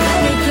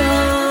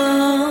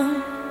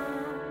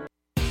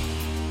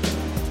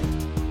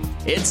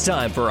It's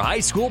time for high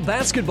school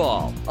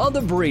basketball on The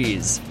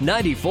Breeze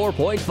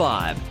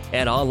 94.5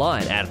 and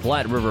online at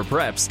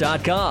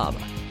FlatRiverPreps.com.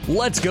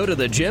 Let's go to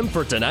the gym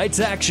for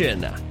tonight's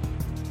action.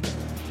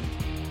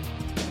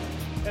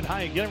 And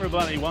hi again,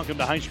 everybody. Welcome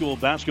to high school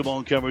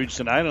basketball coverage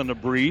tonight on The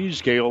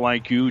Breeze.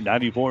 KOIQ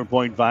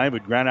 94.5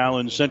 at Grand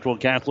Island Central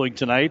Catholic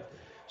tonight.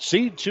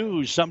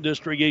 C2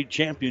 Sub-District 8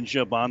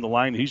 Championship on the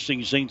line.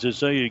 Hastings St.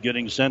 Cecilia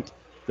getting sent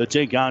to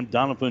take on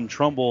Doniphan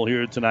Trumbull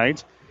here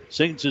tonight.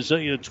 St.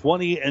 Cecilia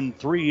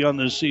 20-3 on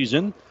the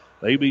season.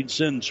 They beat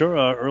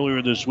Centura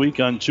earlier this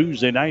week on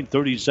Tuesday night,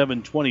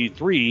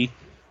 37-23.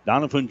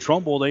 Doniphan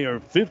Trumbull, they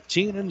are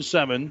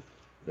 15-7.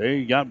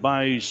 They got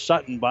by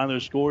Sutton by the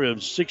score of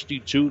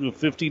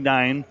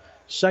 62-59.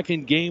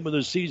 Second game of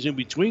the season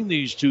between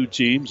these two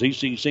teams.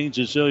 Hastings St.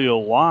 Cecilia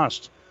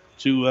lost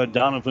to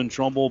Doniphan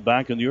Trumbull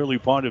back in the early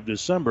part of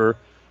December,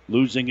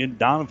 losing in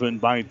Doniphan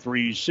by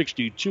 3,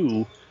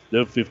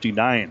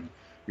 62-59.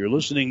 You're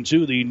listening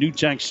to the New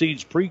Tech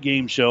Seeds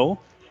pregame show,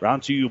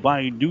 brought to you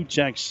by New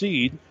Tech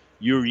Seed.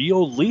 Your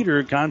yield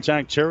leader.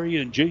 Contact Terry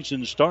and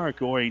Jason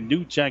Stark or a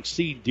New Tech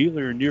Seed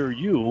dealer near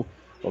you.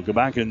 We'll go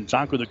back and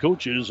talk with the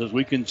coaches as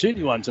we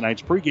continue on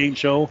tonight's pregame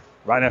show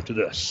right after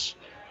this.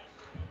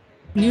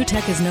 New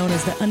Tech is known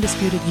as the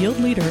undisputed yield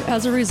leader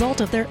as a result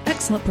of their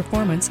excellent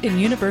performance in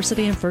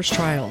university and first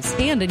trials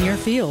and in your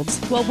fields.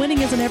 While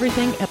winning isn't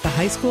everything at the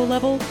high school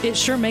level, it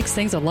sure makes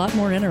things a lot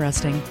more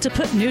interesting. To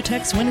put New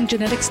Tech's winning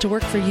genetics to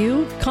work for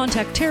you,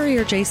 contact Terry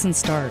or Jason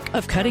Stark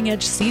of Cutting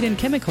Edge Seed and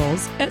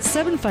Chemicals at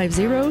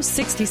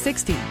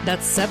 750-6060.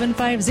 That's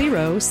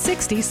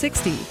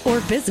 750-6060.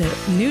 Or visit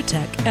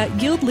newtech at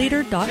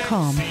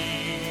yieldleader.com.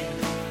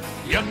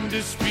 The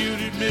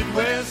undisputed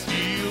Midwest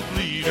yield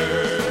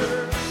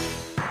leader.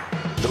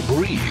 The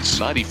Breeze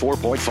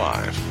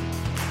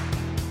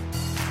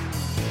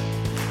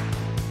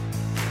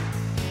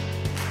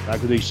 94.5.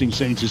 Back with Hastings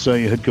St.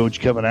 Cecilia head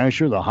coach Kevin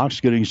Asher. The Hawks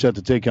getting set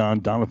to take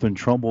on Doniphan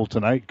Trumbull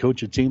tonight.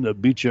 Coach, a team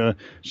that beat you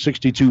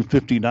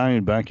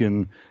 62-59 back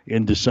in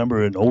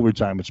December in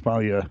overtime. It's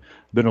probably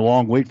been a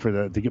long wait for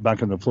that to get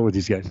back on the floor with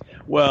these guys.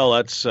 Well,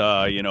 that's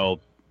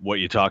what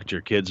you talk to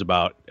your kids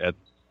about at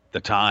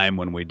the time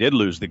when we did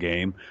lose the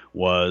game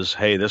was,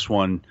 hey, this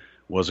one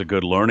was a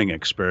good learning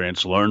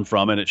experience. Learn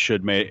from it.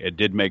 It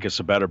did make us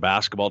a better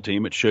basketball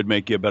team. It should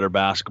make you a better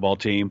basketball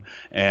team.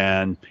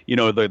 And,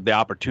 the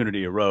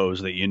opportunity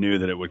arose that you knew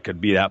that it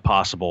could be that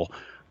possible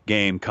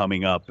game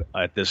coming up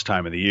at this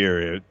time of the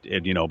year.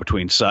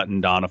 Between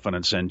Sutton, Doniphan,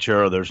 and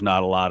Centura, there's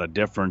not a lot of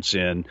difference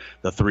in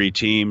the three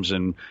teams.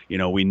 And,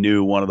 we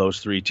knew one of those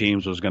three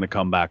teams was going to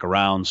come back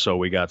around. So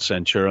we got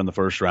Centura in the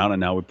first round,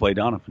 and now we play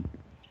Doniphan.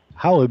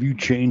 How have you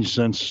changed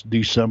since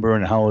December,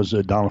 and how has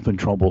Doniphan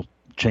Trumbull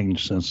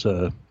changed since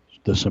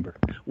December?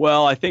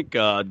 Well, I think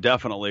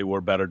definitely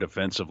we're better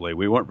defensively.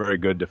 We weren't very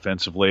good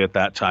defensively at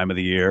that time of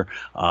the year.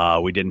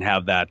 We didn't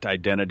have that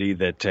identity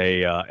that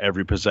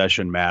every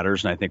possession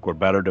matters, and I think we're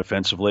better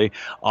defensively.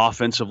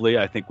 Offensively,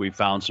 I think we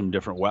found some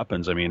different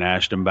weapons. I mean,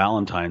 Ashton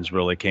Ballantyne's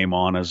really came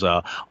on as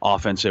an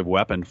offensive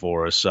weapon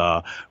for us.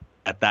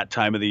 At that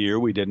time of the year,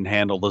 we didn't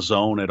handle the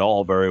zone at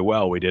all very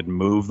well. We didn't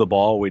move the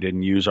ball. We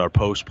didn't use our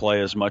post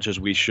play as much as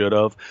we should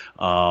have.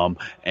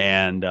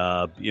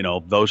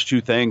 Those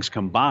two things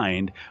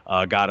combined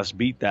got us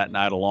beat that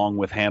night, along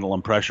with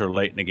handling pressure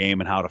late in the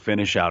game and how to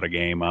finish out a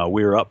game.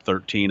 We were up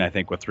 13, I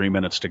think, with 3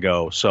 minutes to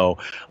go. So,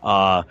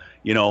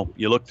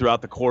 you look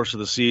throughout the course of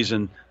the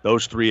season,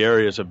 those three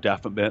areas have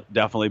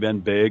definitely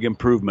been big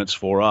improvements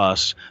for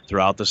us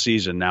throughout the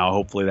season. Now,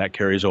 hopefully that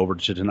carries over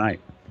to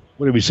tonight.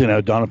 What have you seen out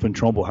of Doniphan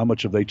Trumbull? How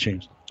much have they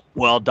changed?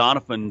 Well,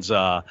 Doniphan's,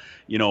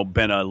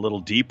 been a little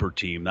deeper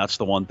team. That's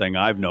the one thing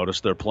I've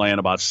noticed. They're playing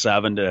about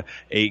 7 to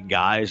 8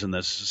 guys, and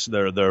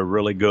they're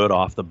really good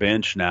off the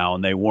bench now,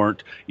 and they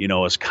weren't,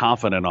 as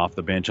confident off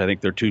the bench. I think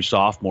their 2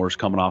 sophomores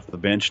coming off the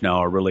bench now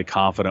are really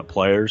confident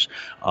players,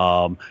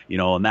 and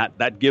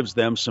that gives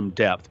them some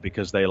depth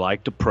because they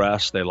like to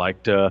press. They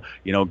like to,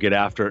 get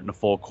after it in the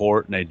full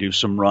court, and they do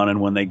some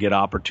running when they get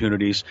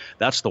opportunities.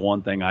 That's the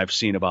one thing I've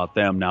seen about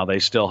them. Now, they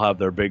still have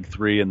their big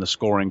 3 in the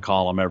scoring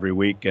column every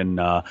week, and,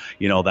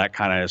 that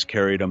kind of has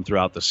carried them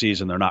throughout the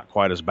season. They're not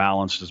quite as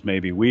balanced as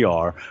maybe we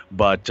are,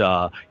 but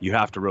you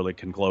have to really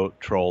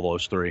control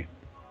those 3.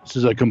 This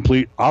is a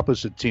complete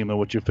opposite team of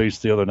what you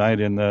faced the other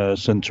night in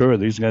Centura.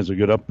 These guys will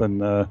get up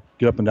and down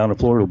the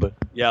floor a little bit.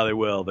 Yeah, they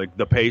will.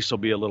 The pace will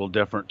be a little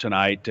different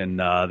tonight, and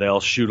they'll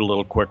shoot a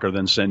little quicker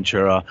than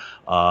Centura.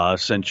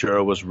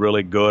 Centura was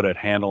really good at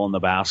handling the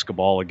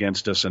basketball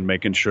against us and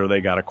making sure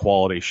they got a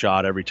quality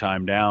shot every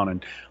time down.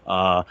 And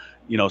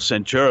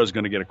Centura is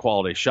going to get a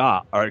quality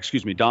shot,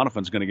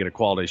 Doniphan's going to get a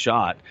quality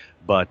shot,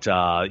 but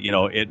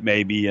it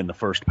may be in the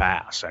first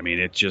pass. I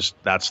mean,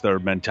 that's their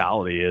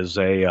mentality is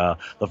the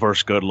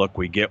first good look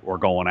we get, we're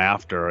going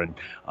after, and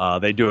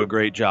they do a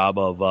great job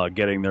of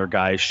getting their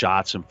guys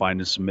shots and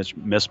finding some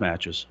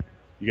mismatches.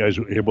 You guys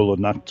were able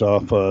to knock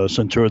off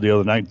Centura the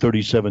other night,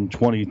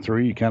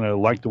 37-23. You kind of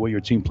liked the way your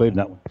team played in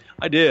that one.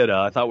 I did.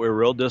 I thought we were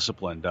real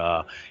disciplined.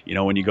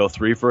 When you go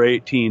 3 for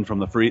 18 from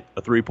the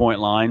three-point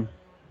line,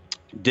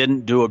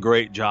 Didn't do a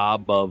great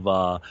job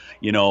of,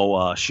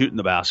 shooting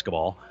the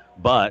basketball,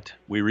 but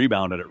we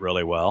rebounded it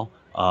really well.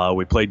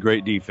 We played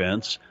great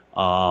defense.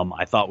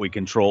 I thought we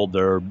controlled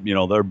their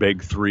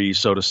big three,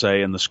 so to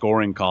say, in the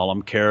scoring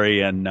column.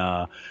 Carey and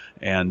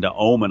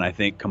Oman, I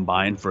think,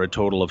 combined for a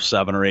total of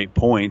 7 or 8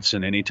 points.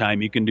 And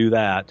anytime you can do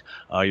that,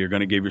 you're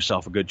going to give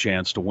yourself a good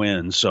chance to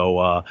win.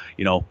 So,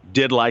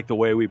 did like the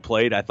way we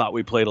played. I thought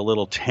we played a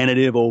little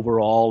tentative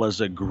overall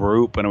as a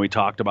group. And we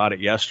talked about it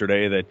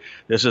yesterday that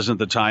this isn't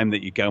the time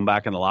that you come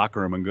back in the locker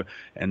room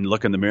and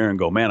look in the mirror and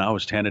go, man, I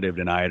was tentative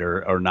tonight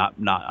or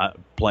not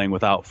playing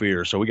without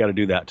fear. So we got to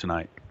do that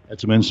tonight. Had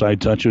some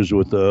inside touches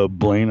with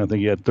Blaine. I think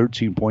he had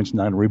 13 points,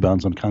 9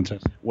 rebounds on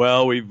contest.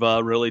 Well, we've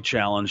really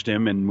challenged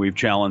him, and we've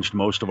challenged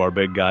most of our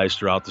big guys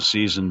throughout the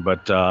season.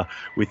 But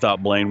we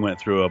thought Blaine went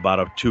through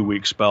about a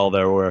 2-week spell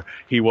there where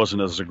he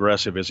wasn't as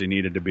aggressive as he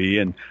needed to be.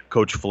 And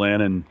Coach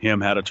Flynn and him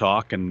had a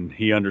talk, and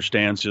he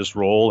understands his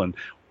role. And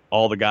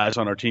all the guys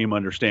on our team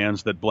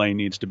understands that Blaine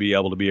needs to be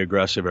able to be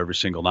aggressive every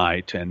single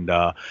night. And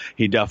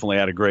he definitely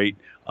had a great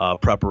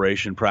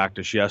preparation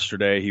practice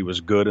yesterday. He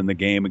was good in the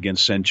game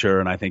against Centure,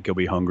 and I think he'll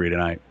be hungry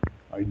tonight.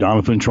 All right,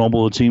 Doniphan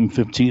Trumbull, a team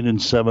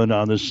 15-7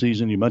 on this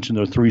season. You mentioned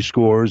their 3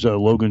 scorers,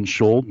 Logan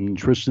Schultz and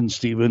Tristan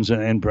Stevens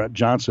and Brett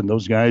Johnson.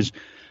 Those guys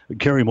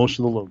carry most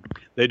of the load.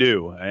 They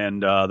do,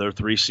 and they're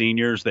 3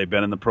 seniors. They've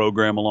been in the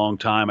program a long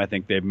time. I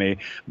think they may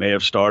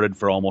have started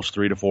for almost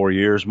 3 to 4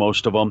 years,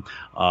 most of them.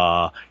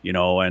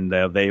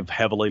 And they've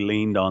heavily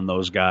leaned on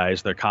those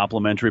guys. Their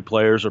complementary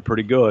players are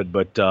pretty good,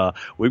 but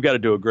we've got to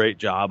do a great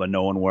job of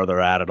knowing where they're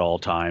at all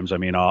times. I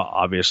mean,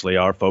 obviously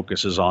our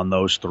focus is on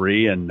those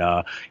 3, and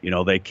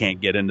they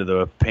can't get into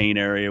the paint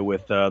area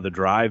with the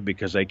drive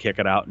because they kick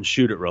it out and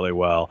shoot it really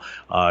well.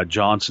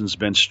 Johnson's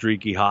been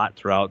streaky hot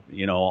throughout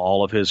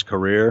all of his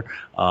career.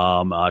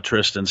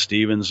 Tristan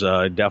Stevens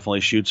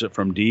definitely shoots it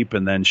from deep,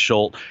 and then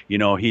Schultz,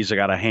 he's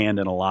got a hand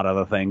in a lot of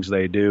the things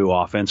they do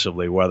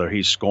offensively, whether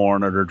he's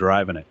scoring it or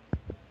driving it.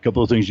 A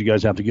couple of things you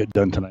guys have to get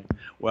done tonight.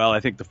 Well,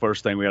 I think the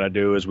first thing we got to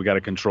do is we got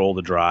to control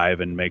the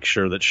drive and make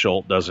sure that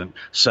Schultz doesn't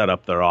set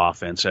up their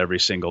offense every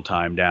single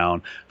time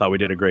down. Thought we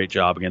did a great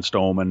job against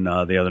Oman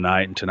the other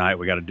night, and tonight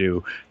we got to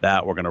do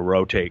that. We're going to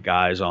rotate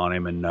guys on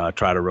him and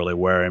try to really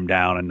wear him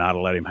down and not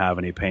let him have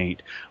any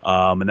paint.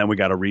 And then we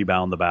got to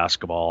rebound the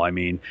basketball. I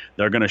mean,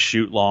 they're going to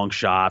shoot long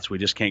shots. We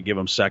just can't give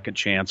them second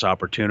chance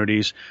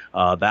opportunities.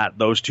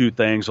 Those 2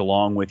 things,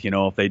 along with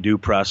if they do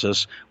press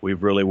us,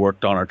 we've really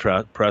worked on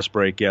our press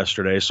break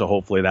yesterday. So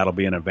hopefully that'll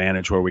be an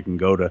advantage where we can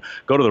go to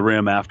the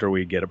rim after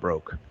we get it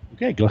broke.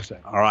 Okay, good luck.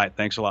 All right,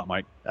 thanks a lot,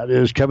 Mike. That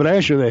is Kevin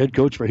Asher, the head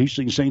coach for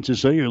Hastings St.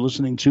 Cecilia. You're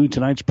listening to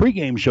tonight's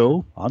pregame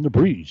show on The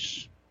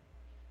Breeze.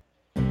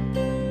 I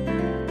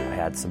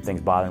had some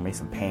things bothering me,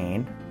 some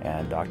pain,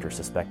 and doctor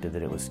suspected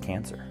that it was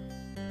cancer.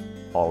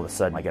 All of a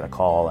sudden, I get a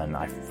call, and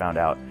I found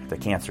out the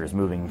cancer is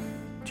moving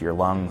to your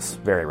lungs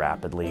very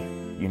rapidly.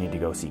 You need to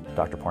go see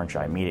Dr.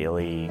 Pornchai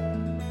immediately.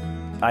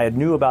 I had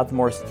knew about the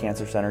Morrison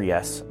Cancer Center,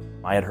 yes.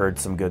 I had heard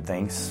some good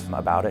things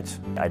about it.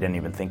 I didn't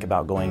even think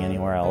about going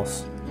anywhere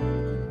else.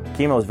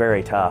 Chemo is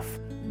very tough.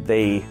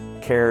 They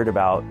cared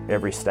about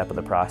every step of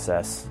the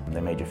process.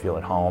 They made you feel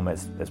at home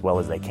as well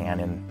as they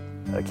can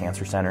in a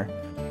cancer center.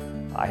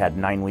 I had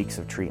 9 weeks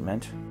of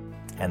treatment,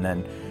 and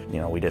then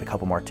we did a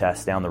couple more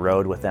tests down the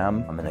road with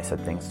them, and they said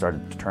things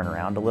started to turn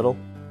around a little.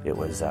 It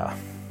was, I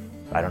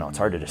don't know, it's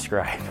hard to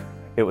describe.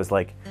 It was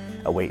like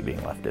a weight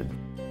being lifted.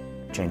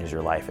 It changes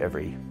your life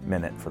every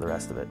minute for the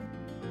rest of it.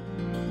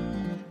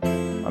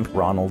 I'm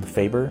Ronald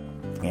Faber,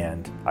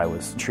 and I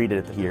was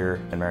treated here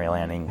in Mary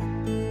Lanning.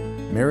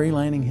 Mary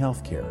Lanning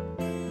Healthcare.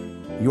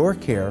 Your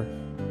care,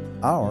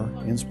 our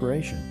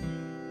inspiration.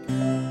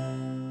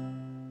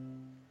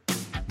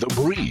 The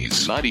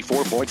Breeze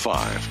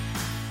 94.5.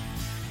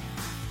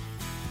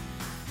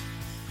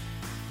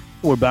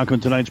 We're back on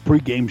tonight's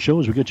pregame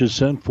show as we get you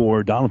set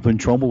for Doniphan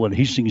Trumbull and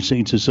Hastings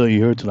St. Cecilia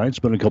here tonight.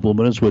 Spend a couple of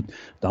minutes with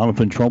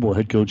Doniphan Trumbull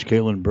head coach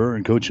Kalen Burr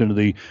and coach into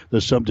the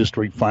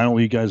sub-district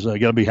final. You guys got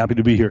to be happy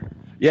to be here.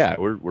 Yeah,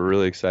 we're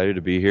really excited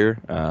to be here.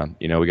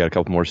 We got a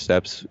couple more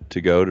steps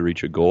to go to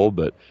reach a goal,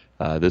 but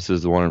this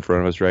is the one in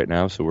front of us right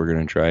now, so we're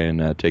going to try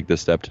and take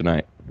this step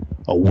tonight.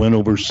 A win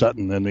over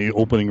Sutton in the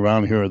opening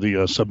round here of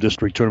the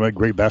sub-district tournament.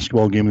 Great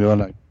basketball game the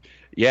other night.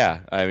 Yeah,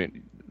 I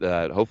mean,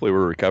 hopefully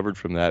we're recovered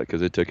from that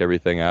because it took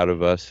everything out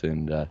of us,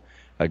 and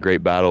a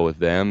great battle with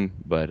them.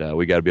 But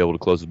we got to be able to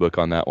close the book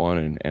on that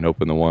one and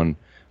open the one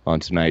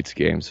on tonight's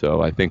game.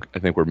 So I think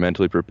we're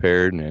mentally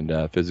prepared,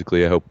 and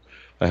physically I hope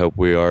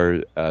we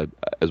are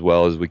as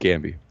well as we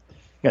can be.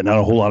 Yeah, not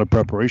a whole lot of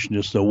preparation,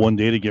 just one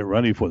day to get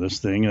ready for this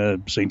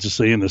thing. St.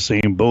 Cecilia in the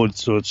same boat,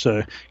 so it's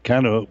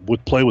kind of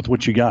play with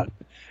what you got.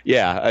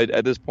 Yeah,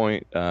 at this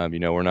point,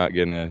 we're not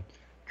going to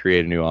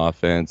create a new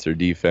offense or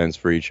defense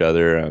for each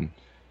other.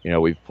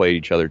 We've played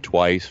each other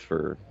twice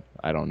for,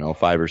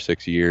 5 or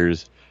 6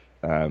 years,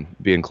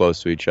 being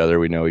close to each other.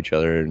 We know each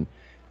other,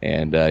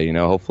 and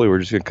hopefully we're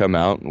just going to come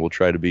out and we'll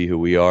try to be who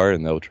we are,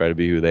 and they'll try to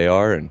be who they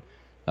are, and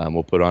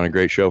we'll put on a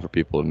great show for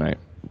people tonight.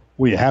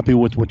 Were you happy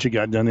with what you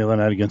got done the other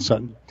night against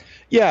Sutton?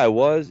 Yeah, it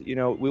was. We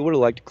would have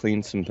liked to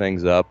clean some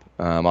things up.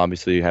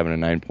 Obviously, having a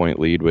 9-point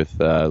lead with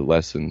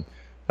less than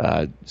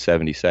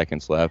 70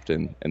 seconds left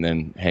and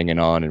then hanging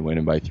on and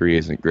winning by 3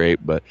 isn't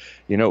great. But,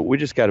 we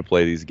just got to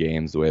play these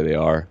games the way they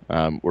are.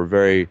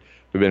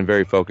 We've been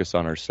very focused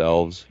on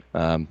ourselves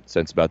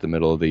since about the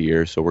middle of the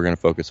year. So we're going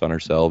to focus on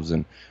ourselves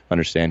and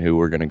understand who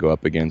we're going to go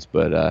up against.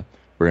 But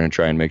we're going to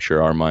try and make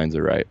sure our minds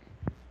are right.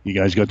 You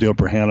guys got the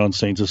upper hand on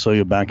St.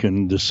 Cecilia back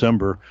in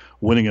December,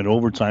 winning in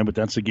overtime, but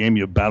that's the game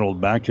you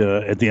battled back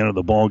at the end of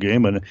the ball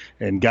game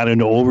and got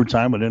into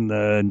overtime and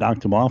then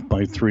knocked them off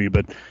by 3.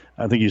 But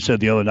I think you said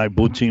the other night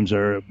both teams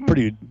are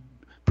pretty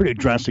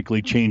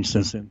drastically changed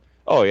since then.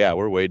 Oh, yeah,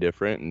 we're way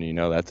different. And,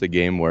 that's a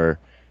game where,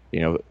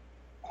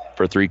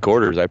 for 3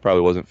 quarters, I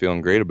probably wasn't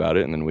feeling great about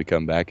it. And then we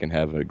come back and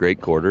have a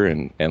great quarter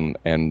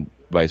and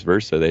vice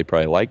versa. They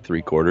probably liked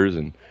 3 quarters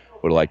and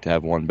would have liked to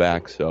have one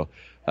back. So,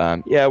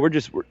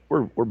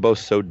 we're both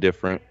so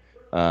different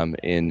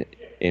in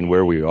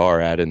where we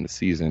are at in the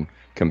season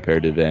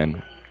compared to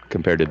them.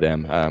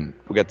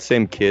 We got the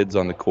same kids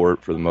on the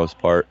court for the most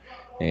part,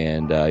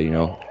 and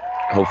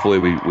hopefully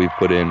we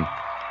put in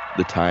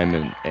the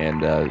time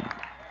and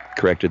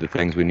corrected the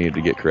things we needed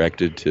to get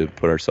corrected to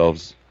put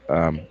ourselves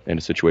in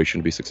a situation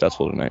to be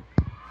successful tonight.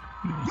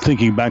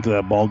 Thinking back to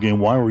that ball game,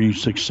 why were you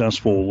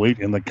successful late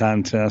in the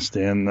contest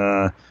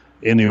and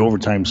in the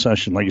overtime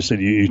session? Like you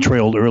said, you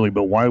trailed early,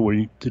 but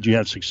why did you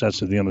have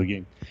success at the end of the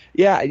game?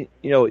 Yeah,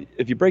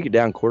 if you break it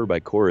down quarter by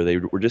quarter, they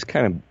were just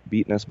kind of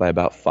beating us by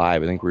about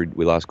 5. I think we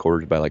lost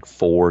quarters by like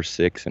 4,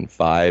 6, and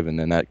 5, and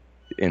then that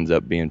ends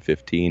up being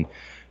 15.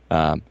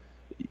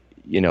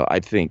 I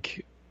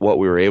think what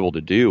we were able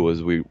to do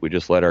was we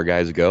just let our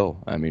guys go.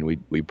 I mean,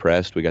 we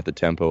pressed, we got the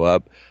tempo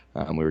up,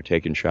 we were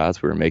taking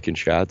shots, we were making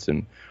shots,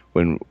 and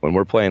when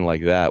we're playing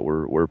like that,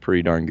 we're a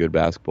pretty darn good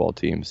basketball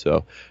team.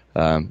 So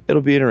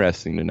it'll be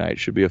interesting tonight.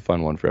 Should be a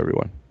fun one for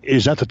everyone.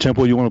 Is that the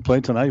tempo you want to play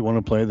tonight? You want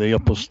to play the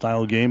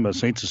upper-style game?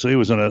 St. Cecilia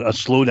was in a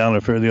slow-down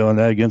affair the other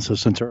night against the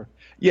Centura.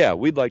 Yeah,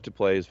 we'd like to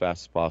play as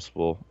fast as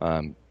possible,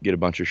 get a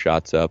bunch of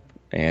shots up,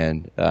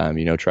 and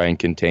try and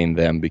contain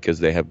them because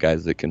they have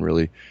guys that can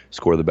really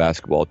score the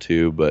basketball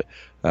too. But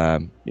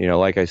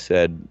like I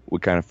said, we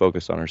kind of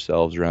focus on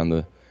ourselves around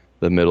the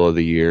middle of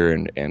the year,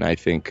 and I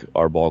think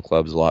our ball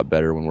club's a lot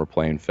better when we're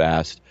playing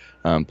fast,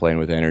 playing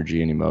with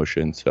energy and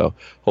emotion. So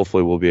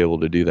hopefully we'll be able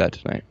to do that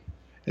tonight.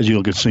 As you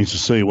look at St.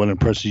 Cecilia, what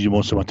impresses you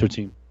most about their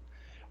team?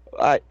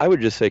 I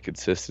would just say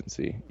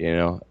consistency.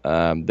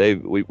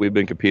 We've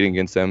been competing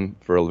against them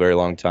for a very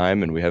long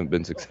time, and we haven't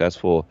been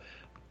successful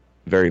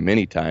very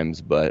many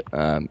times. But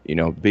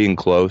being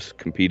close,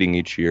 competing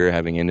each year,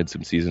 having ended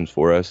some seasons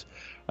for us,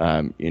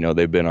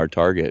 they've been our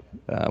target.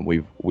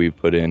 We've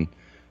put in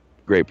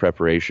great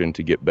preparation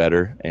to get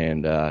better,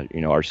 and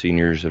our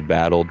seniors have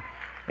battled,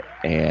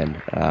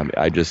 and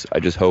I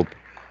just hope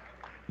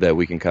that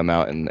we can come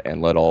out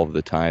and let all of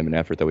the time and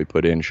effort that we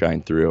put in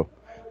shine through.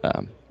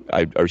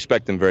 I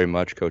respect them very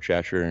much. Coach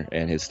Asher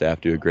and his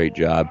staff do a great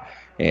job,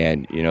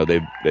 and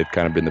they've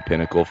kind of been the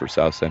pinnacle for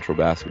South Central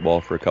basketball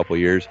for a couple of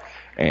years,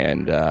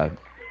 and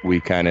we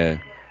kind of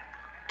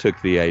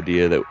took the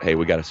idea that, hey,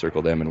 we got to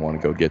circle them and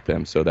want to go get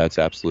them. So that's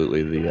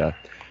absolutely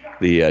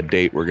the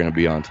date we're going to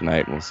be on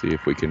tonight, and we'll see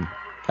if we can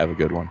have a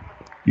good one.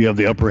 You have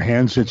the upper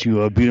hand since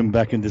you beat them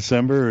back in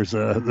December, or is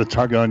the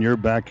target on your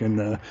back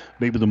and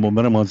maybe the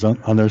momentum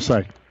on their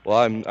side? Well,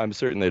 I'm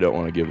certain they don't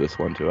want to give this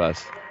one to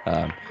us,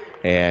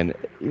 and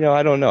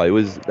I don't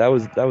know. That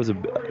was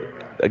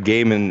a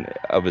game in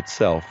of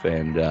itself,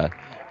 and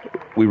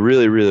we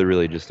really, really,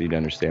 really just need to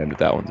understand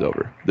that one's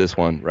over. This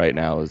one right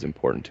now is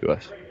important to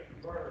us.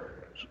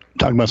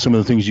 Talk about some of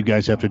the things you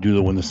guys have to do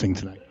to win this thing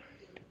tonight.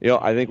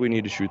 I think we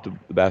need to shoot the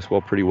basketball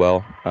pretty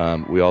well.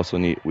 We also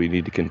need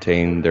to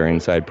contain their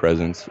inside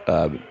presence.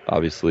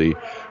 Obviously,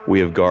 we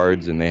have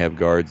guards and they have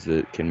guards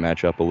that can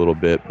match up a little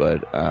bit,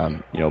 but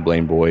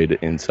Blaine Boyd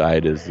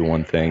inside is the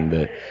one thing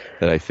that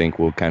I think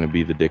will kind of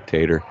be the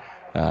dictator.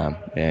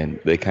 And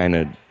they kind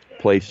of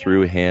play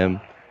through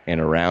him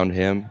and around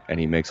him, and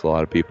he makes a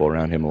lot of people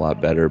around him a lot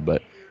better.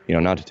 But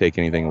not to take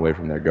anything away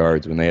from their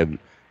guards, when they have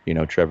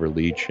Trevor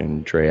Leach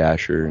and Trey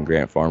Asher and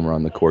Grant Farmer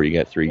on the court, you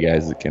got 3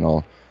 guys that can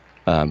all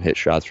hit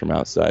shots from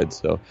outside.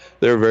 So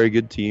they're a very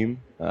good team,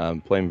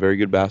 playing very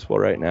good basketball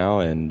right now,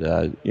 and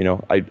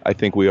I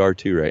think we are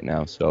too right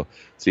now. So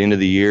it's the end of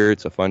the year,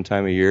 it's a fun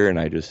time of year, and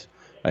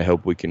I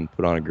hope we can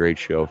put on a great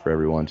show for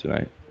everyone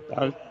tonight.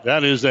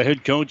 That is the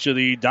head coach of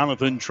the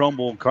Doniphan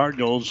Trumbull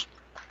Cardinals,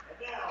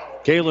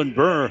 Kalen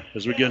Burr,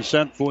 as we get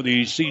set for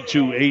the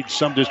C2-8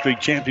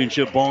 Sub-District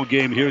Championship ball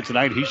game here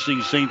tonight.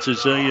 Hastings, St.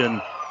 Cecilia,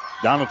 and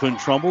Doniphan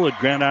Trumbull at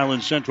Grand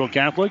Island Central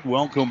Catholic.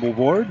 Welcome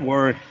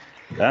aboard.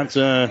 That's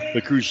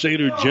the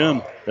Crusader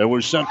gym that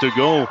we're set to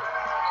go.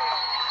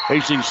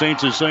 Hastings St.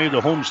 Cecilia,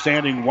 the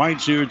homestanding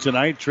whites here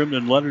tonight, trimmed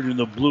and lettered in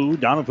the blue.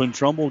 Doniphan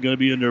Trumbull going to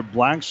be in their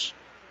blacks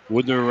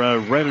with their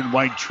red and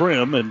white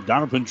trim, and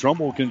Doniphan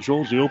Trumbull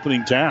controls the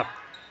opening tap.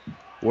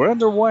 We're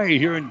underway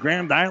here in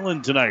Grand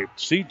Island tonight.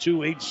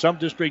 C2-8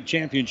 Sub-District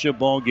Championship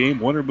ball game.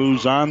 Winner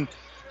moves on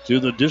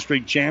to the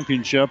district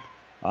championship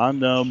on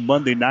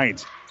Monday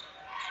night.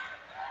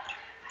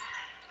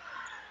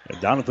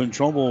 Doniphan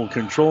Trumbull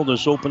controlled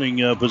this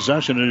opening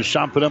possession, and a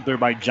shot put up there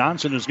by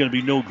Johnson is going to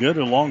be no good.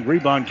 A long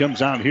rebound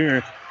comes out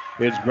here.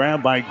 It's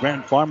grabbed by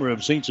Grant Farmer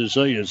of St.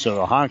 Cecilia. So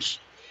the Hawks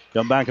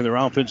come back in their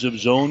offensive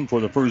zone for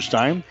the first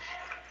time.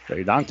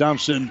 They knocked off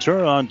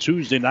Centura on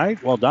Tuesday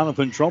night, while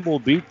Doniphan Trumbull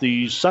beat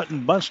the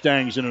Sutton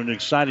Mustangs in an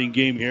exciting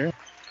game here.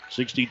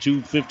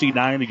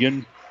 62-59.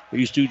 Again,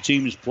 these two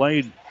teams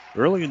played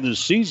early in the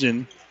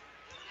season.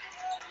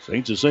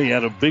 St. Cecilia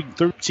had a big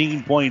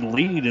 13-point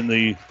lead in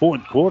the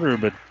fourth quarter,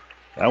 but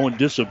that one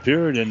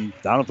disappeared, and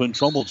Doniphan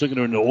Trumbull took it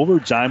into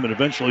overtime and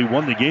eventually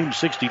won the game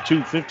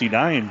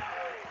 62-59.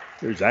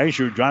 There's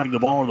Asher driving the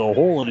ball in the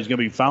hole, and he's going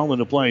to be fouled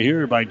into play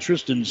here by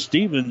Tristan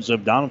Stevens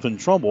of Doniphan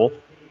Trumbull.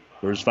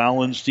 First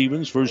foul in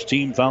Stevens, first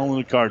team foul in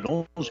the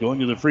Cardinals. Going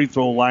to the free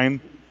throw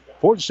line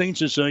for St.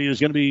 Cecilia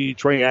is going to be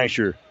Trey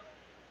Asher.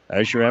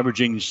 Asher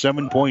averaging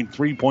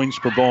 7.3 points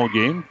per ball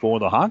game for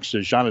the Hawks.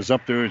 The shot is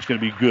up there. It's going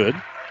to be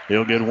good.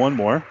 He'll get one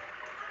more.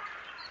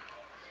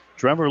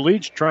 Trevor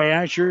Leach, Trey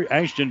Asher,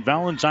 Ashton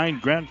Valentine,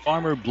 Grant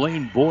Farmer,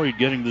 Blaine Boyd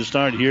getting the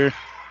start here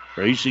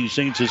for Hastings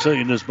St.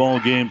 Cecilia in this ball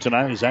game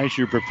tonight as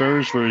Asher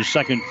prepares for his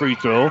second free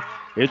throw.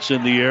 It's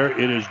in the air.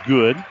 It is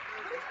good.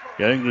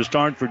 Getting the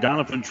start for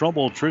Doniphan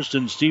Trumbull,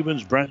 Tristan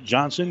Stevens, Brent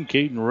Johnson,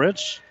 Caden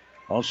Ritz,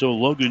 also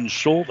Logan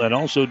Schultz, and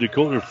also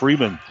Dakota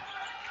Freeman.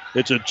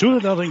 It's a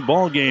 2-0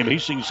 ball game.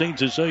 Hastings St.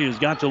 Cecilia has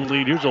got the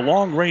lead. Here's a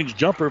long-range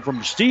jumper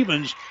from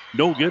Stevens.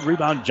 No good.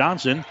 Rebound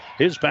Johnson.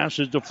 His pass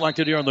is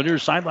deflected here on the near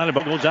sideline. It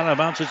goes out of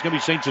bounds. It's going to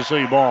be St.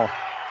 Cecilia ball.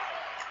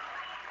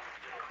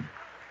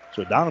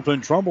 So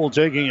Doniphan Trumbull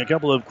taking a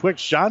couple of quick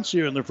shots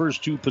here in the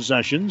first two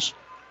possessions.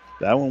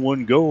 That one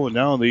wouldn't go, and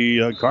now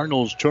the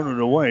Cardinals turn it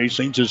away.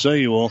 St.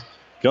 Cecilia will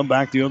come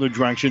back the other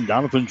direction.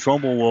 Doniphan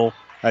Trumbull will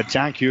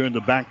attack here in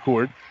the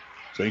backcourt.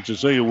 St.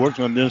 Cecilia worked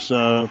on this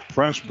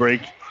press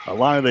break a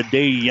lot of the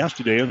day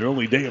yesterday, the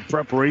only day of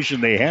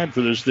preparation they had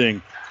for this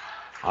thing.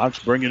 Hawks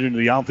bring it into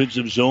the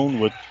offensive zone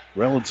with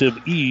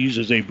relative ease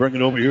as they bring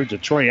it over here to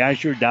Trey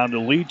Asher, down to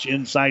Leach,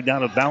 inside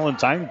down to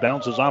Valentine,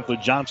 bounces off of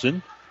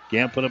Johnson.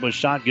 Can't put up a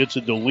shot, gets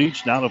it to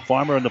Leach, now to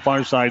Farmer on the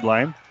far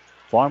sideline.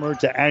 Farmer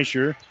to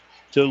Asher,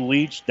 to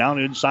Leach, down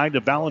inside to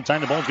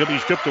Valentine. The ball's going to be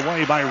stripped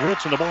away by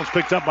Ritz, and the ball's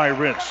picked up by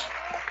Ritz.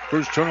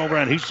 First turnover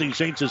on Hastings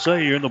St.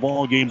 Cecilia in the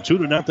ball game.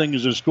 2-0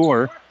 is the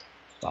score.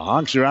 The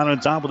Hawks are out on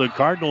top of the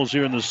Cardinals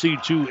here in the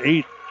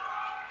C2-8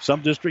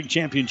 Sub-District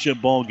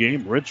Championship ball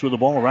game. Ritz with the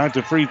ball right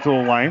to free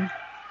throw line.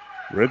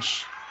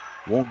 Ritz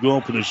won't go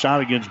for the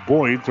shot against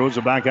Boyd. Throws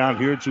it back out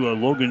here to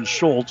Logan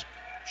Schultz.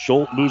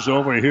 Schultz moves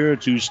over here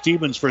to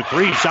Stevens for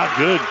three. Shot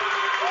good.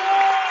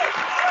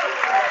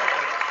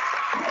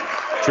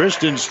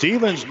 Tristan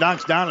Stevens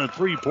knocks down a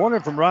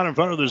three-pointer from right in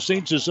front of the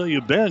St. Cecilia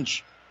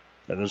bench.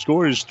 And the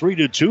score is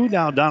 3-2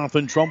 now.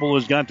 Doniphan Trumbull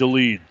has got the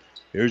lead.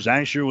 Here's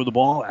Asher with the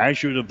ball.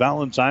 Asher to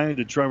Valentine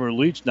to Trevor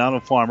Leach. Now to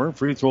Farmer.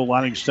 Free throw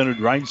line extended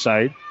right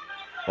side.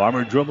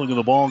 Farmer dribbling with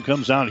the ball.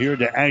 Comes out here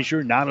to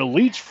Asher. Now to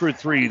Leach for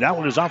three. That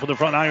one is off of the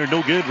front iron.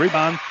 No good.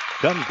 Rebound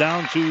comes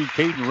down to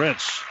Caden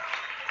Ritz.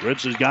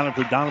 Ritz has got it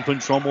for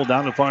Doniphan Trumbull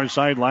down the far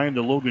sideline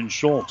to Logan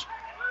Schultz.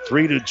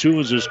 3-2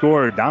 is the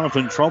score.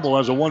 Doniphan Trumbull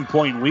has a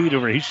 1-point lead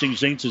over Hastings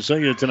St.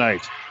 Cecilia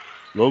tonight.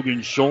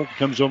 Logan Schultz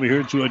comes over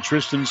here to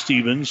Tristan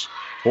Stevens.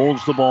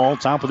 Holds the ball.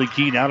 Top of the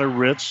key now to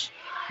Ritz.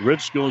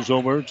 Ritz goes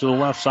over to the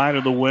left side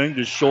of the wing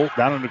to Schultz.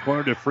 Down in the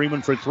corner to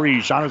Freeman for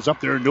three. Shot is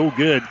up there. No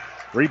good.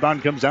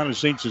 Rebound comes down to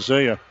St.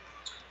 Cecilia.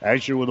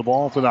 Asher with the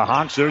ball for the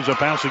Hawks. There's a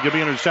pass that could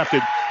be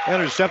intercepted.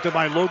 Intercepted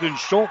by Logan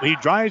Schultz. He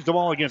drives the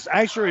ball against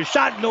Asher. His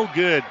shot no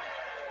good.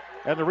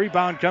 And the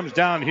rebound comes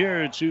down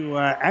here to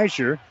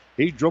Asher.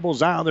 He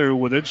dribbles out there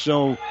with it.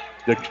 So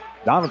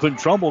Doniphan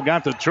Trumbull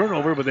got the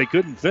turnover, but they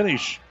couldn't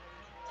finish.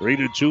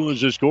 3-2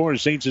 is the score.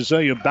 St.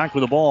 Cecilia back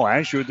with the ball.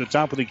 Asher at the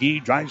top of the key.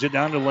 Drives it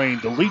down the lane.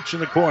 The Leach in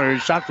the corner.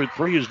 His shot for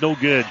three is no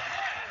good.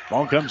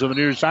 Ball comes to the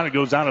near side. It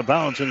goes out of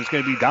bounds, and it's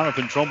going to be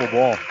Doniphan Trumbull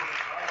ball.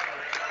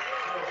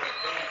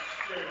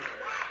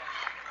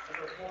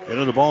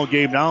 Into the ball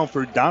game now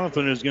for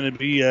Doniphan is going to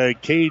be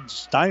Cade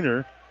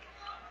Steiner.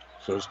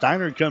 So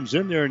Steiner comes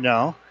in there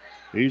now.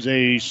 He's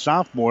a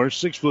sophomore,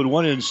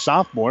 6'1"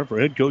 sophomore for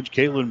head coach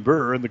Kalen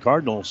Burr and the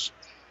Cardinals.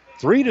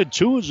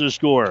 3-2 is the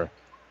score.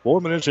 4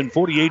 minutes and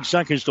 48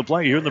 seconds to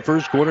play here in the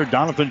first quarter.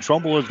 Doniphan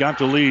Trumbull has got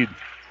the lead.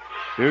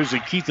 Here's a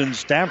Keithan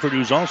Stafford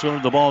who's also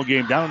in the ball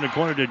game. Down in the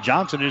corner to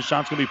Johnson. His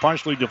shot's going to be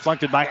partially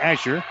deflected by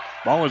Asher.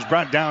 Ball is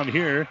brought down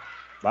here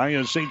by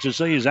St.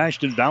 Cecilia's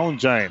Ashton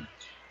Valentine.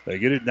 They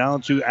get it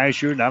down to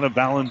Asher, now to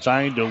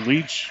Valentine, to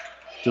Leach,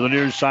 to the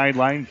near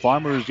sideline.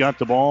 Farmer has got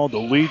the ball. To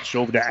Leach,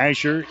 over to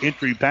Asher.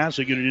 Entry pass.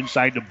 They get it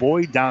inside to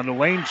Boyd. Down the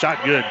lane.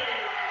 Shot good.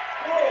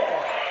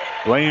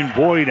 Blaine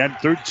Boyd had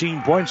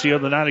 13 points the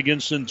other night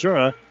against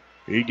Centura.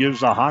 He gives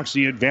the Hawks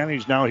the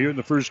advantage now here in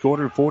the first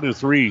quarter,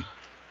 4-3.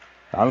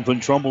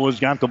 Doniphan Trumbull has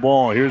got the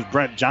ball. Here's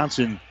Brett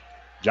Johnson.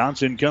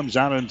 Johnson comes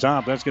out on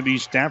top. That's going to be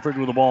Stafford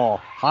with the ball.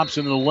 Hops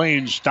into the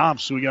lane.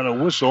 Stops. We got a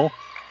whistle.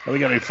 And we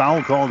got a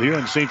foul called here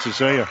in St.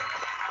 Cecilia.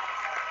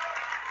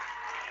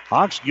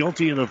 Hawks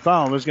guilty of the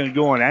foul. That's going to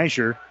go on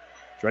Asher.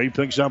 Trey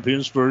picks up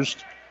his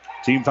first.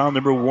 Team foul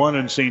number 1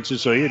 in St.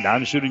 Cecilia.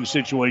 Non-shooting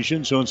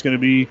situation, so it's going to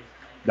be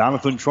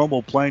Doniphan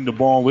Trumbull playing the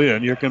ball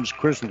in. Here comes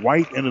Chris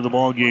White into the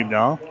ball game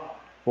now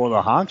for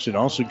the Hawks. And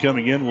also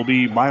coming in will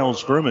be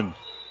Miles Furman.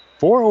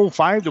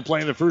 4:05 to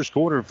play in the first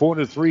quarter,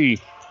 4-3.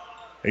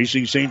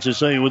 Hastings St.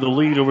 Cecilia with the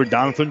lead over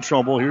Doniphan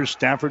Trumbull. Here's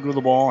Stafford with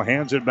the ball,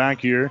 hands it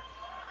back here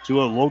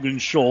to a Logan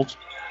Schultz.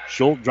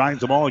 Schultz drives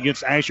the ball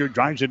against Asher,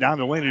 drives it down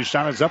the lane. His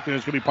shot is up there.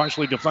 It's going to be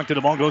partially deflected.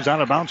 The ball goes out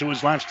of bounds. It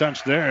was last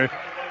touch there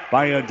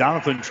by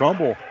Doniphan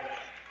Trumbull.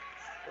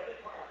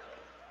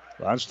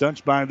 Last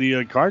touch by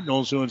the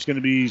Cardinals, so it's going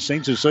to be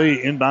St.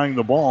 Cecilia inbounding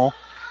the ball.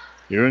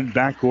 Here in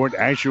backcourt,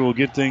 Asher will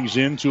get things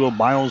into a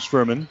Miles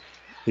Furman.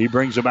 He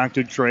brings it back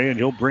to Trey, and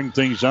he'll bring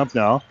things up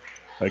now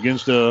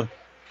against Caden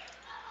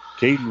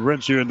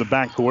Ritz here in the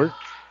backcourt.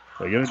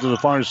 They get it to the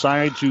far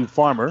side to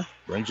Farmer.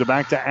 Brings it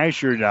back to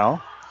Asher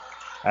now.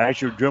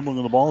 Asher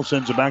dribbling the ball,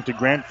 sends it back to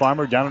Grant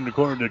Farmer. Down in the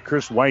corner to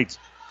Chris White.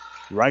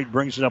 Wright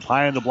brings it up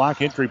high on the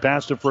block. Entry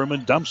pass to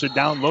Furman. Dumps it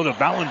down low to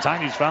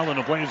Valentine. He's fouling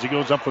the play as he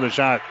goes up for the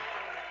shot.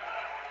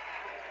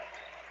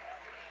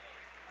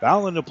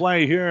 Foul in the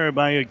play here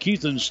by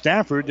Keithan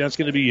Stafford. That's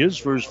going to be his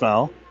first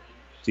foul.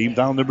 Team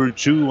foul number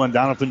 2 on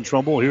Doniphan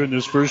Trumbull here in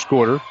this first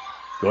quarter.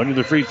 Going to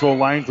the free throw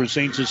line for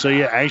St.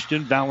 Cecilia,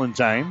 Ashton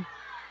Valentine.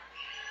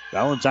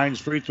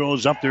 Valentine's free throw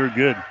is up there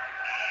good.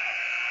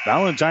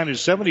 Valentine is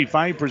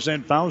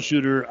 75% foul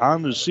shooter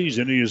on the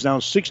season. He is now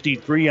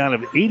 63 out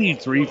of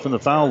 83 from the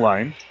foul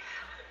line.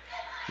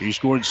 He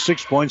scored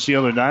 6 points the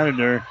other night in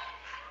their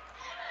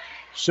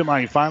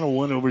semifinal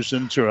win over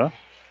Centura.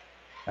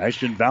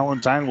 Ashton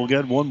Valentine will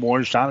get one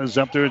more. Shot is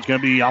up there. It's going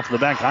to be off the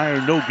back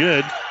iron. No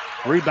good.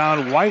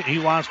 Rebound White. He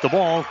lost the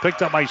ball.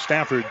 Picked up by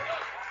Stafford.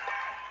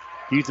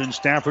 Ethan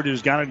Stafford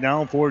has got it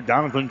now for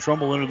Doniphan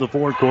Trumbull into the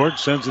forecourt.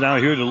 Sends it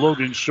out here to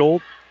Logan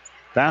Schultz.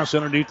 Pass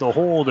underneath the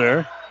hole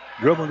there.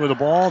 Dribbling with the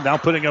ball. Now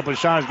putting up a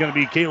shot is going to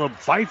be Caleb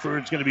Pfeiffer.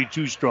 It's going to be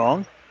too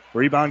strong.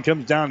 Rebound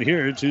comes down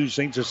here to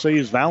St.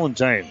 Cecilia's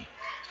Valentine.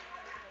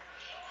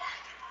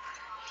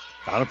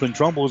 Doniphan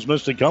Trumbull has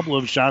missed a couple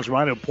of shots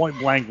right at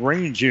point-blank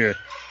range here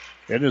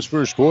in this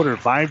first quarter.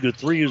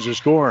 5-3 is the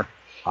score.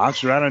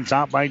 Hawks are out on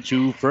top by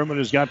 2. Furman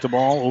has got the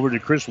ball over to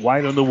Chris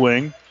White on the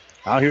wing.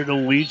 Out here to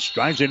Leach.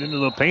 Drives it into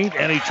the paint,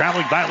 and a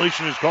traveling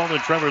violation is called on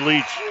Trevor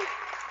Leach.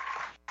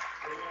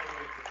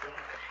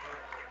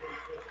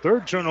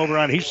 Third turnover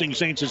on Hastings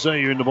St.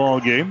 Cecilia in the ball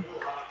game.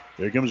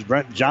 Here comes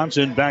Brent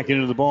Johnson back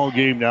into the ball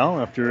game now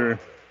after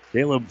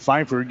Caleb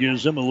Pfeiffer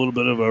gives him a little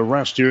bit of a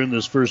rest here in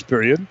this first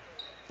period.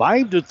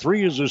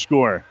 5-3 is the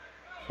score.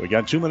 We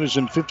got 2 minutes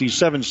and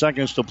 57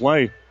 seconds to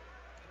play.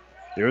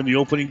 Here in the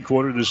opening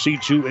quarter, the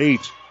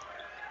C2-8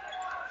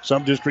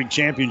 Sub-District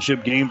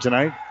Championship game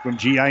tonight from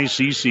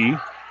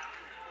GICC.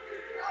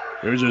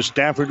 There's a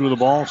Stafford with the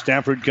ball.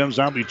 Stafford comes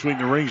out between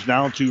the rings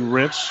now to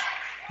Ritz.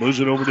 Moves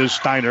it over to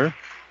Steiner.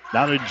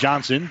 Now to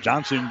Johnson.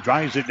 Johnson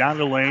drives it down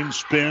the lane,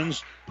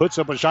 spins, puts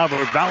up a shot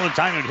for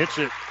Valentine and hits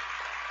it.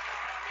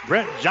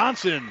 Brett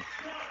Johnson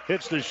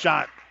hits the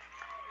shot.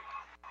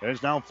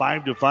 It's now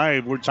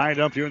 5-5. We're tied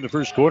up here in the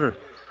first quarter.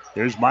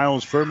 Here's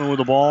Miles Furman with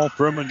the ball.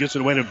 Furman gets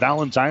it away to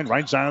Valentine,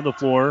 right side of the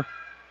floor.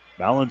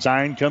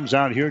 Valentine comes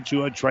out here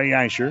to a Trey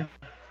Asher.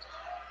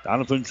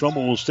 Doniphan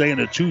Trumbull will stay in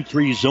a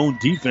 2-3 zone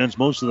defense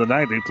most of the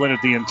night. They played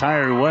it the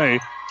entire way.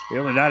 The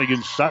other night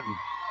against Sutton.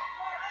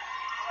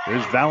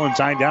 Here's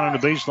Valentine down on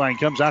the baseline.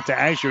 Comes out to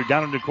Asher.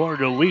 Down in the corner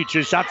to Leach.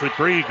 His shot for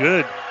 3.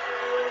 Good.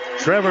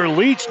 Trevor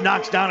Leach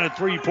knocks down a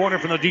 3-pointer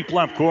from the deep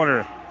left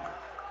corner.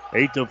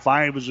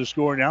 8-5 is the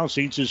score now.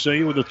 St.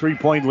 Cecilia with a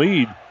 3-point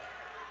lead.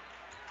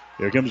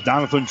 Here comes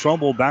Doniphan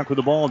Trumbull back with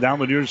the ball down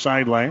the near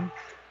sideline.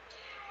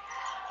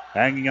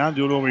 Hanging on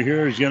to it over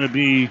here is going to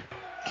be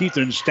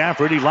Keithan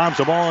Stafford. He lobs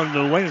the ball into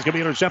the lane. It's going to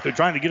be intercepted,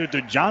 trying to get it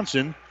to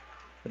Johnson.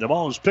 And the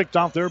ball is picked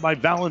off there by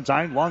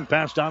Valentine. Long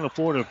pass down the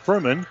floor to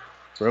Furman.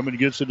 Furman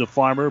gets it to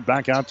Farmer.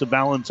 Back out to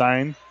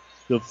Valentine.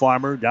 The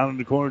Farmer down in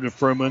the corner to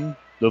Furman.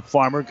 The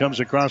Farmer comes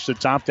across the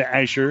top to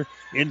Asher.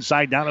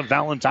 Inside down to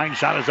Valentine.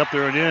 Shot is up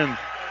there and in.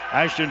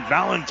 Ashton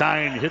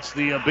Valentine hits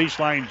the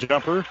baseline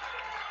jumper.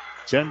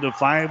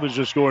 10-5 is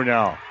the score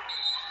now.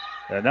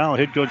 And now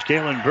head coach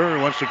Kalen Burr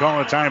wants to call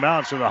a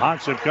timeout, so the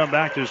Hawks have come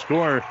back to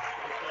score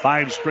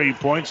 5 straight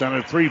points on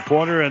a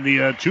 3-pointer and the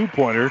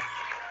 2-pointer.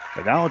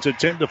 And now it's a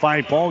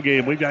 10-5 ball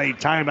game. We've got a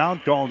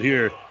timeout called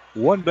here.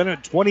 1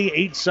 minute,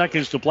 28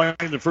 seconds to play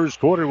in the first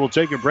quarter. We'll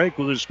take a break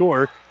with the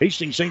score.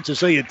 Hastings St.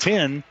 Cecilia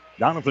 10,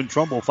 Doniphan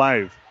Trumbull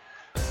 5.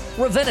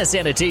 Ravenna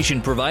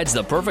Sanitation provides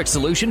the perfect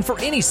solution for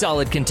any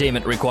solid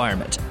containment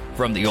requirement.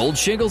 From the old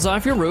shingles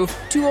off your roof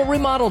to a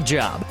remodel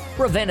job,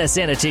 Ravenna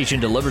Sanitation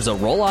delivers a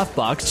roll-off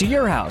box to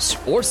your house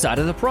or side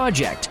of the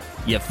project.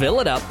 You fill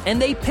it up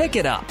and they pick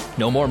it up.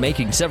 No more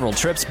making several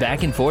trips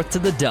back and forth to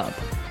the dump.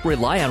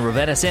 Rely on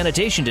Ravenna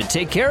Sanitation to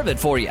take care of it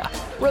for you.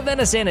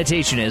 Ravenna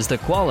Sanitation is the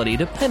quality,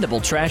 dependable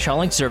trash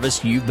hauling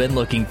service you've been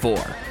looking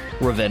for.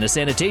 Ravenna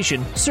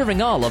Sanitation,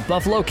 serving all of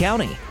Buffalo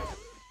County.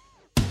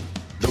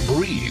 The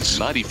Breeze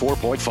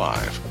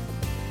 94.5.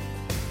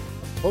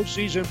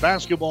 Postseason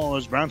basketball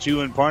is brought to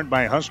you in part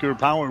by Husker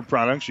Power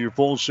Products, your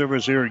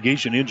full-service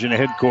irrigation engine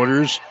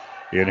headquarters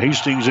in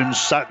Hastings and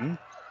Sutton.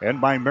 And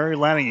by Mary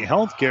Lanning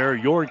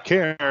Healthcare, your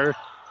care,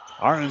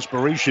 our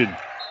inspiration.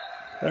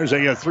 There's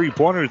a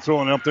three-pointer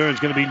thrown up there. It's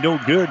going to be no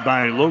good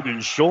by Logan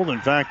Schultz.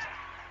 In fact,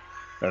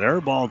 an air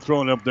ball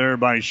thrown up there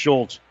by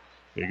Schultz.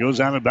 It goes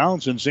out of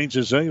bounds, and St.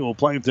 Cecilia will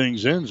play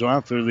things in. So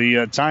after the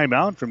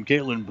timeout from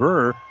Caitlin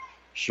Burr,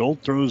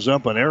 Schultz throws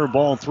up an air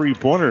ball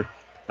three-pointer.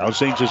 Now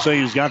St.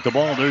 Cecilia's got the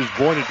ball. There's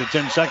Boyd at the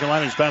 10-second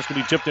line. His pass can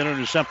be tipped and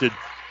intercepted.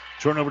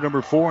 Turnover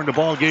number 4 in the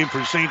ball game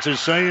for St.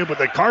 Cecilia, but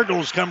the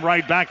Cardinals come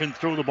right back and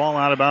throw the ball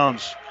out of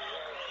bounds.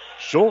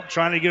 Schultz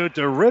trying to get it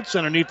to Ritz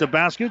underneath the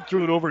basket,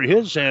 threw it over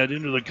his head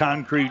into the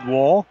concrete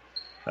wall.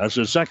 That's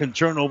the second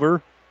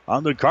turnover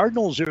on the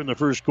Cardinals here in the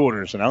first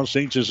quarter. So now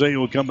St. Cecilia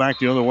will come back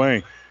the other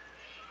way.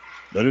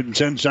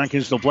 110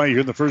 seconds to play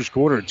here in the first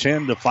quarter.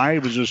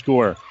 10-5 is the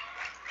score.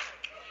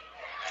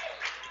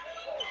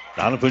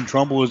 Doniphan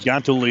Trumbull has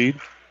got to lead.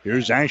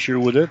 Here's Asher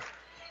with it.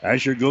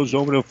 Asher goes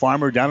over to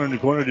Farmer, down in the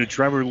corner to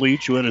Trevor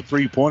Leach, who had a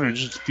three-pointer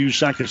just a few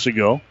seconds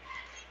ago.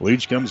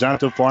 Leach comes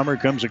out to Farmer,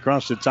 comes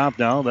across the top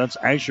now. That's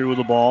Asher with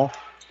the ball.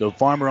 The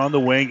Farmer on the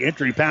wing.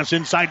 Entry pass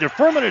inside to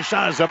Furman. His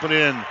shot is up and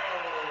in.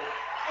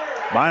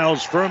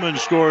 Miles Furman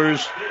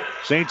scores.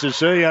 St.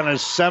 Cecilia on a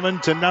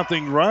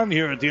 7-0 run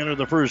here at the end of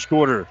the first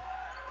quarter.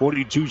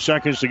 42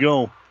 seconds to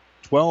go.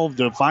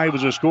 12-5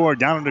 is a score.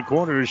 Down in the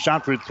corner. His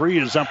shot for three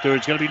is up there.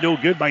 It's going to be no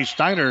good by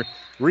Steiner.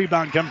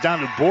 Rebound comes down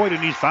to Boyd,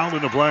 and he's fouled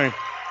in the play.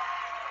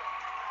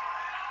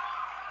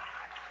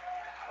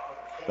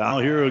 Foul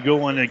here will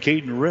go on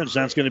Caden Ritz.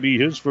 That's going to be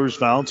his first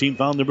foul. Team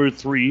foul number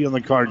 3 on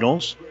the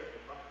Cardinals.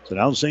 So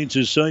now St.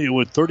 Cecilia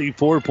with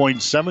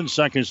 34.7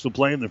 seconds to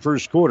play in the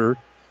first quarter.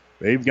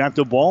 They've got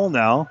the ball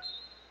now.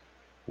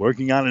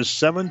 Working on a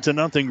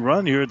 7-0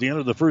 run here at the end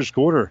of the first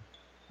quarter.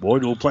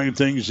 Boyd will play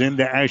things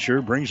into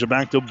Asher. Brings it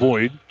back to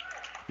Boyd.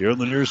 Here on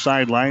the near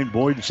sideline.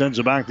 Boyd sends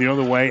it back the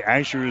other way.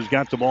 Asher has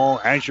got the ball.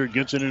 Asher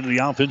gets it into the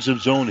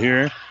offensive zone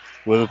here.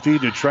 With a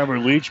feed to Trevor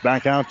Leach.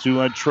 Back out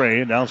to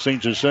Trey. And now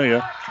St.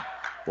 Cecilia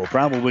will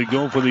probably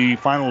go for the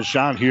final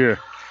shot here.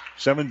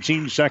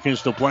 17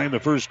 seconds to play in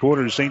the first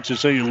quarter. St.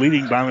 Cecilia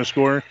leading by a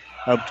score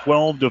of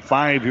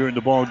 12-5 here in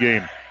the ball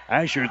game.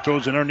 Asher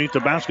throws it underneath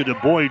the basket to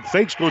Boyd.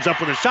 Fakes, goes up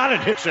with a shot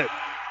and hits it.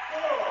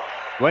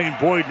 Wayne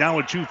Boyd now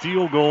with 2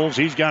 field goals.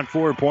 He's got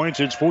 4 points.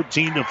 It's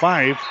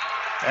 14-5.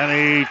 And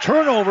a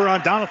turnover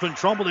on Doniphan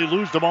Trumbull. They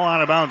lose the ball out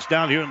of bounds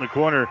down here in the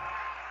corner.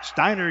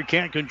 Steiner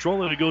can't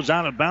control it. It goes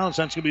out of bounds.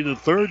 That's going to be the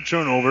third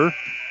turnover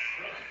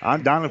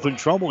on Doniphan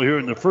Trumbull here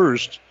in the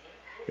first.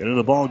 Into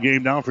the ball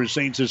game now for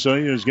St.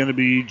 Cecilia is going to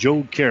be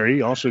Joe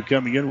Carey. Also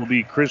coming in will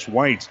be Chris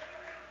White.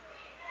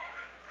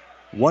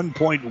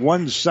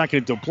 1.1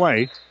 second to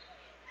play.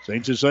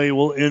 St. Cecilia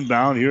will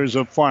inbound. Here's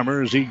a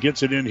Farmer as he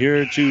gets it in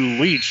here to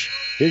Leach.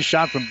 His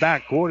shot from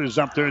backcourt is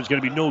up there. It's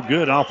going to be no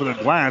good off of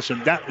the glass,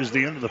 and that is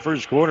the end of the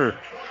first quarter.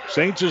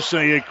 St.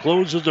 Cecilia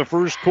closes the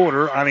first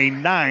quarter on a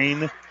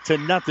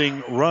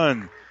 9-0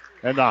 run.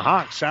 And the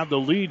Hawks have the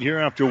lead here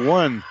after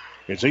one.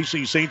 It's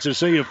AC St.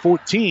 Cecilia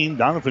 14,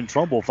 Doniphan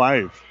Trumbull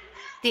 5.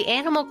 The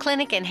Animal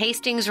Clinic in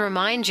Hastings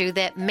reminds you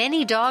that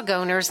many dog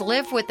owners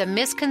live with the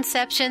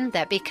misconception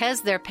that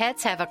because their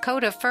pets have a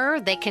coat of fur,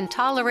 they can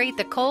tolerate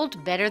the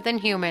cold better than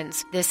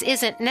humans. This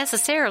isn't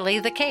necessarily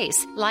the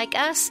case. Like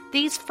us,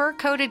 these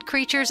fur-coated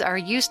creatures are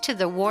used to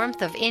the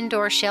warmth of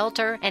indoor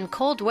shelter, and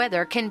cold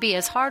weather can be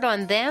as hard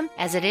on them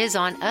as it is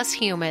on us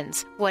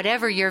humans.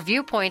 Whatever your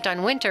viewpoint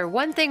on winter,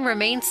 one thing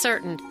remains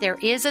certain. There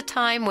is a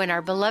time when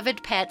our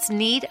beloved pets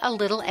need a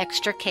little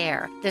extra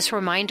care. This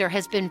reminder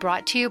has been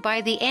brought to you by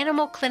the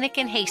Animal Clinic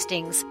in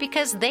Hastings,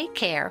 because they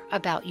care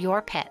about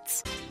your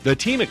pets. The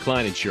team at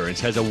Klein Insurance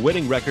has a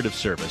winning record of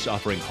service,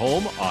 offering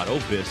home, auto,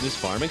 business,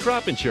 farm, and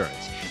crop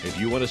insurance. If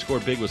you want to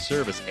score big with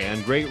service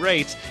and great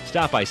rates,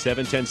 stop by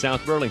 710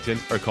 South Burlington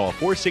or call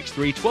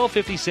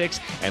 463-1256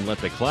 and let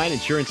the Klein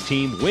Insurance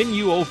team win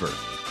you over.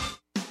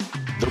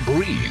 The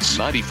Breeze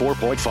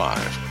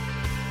 94.5.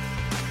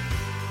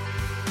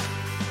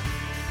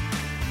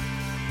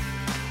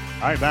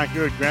 All right, back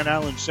here at Grand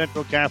Island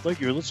Central Catholic,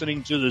 you're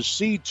listening to the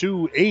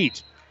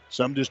C2-8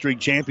 Some District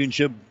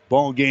Championship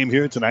ball game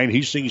here tonight.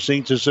 Hastings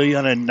St. Cecilia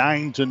on a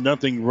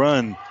 9-0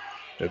 run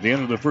at the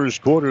end of the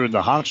first quarter.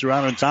 The Hawks are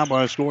out on top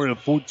by a score of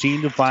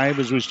 14-5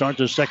 as we start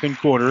the second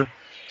quarter.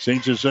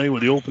 St. Cecilia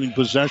with the opening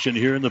possession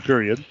here in the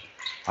period.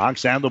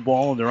 Hawks have the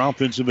ball in their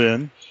offensive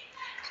end.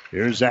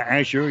 Here's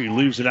Asher. He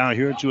leaves it out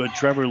here to a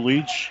Trevor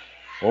Leach.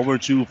 Over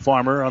to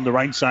Farmer on the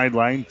right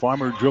sideline.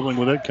 Farmer dribbling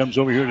with it. Comes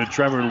over here to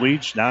Trevor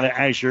Leach. Now to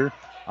Asher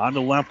on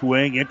the left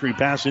wing. Entry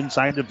pass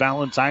inside to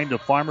Valentine to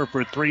Farmer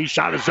for three.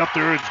 Shot is up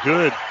there. It's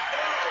good.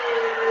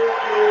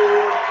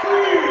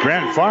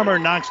 Grant Farmer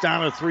knocks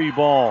down a three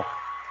ball.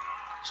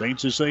 St.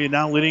 Cecilia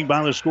now leading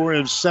by the score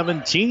of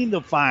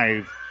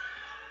 17-5.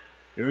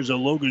 Here's a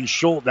Logan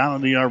Schultz down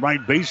on the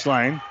right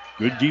baseline.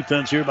 Good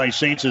defense here by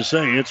St.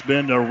 Cecilia. It's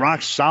been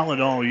rock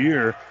solid all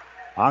year.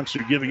 Hawks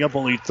are giving up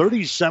only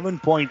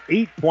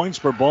 37.8 points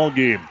per ball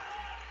game.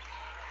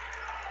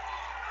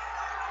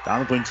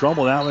 Doniphan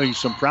Trumbull having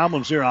some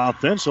problems here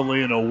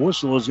offensively, and a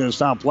whistle is going to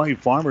stop play.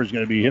 Farmer's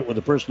going to be hit with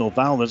a personal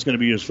foul. That's going to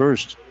be his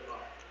first.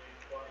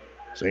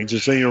 St.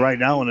 Cecilia right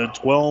now in a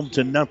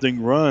 12-0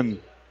 run.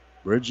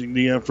 Bridging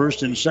the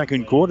first and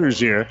second quarters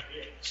here.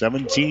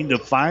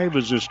 17-5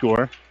 is the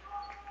score.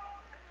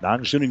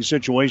 Non-shooting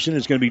situation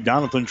is going to be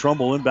Doniphan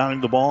Trumbull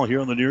inbounding the ball here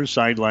on the near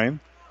sideline.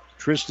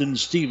 Tristan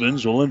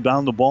Stevens will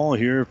inbound the ball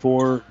here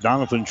for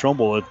Doniphan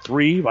Trumbull. A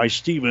 3 by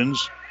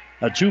Stevens.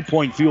 A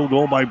 2-point field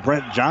goal by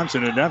Brent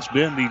Johnson, and that's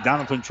been the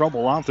Doniphan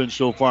Trumbull offense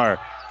so far.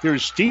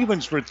 Here's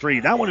Stevens for 3.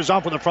 That one is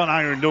off with the front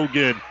iron, no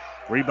good.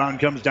 Rebound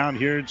comes down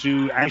here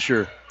to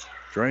Asher.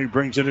 Trey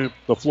brings it to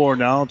the floor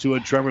now to a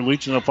Trevor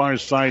Leach on the far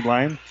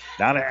sideline.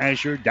 Down to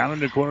Asher, down in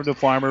the corner to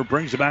Farmer,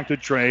 brings it back to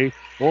Trey.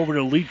 Over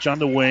to Leach on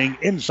the wing,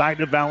 inside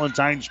to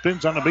Valentine,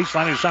 spins on the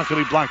baseline, his shot's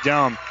going to be blocked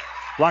down.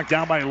 Blocked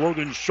down by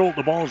Logan Schultz.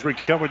 The ball is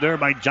recovered there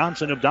by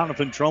Johnson of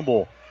Doniphan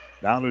Trumbull.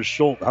 Down to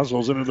Schultz,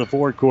 hustles into the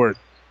forecourt.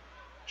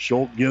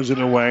 Schultz gives it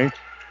away.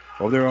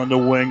 Over there on the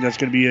wing, that's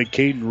going to be a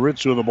Caden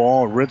Ritz with the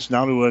ball. Ritz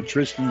now to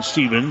Tristan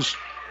Stevens.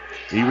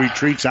 He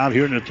retreats out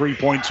here in the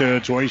three-point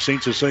territory.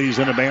 St. Cecilia's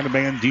in a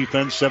man-to-man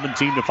defense.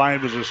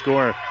 17-5 is the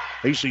score.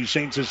 Hastings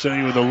St.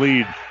 Cecilia with the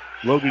lead.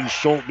 Logan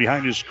Schultz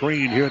behind his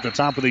screen here at the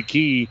top of the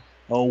key.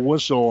 A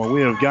whistle.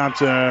 We have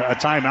got a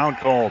timeout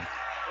called.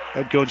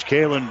 Head coach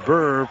Kalen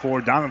Burr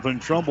for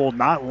Doniphan Trumbull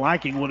not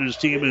liking what his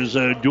team is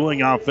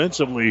doing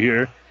offensively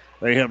here.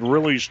 They have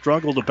really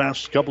struggled the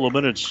past couple of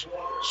minutes.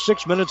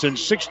 6 minutes and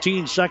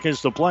 16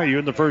 seconds to play here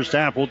in the first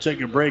half. We'll take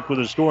a break with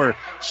a score.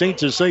 St.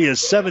 Cecilia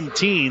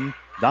 17,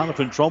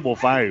 Doniphan Trumbull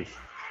 5.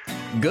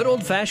 Good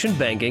old-fashioned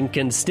banking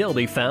can still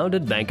be found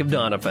at Bank of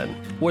Doniphan,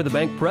 where the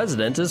bank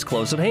president is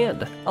close at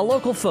hand. A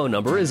local phone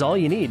number is all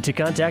you need to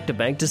contact a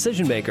bank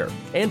decision maker,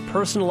 and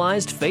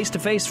personalized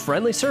face-to-face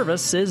friendly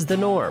service is the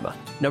norm.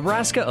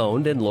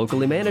 Nebraska-owned and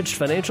locally managed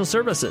financial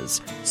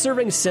services,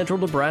 serving central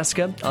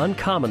Nebraska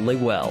uncommonly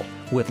well,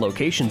 with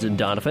locations in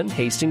Doniphan,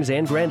 Hastings,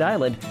 and Grand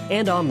Island,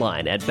 and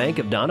online at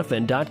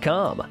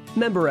bankofdoniphan.com.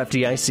 Member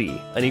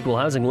FDIC, an equal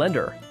housing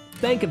lender.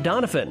 Bank of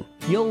Doniphan.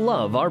 You'll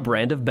love our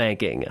brand of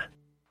banking.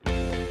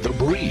 The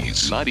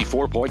Breeze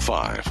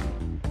 94.5.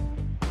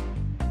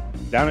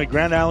 Down at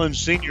Grand Island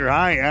Senior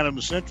High,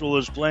 Adams Central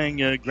is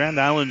playing Grand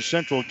Island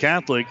Central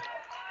Catholic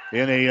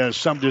in a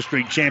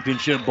sub-district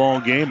championship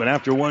ball game. And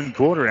after one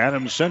quarter,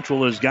 Adams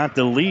Central has got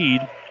the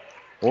lead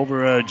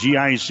over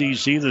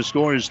GICC. The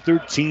score is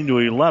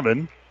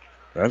 13-11.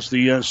 That's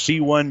the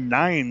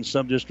C19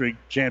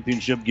 sub-district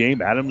championship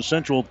game. Adams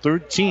Central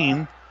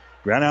 13,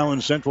 Grand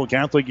Island Central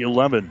Catholic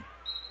 11.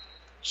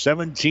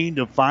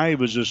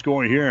 17-5 is the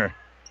score here.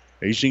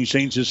 Hastings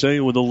St.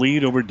 Cecilia with a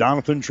lead over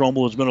Doniphan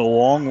Trumbull. It's been a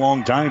long,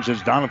 long time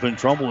since Doniphan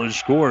Trumbull has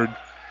scored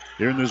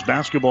here in this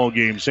basketball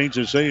game. St.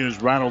 Cecilia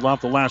has rattled off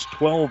the last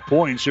 12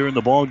 points here in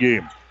the ball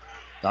game.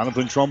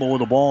 Doniphan Trumbull with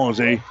the ball as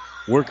a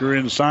worker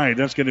inside.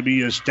 That's going to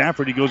be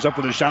Stafford. He goes up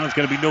with a shot. It's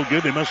going to be no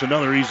good. They miss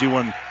another easy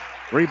one.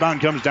 Rebound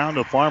comes down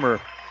to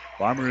Farmer.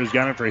 Farmer has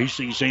got it for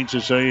Hastings St.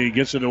 Cecilia. He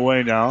gets it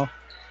away now.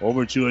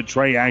 Over to a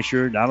Trey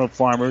Asher. Now to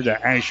Farmer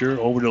to Asher.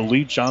 Over to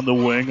Leach on the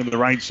wing on the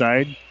right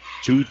side.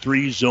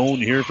 2-3 zone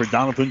here for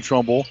Doniphan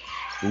Trumbull.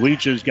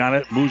 Leach has got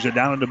it. Moves it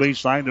down on the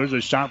baseline. There's a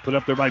shot put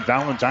up there by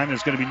Valentine.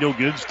 It's going to be no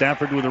good.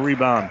 Stafford with a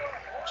rebound.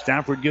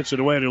 Stafford gets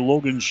it away to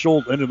Logan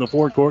Schultz into the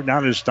forecourt.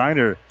 Now to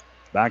Steiner.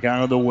 Back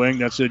out of the wing.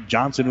 That's it.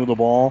 Johnson with the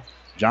ball.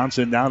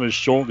 Johnson down to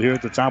Schultz here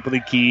at the top of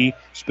the key.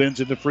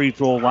 Spins at the free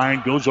throw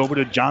line. Goes over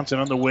to Johnson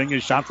on the wing.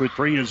 His shot for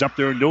three is up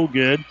there. No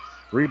good.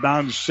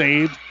 Rebound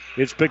saved.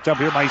 It's picked up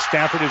here by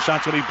Stafford. His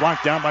shot's going to be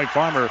blocked down by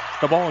Farmer.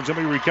 The ball is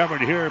going to be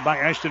recovered here by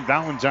Ashton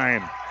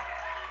Valentine.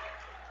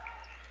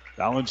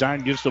 Valentine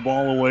gives the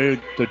ball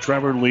away to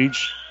Trevor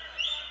Leach.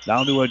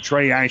 Down to a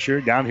Trey Asher.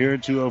 Down here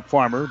to a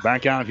Farmer.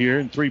 Back out here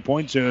in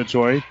three-point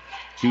territory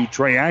to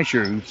Trey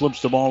Asher, who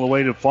flips the ball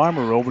away to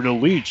Farmer. Over to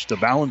Leach. To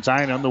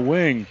Valentine on the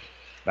wing.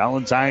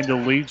 Valentine to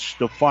Leach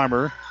to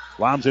Farmer.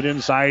 Lobs it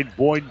inside.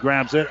 Boyd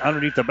grabs it.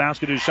 Underneath the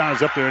basket. His shot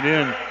is up there and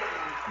in.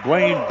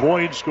 Blaine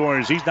Boyd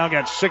scores. He's now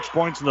got 6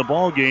 points in the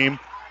ball game.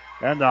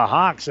 And the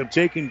Hawks have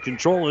taken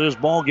control of this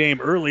ball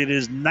game early. It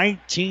is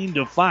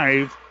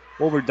 19-5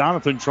 over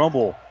Doniphan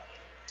Trumbull.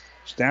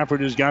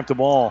 Stafford has got the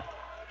ball.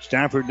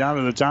 Stafford down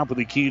to the top of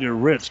the key to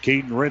Ritz.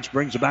 Caden Ritz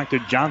brings it back to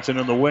Johnson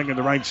on the wing on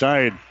the right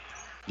side.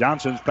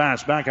 Johnson's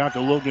pass back out to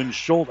Logan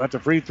Schultz at the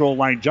free throw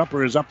line.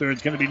 Jumper is up there.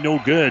 It's going to be no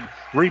good.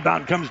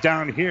 Rebound comes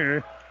down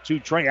here to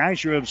Trey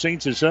Asher of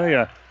St.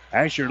 Cecilia.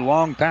 Asher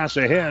long pass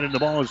ahead, and the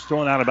ball is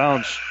thrown out of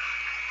bounds.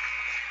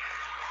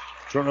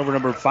 Turnover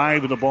number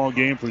 5 of the ball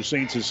game for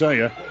St.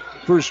 Cecilia.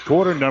 First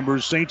quarter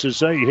numbers, St.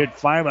 Cecilia hit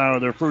 5 out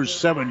of their first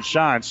 7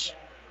 shots.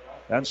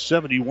 That's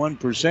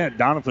 71%.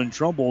 Doniphan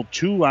Trumbull,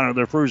 2 out of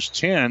their first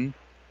 10.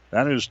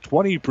 That is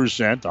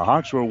 20%. The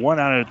Hawks were 1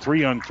 out of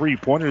 3 on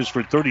three-pointers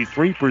for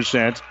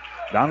 33%.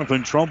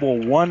 Doniphan Trumbull,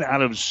 1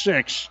 out of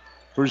 6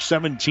 for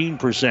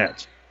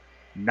 17%.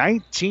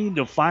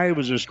 19-5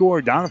 is the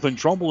score. Doniphan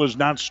Trumbull has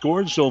not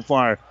scored so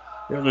far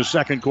in the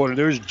second quarter.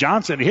 There's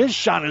Johnson. His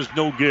shot is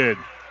no good.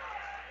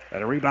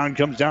 And a rebound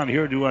comes down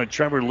here to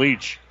Trevor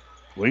Leach.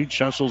 Leach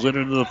hustles it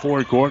into the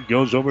forecourt,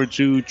 goes over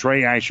to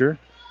Trey Asher.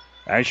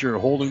 Asher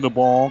holding the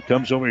ball,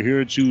 comes over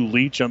here to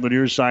Leach on the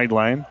near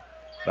sideline.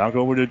 Back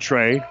over to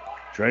Trey.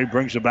 Trey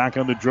brings it back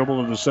on the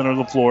dribble in the center of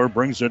the floor.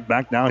 Brings it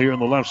back now here on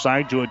the left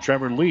side to a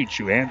Trevor Leach,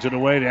 who hands it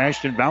away to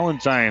Ashton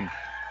Valentine.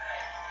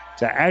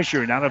 To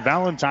Asher, now to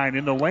Valentine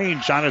in the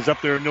lane. Shot is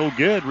up there, no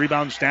good.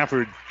 Rebound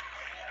Stafford.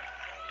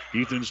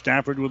 Ethan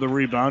Stafford with a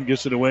rebound.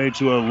 Gets it away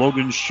to a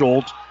Logan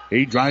Schultz.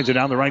 He drives it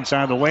down the right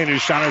side of the lane.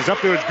 His shot is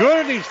up there. It's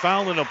good, and he's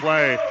fouled in the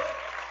play.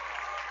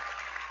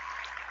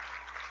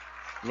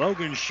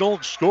 Logan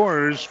Schultz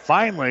scores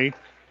finally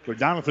for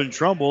Doniphan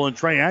Trumbull, and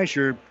Trey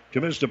Asher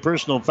commits a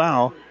personal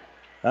foul.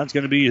 That's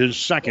going to be his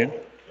second.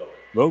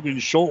 Logan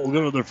Schultz will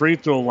go to the free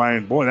throw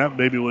line. Boy, that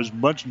baby was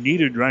much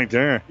needed right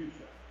there.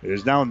 It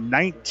is now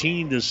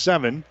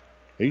 19-7.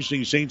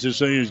 Hastings St.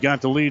 Cecilia's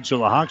got the lead, so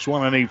the Hawks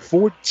won on a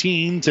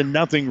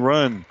 14-0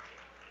 run.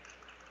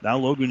 Now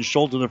Logan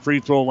Schultz to the free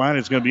throw line.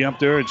 It's going to be up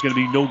there. It's going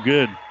to be no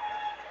good.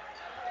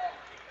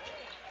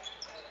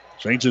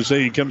 St.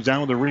 Cecilia comes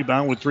down with a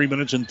rebound with 3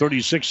 minutes and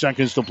 36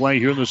 seconds to play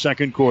here in the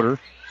second quarter.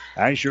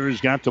 Asher has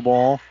got the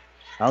ball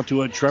out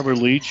to a Trevor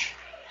Leach.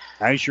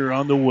 Asher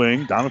on the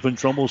wing. Doniphan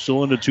Trumbull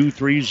still in the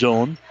 2-3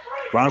 zone.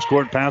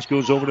 Cross-court pass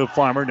goes over to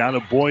Farmer. Down to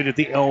Boyd at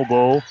the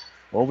elbow.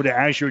 Over to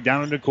Asher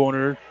down in the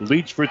corner.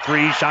 Leach for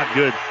three. Shot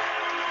good.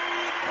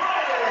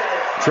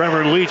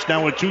 Trevor Leach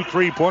now with 2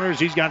 3-pointers.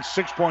 He's got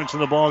 6 points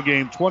in the ball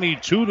game.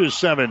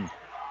 22-7.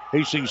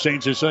 Hastings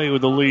St. Cecilia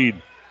with the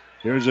lead.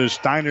 Here's a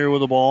Steiner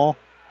with the ball.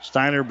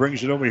 Steiner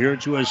brings it over here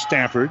to a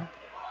Stafford.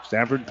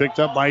 Stafford picked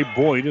up by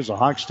Boyd as the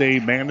Hawks stay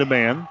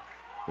man-to-man.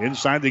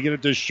 Inside they get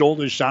it to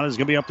Schultz. His shot is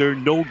going to be up there.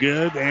 No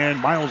good. And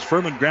Miles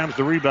Furman grabs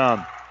the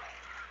rebound.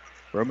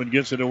 Furman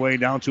gets it away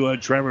down to a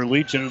Trevor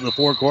Leach into the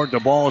forecourt. The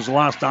ball is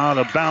lost out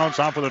of bounds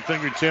off of the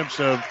fingertips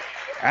of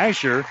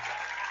Asher.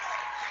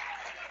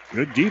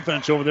 Good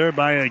defense over there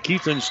by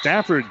Keithan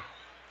Stafford.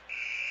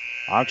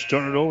 Hawks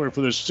turn it over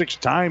for the 6th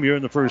time here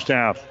in the first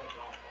half.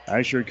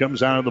 Asher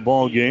comes out of the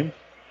ball game.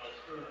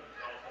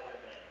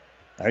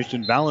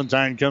 Ashton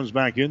Valentine comes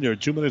back in there.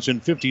 2 minutes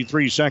and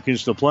 53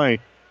 seconds to play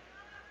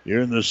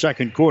here in the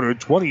second quarter.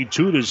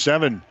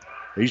 22-7.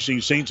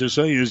 Hastings St.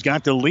 Cecilia has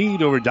got the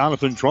lead over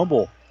Doniphan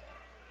Trumbull.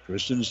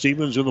 Tristan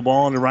Stevens with the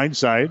ball on the right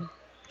side.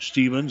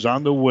 Stevens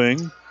on the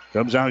wing.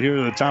 Comes out here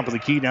to the top of the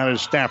key now to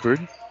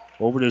Stafford.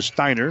 Over to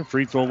Steiner.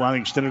 Free throw line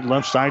extended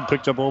left side.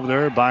 Picked up over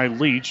there by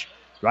Leach.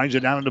 Drives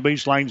it down on the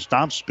baseline.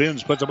 Stops.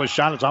 Spins. Puts up a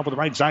shot. It's off of the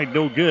right side.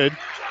 No good.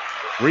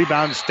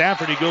 Rebound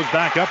Stafford. He goes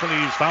back up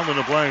and he's fouled in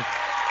the play.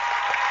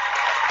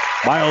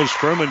 Miles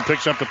Furman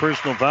picks up the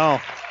personal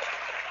foul.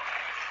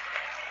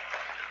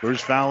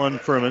 First foul on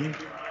Furman.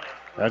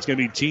 That's going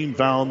to be team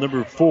foul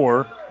number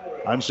 4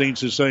 on St.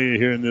 Cecilia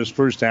here in this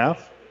first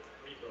half.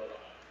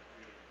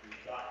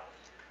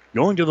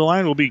 Going to the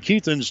line will be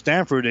Keithan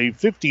Stafford, a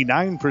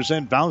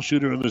 59% foul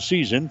shooter of the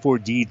season for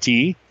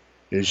DT.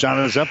 His shot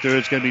is up there.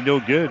 It's going to be no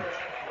good.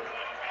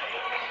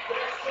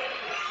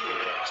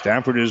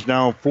 Stafford is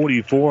now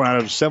 44 out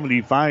of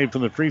 75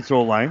 from the free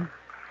throw line.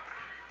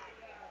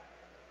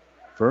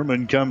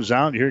 Furman comes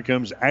out. Here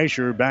comes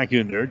Asher back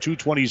in there.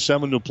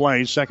 2:27 to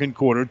play. Second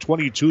quarter,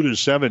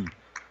 22-7.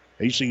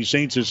 Hastings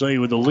St. Cecilia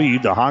with the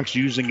lead. The Hawks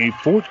using a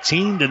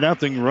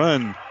 14-0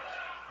 run.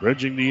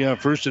 Bridging the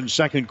first and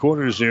second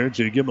quarters there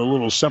to give them a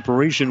little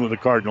separation with the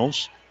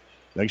Cardinals.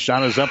 Next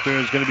shot is up there.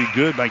 It's going to be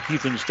good by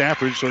Keithan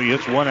Stafford, so he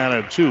hits 1 out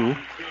of 2.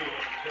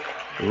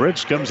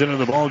 Ritz comes into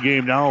the ball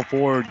game now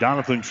for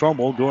Doniphan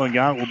Trumbull. Going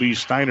out will be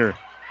Steiner.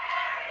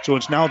 So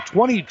it's now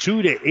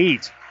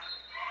 22-8.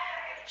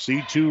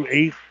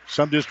 C2-8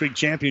 Sub-District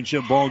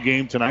Championship ball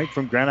game tonight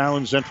from Grand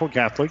Island Central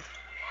Catholic.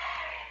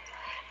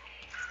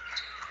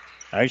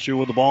 Asher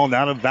with the ball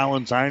down to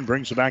Valentine.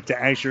 Brings it back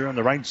to Asher on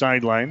the right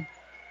sideline.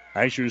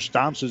 Asher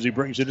stops as he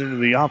brings it into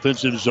the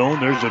offensive zone.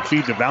 There's a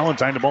feed to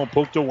Valentine. The ball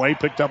poked away,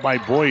 picked up by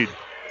Boyd.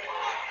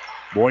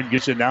 Boyd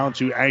gets it down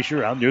to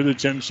Asher out near the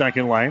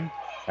 10-second line.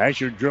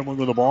 Asher dribbling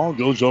with the ball,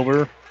 goes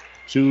over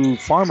to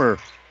Farmer.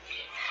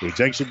 He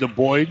takes it to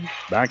Boyd.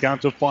 Back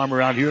out to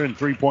Farmer out here in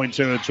three-point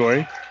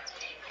territory.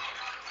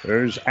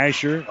 There's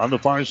Asher on the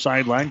far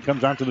sideline.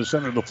 Comes out to the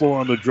center of the floor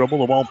on the dribble.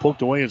 The ball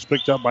poked away. It's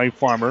picked up by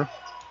Farmer.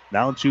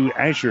 Now to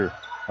Asher.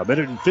 1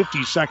 minute and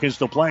 50 seconds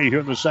to play here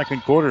in the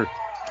second quarter.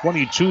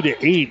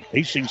 22-8.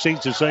 Hastings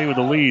St. Cecilia with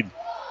the lead.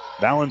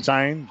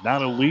 Valentine now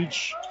to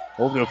Leach.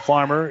 Over to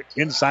Farmer.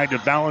 Inside to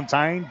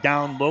Valentine.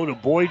 Down low to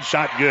Boyd.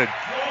 Shot good.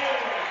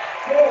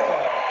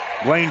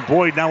 Blaine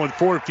Boyd now with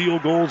 4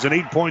 field goals and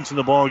 8 points in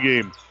the ball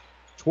game.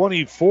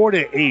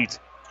 24-8.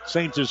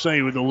 St.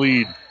 Cecilia with the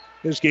lead.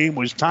 This game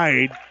was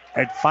tied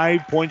at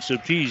 5 points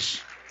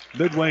apiece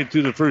midway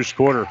through the first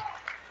quarter.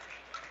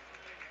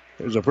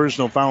 There's a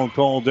personal foul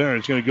called there.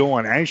 It's going to go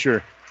on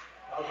Asher.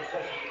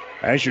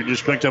 Asher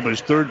just picked up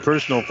his 3rd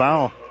personal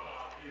foul.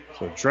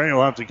 So Trey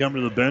will have to come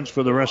to the bench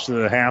for the rest of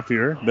the half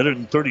here. 1 minute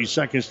and 30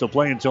 seconds to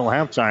play until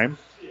halftime.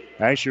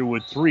 Asher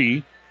with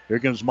 3. Here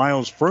comes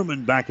Miles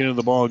Furman back into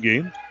the ball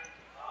game.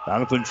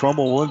 Doniphan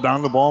Trumbull will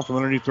inbound the ball from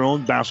underneath their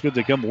own basket.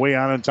 They come way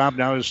out on top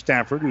now to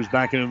Stafford, who's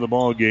back into the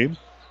ball game.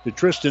 To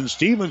Tristan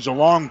Stevens, a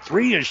long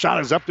 3. His shot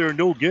is up there,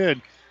 no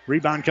good.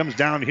 Rebound comes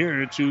down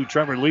here to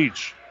Trevor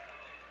Leach.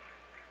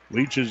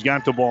 Leach has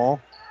got the ball.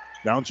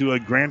 Down to a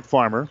Grant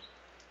Farmer.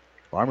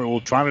 Farmer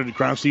will trot it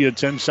across the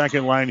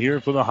 10-second line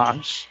here for the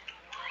Hawks.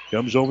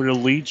 Comes over to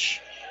Leach.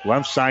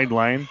 Left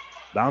sideline.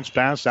 Bounce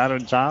pass out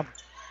on top.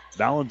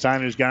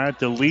 Valentine has got it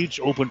to Leach.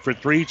 Open for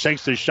three.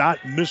 Takes the shot.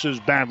 Misses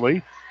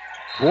badly.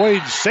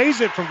 Boyd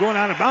saves it from going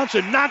out of bounds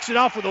and knocks it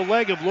off with the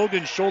leg of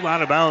Logan Schultz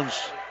out of bounds.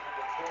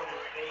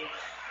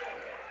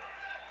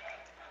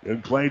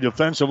 Good play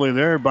defensively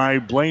there by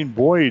Blaine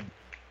Boyd.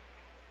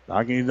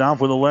 Knocking it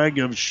off with the leg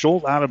of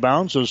Schultz out of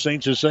bounds. So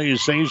St. Cecilia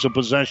saves the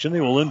possession. They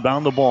will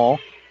inbound the ball.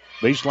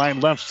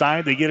 Baseline left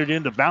side. They get it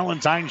into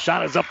Valentine.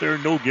 Shot is up there.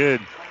 No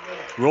good.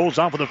 Rolls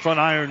off of the front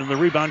iron, and the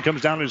rebound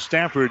comes down to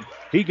Stafford.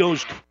 He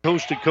goes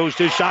coast to coast.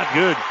 His shot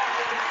good.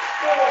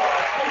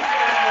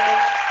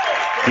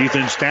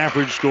 Ethan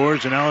Stafford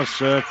scores, and now it's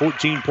a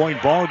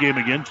 14-point ball game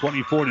again,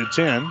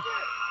 24-10.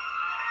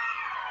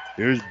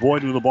 Here's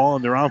Boyd with the ball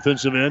in their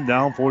offensive end,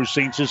 down for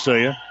St.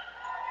 Cecilia.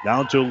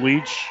 Down to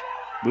Leach.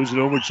 Moves it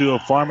over to a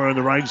Farmer on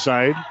the right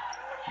side.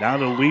 Down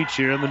to Leach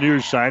here on the near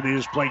side. They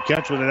just play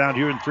catch with it out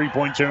here in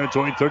three-point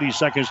territory. 30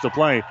 seconds to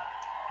play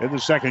in the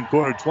second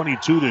quarter.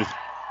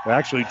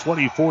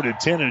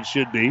 24-10 it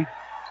should be.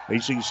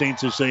 Facing St.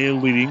 Cecilia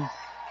leading.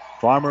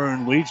 Farmer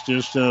and Leach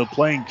just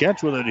playing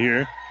catch with it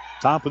here.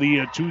 Top of the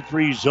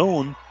 2-3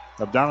 zone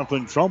of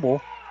Doniphan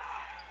Trumbull.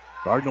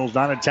 Cardinals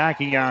not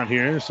attacking out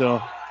here,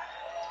 so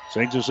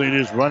St. Cecilia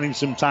is running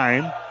some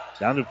time.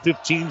 Down to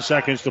 15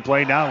 seconds to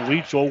play now.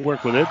 Leach will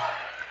work with it.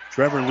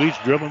 Trevor Leach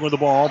dribbling with the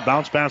ball.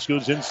 Bounce pass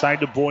goes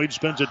inside to Boyd.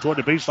 Spins it toward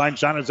the baseline.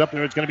 Shot is up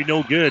there. It's going to be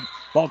no good.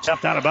 Ball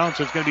tapped out of bounds.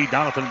 It's going to be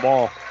Doniphan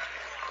ball.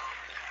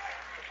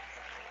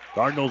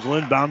 Cardinals will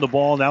inbound the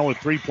ball now with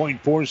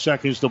 3.4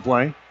 seconds to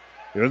play.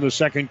 Here in the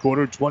second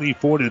quarter,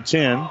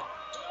 24-10.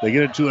 They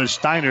get it to a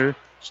Steiner.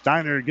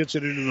 Steiner gets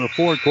it into the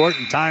forecourt,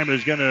 and time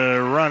is going to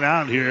run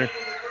out here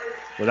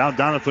without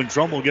Doniphan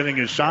Trumbull getting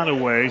his shot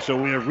away. So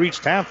we have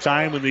reached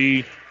halftime in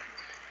the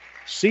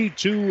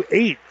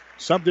C2-8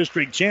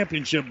 Sub-District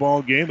Championship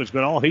ball game. It's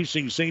been all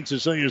Hastings St.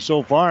 Cecilia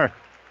so far.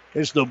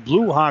 It's the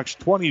Blue Hawks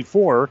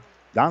 24,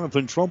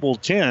 Doniphan Trumbull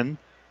 10.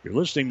 You're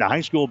listening to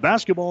high school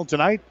basketball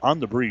tonight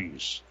on The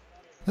Breeze.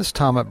 This is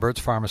Tom at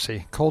Burt's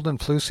Pharmacy. Cold and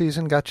flu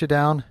season got you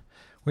down?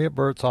 We at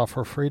Burt's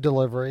offer free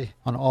delivery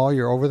on all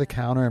your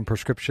over-the-counter and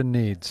prescription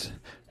needs.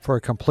 For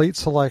a complete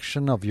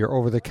selection of your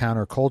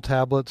over-the-counter cold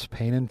tablets,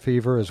 pain and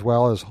fever, as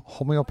well as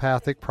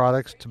homeopathic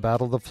products to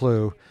battle the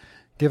flu,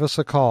 give us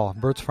a call.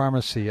 Burt's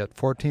Pharmacy at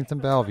 14th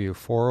and Bellevue,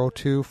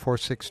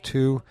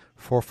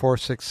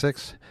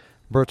 402-462-4466.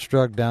 Burt's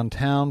Drug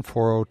downtown,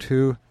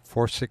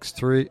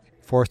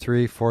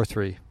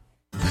 402-463-4343.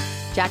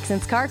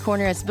 Jackson's Car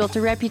Corner has built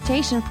a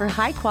reputation for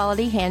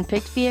high-quality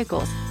hand-picked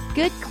vehicles.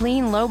 Good,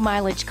 clean,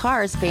 low-mileage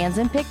cars, vans,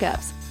 and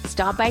pickups.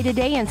 Stop by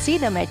today and see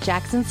them at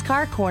Jackson's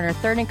Car Corner,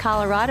 3rd and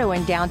Colorado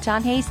in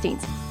downtown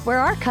Hastings, where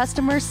our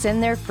customers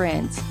send their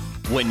friends.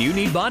 When you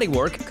need body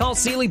work, call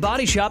Seeley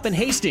Body Shop in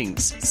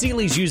Hastings.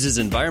 Seeley's uses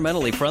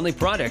environmentally friendly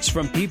products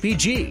from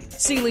PPG.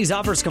 Seeley's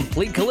offers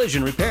complete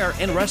collision repair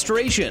and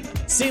restoration.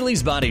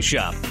 Seeley's Body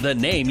Shop, the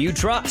name you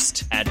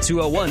trust, at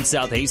 201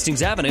 South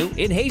Hastings Avenue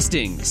in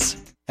Hastings.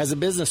 As a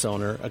business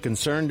owner, a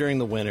concern during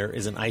the winter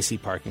is an icy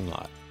parking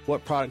lot.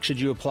 What product should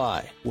you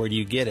apply? Where do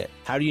you get it?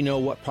 How do you know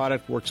what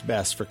product works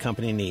best for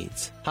company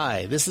needs?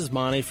 Hi, this is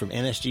Monty from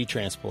NSG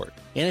Transport.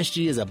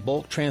 NSG is a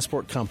bulk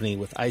transport company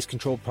with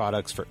ice-controlled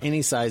products for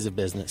any size of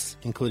business,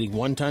 including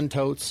one-ton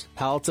totes,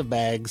 pallets of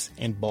bags,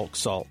 and bulk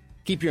salt.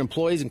 Keep your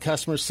employees and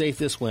customers safe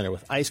this winter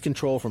with ice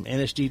control from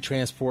NSG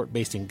Transport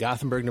based in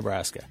Gothenburg,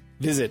 Nebraska.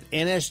 Visit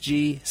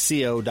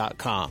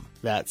nsgco.com.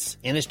 That's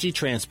NSG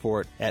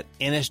Transport at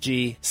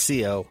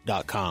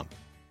nsgco.com.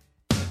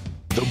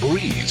 The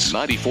Breeze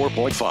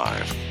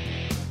 94.5.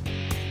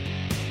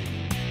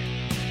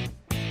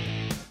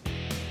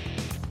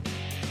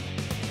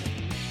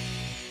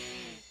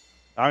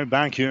 All right,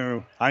 back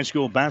here, high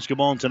school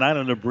basketball tonight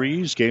on The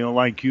Breeze,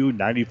 KOIQ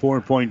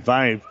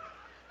 94.5.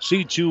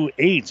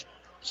 C2-8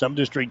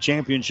 Sub-District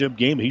Championship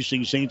game.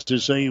 Hastings St.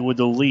 Cecilia with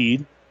the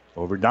lead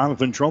over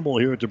Doniphan Trumbull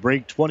here at the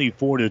break,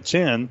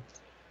 24-10.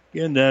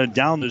 Again,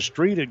 down the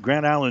street at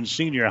Grand Island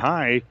Senior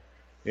High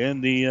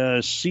in the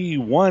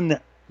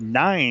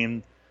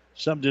C1-9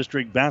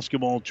 Sub-District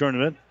Basketball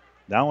Tournament.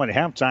 Now at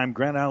halftime,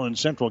 Grand Island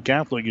Central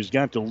Catholic has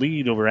got the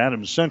lead over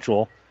Adams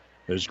Central.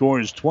 The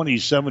score is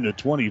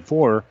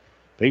 27-24.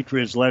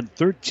 Patriots led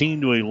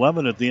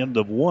 13-11 at the end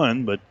of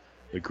one, but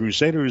the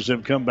Crusaders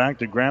have come back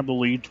to grab the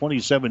lead,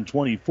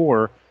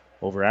 27-24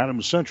 over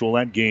Adams Central.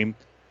 That game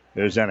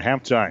is at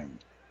halftime.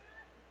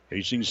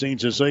 Hastings St.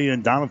 Cecilia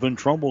and Doniphan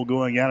Trumbull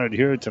going at it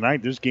here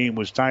tonight. This game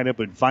was tied up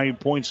at 5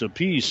 points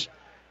apiece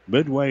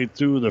midway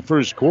through the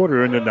first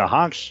quarter, and then the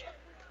Hawks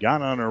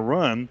got on a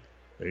run.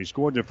 They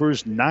scored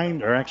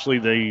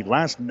the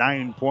last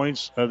 9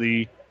 points of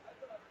the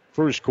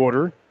first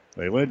quarter.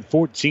 They led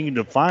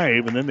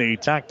 14-5, and then they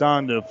tacked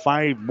on to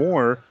 5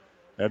 more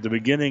at the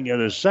beginning of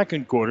the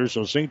second quarter.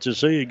 So St.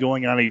 Cecilia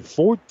going on a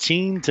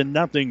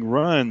 14-0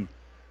 run,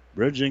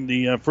 bridging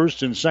the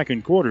first and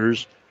second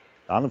quarters.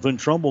 Doniphan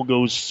Trumbull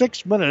goes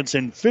 6 minutes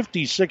and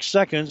 56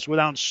 seconds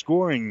without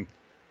scoring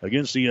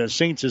against the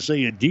St.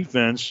 Cecilia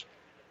defense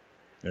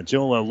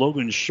until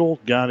Logan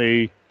Schultz got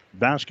a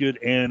basket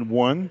and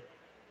one.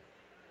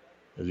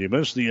 As he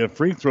missed the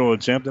free throw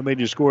attempt, that made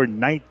you score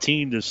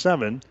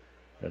 19-7.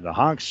 And the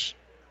Hawks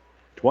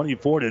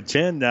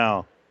 24-10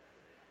 now.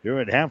 Here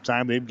at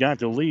halftime, they've got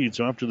the lead.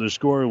 So after the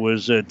score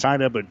was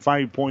tied up at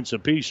 5 points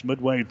apiece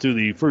midway through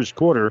the first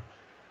quarter,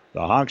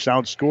 the Hawks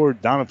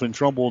outscored Doniphan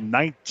Trumbull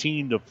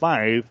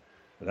 19-5.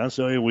 And that's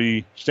the way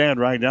we stand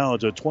right now.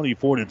 It's a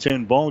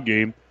 24-10 ball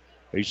game.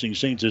 Facing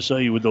St.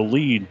 Cecilia with the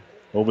lead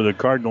over the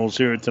Cardinals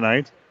here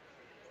tonight.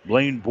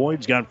 Blaine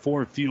Boyd's got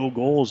 4 field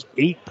goals,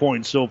 8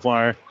 points so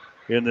far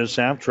in this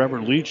half.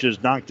 Trevor Leach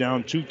has knocked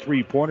down 2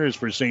 3-pointers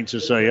for St.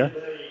 Cecilia.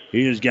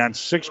 He has got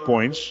 6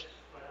 points.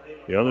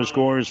 The other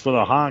scorers for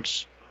the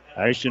Hawks,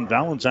 Ashton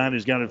Valentine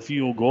has got a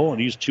field goal,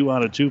 and he's 2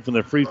 out of 2 from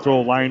the free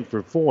throw line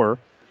for 4.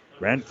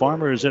 Grant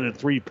Farmer is in a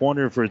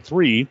 3-pointer for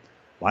 3.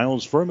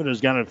 Miles Furman has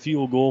got a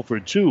field goal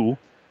for 2.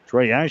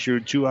 Trey Asher,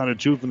 2 out of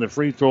 2 from the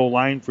free throw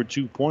line for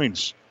 2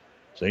 points.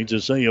 St.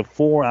 Cecilia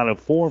 4 out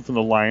of 4 from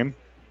the line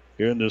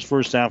here in this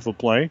first half of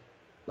play.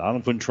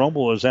 Doniphan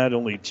Trumbull has had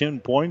only 10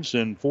 points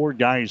and 4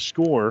 guys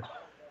score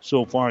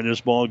so far in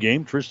this ball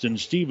game. Tristan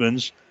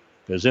Stevens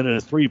is in a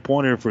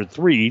 3-pointer for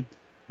 3.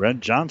 Brent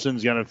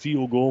Johnson's got a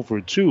field goal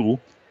for 2.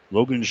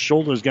 Logan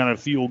Schultz has got a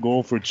field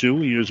goal for 2.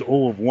 He is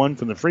 0 of 1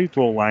 from the free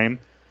throw line.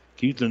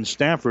 Keithan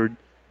Stafford,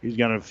 he's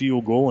got a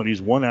field goal, and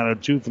he's 1 out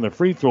of 2 from the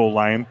free throw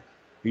line.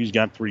 He's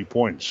got 3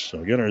 points. So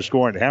again, our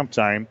score at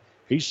halftime,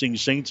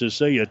 Hastings St.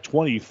 Cecilia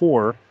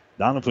 24,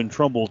 Doniphan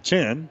Trumbull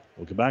 10.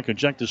 We'll come back and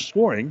check the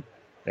scoring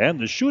and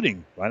the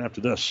shooting right after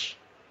this.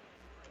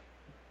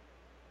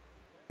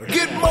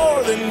 Get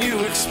more than you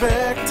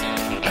expect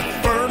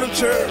at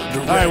Furniture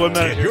Direct. All right, 1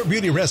 minute. Get your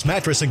Beauty Rest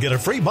mattress and get a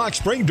free box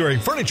spring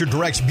during Furniture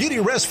Direct's Beauty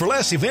Rest for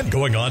Less event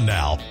going on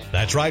now.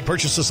 That's right,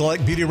 purchase a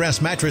select Beauty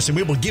Rest mattress and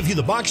we will give you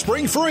the box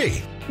spring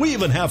free. We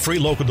even have free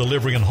local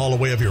delivery and haul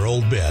away of your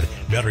old bed.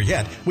 Better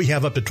yet, we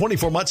have up to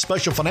 24 months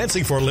special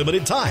financing for a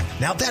limited time.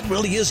 Now that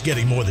really is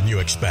getting more than you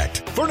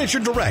expect. Furniture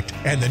Direct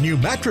and the new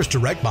Mattress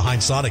Direct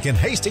behind Sonic in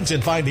Hastings,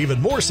 and find even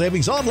more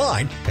savings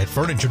online at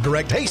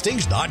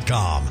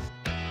FurnitureDirectHastings.com.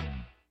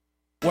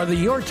 Whether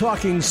you're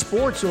talking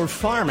sports or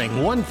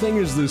farming, one thing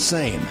is the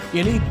same.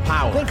 You need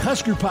power. Think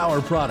Husker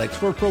Power products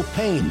for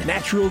propane,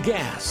 natural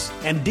gas,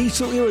 and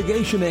diesel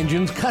irrigation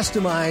engines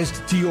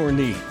customized to your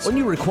needs. When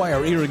you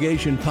require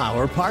irrigation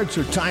power, parts,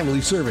 or timely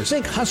service,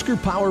 think Husker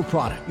Power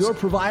product, your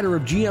provider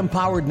of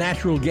GM-powered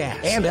natural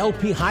gas and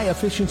LP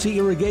high-efficiency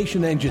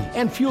irrigation engine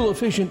and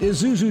fuel-efficient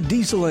Isuzu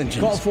diesel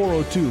engines. Call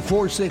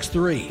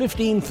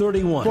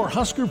 402-463-1531 for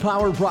Husker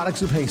Power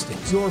products of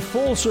Hastings, your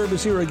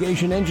full-service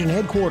irrigation engine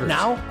headquarters.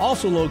 Now,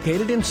 also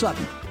located in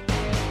Sutton.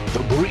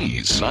 The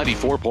Breeze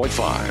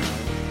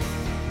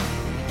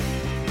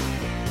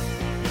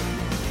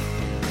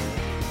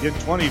 94.5. Get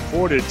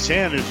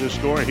 24-10 is the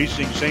score.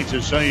 Hastings St.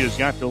 Cecilia has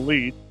got the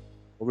lead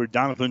over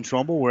Doniphan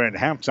Trumbull. We're at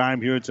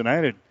halftime here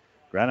tonight at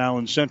Grand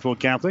Island Central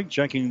Catholic.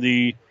 Checking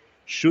the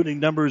shooting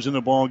numbers in the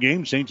ball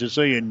game. St.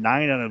 Cecilia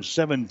 9 out of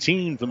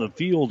 17 from the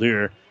field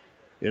here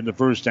in the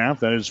first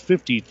half. That is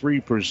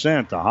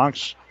 53%. The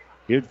Hawks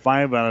hit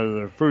 5 out of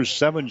their first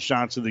 7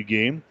 shots of the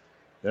game.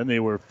 Then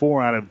they were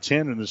 4 out of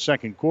 10 in the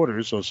second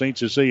quarter. So St.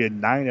 Cecilia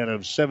 9 out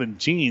of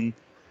 17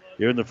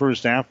 here in the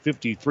first half,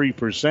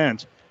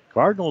 53%.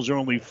 Cardinals are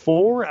only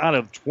 4 out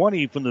of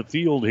 20 from the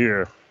field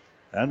here.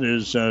 That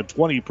is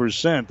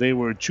 20%. They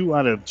were 2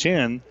 out of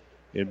 10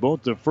 in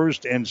both the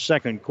first and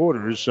second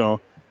quarters. So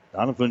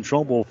Doniphan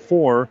Trumbull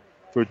 4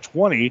 for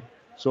 20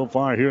 so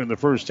far here in the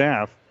first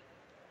half.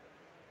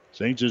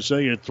 St.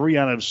 Cecilia 3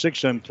 out of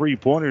 6 on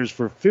 3-pointers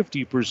for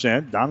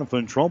 50%.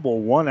 Doniphan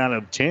Trumbull 1 out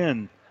of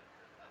 10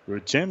 for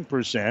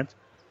 10%.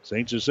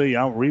 St. Cecilia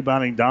out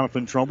rebounding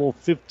Doniphan Trumbull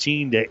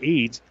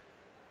 15-8.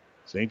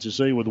 St.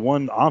 Cecilia with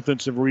 1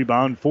 offensive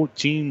rebound,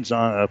 14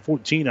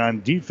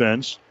 on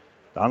defense.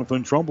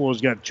 Doniphan Trumbull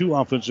has got 2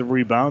 offensive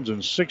rebounds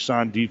and 6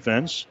 on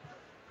defense.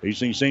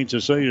 Hastings St.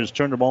 Cecilia has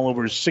turned the ball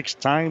over 6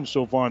 times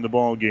so far in the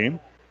ball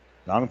game.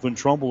 Doniphan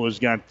Trumbull has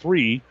got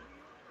 3.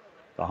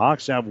 The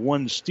Hawks have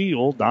 1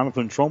 steal.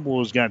 Doniphan Trumbull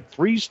has got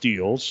 3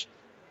 steals.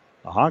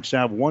 The Hawks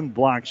have 1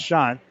 blocked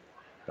shot.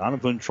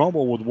 Doniphan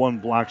Trumbull with 1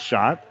 blocked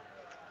shot.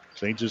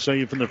 St.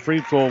 Cecilia from the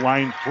free throw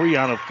line, 3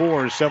 out of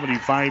 4,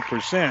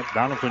 75%.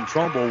 Doniphan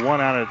Trumbull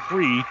 1 out of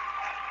 3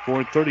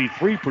 for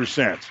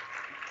 33%.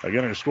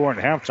 Again, our score at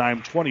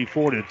halftime,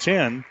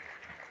 24-10.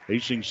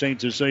 Hastings St.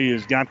 Cecilia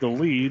has got the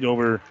lead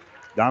over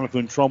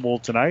Doniphan Trumbull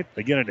tonight.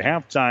 Again, at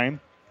halftime,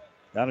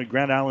 down at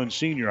Grand Island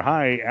Senior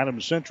High,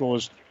 Adams Central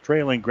is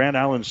trailing Grand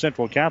Island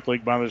Central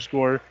Catholic by the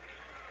score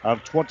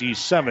of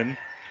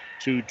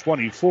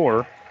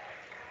 27-24.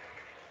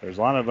 There's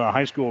a lot of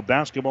high school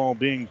basketball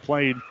being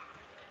played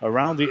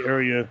around the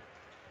area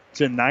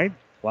tonight.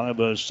 A lot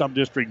of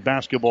sub-district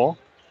basketball.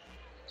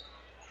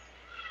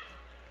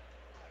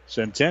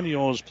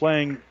 Centennial is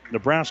playing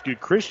Nebraska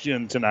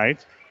Christian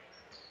tonight.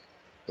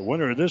 The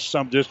winner of this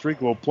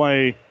sub-district will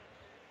play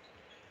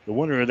the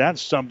winner of that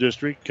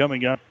sub-district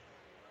coming up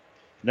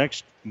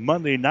next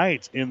Monday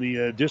night in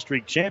the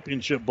district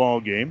championship ball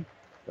game.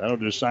 That'll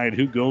decide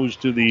who goes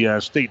to the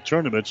state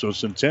tournament. So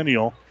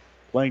Centennial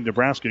playing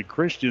Nebraska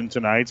Christian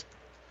tonight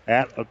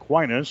at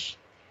Aquinas.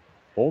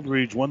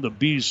 Holdridge won the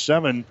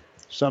B7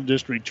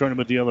 sub-district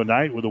tournament the other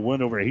night with a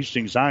win over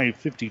Hastings High,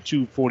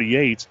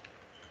 52-48.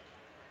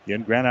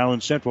 Again, Grand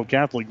Island Central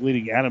Catholic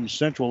leading Adams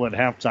Central at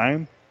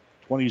halftime,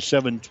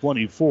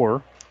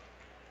 27-24.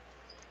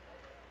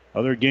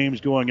 Other games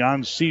going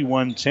on,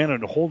 C110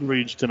 at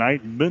Holdridge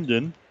tonight.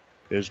 Minden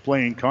is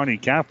playing Kearney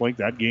Catholic.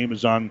 That game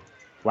is on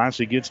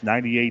Classic Hits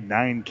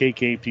 98.9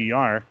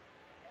 KKPR.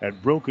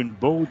 At Broken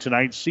Bow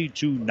tonight,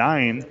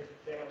 C2-9.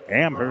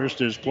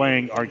 Amherst is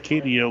playing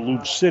Arcadia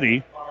Loop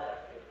City.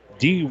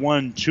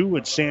 D1-2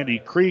 at Sandy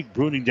Creek.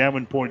 Bruning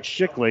Davenport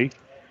Shickley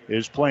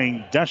is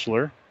playing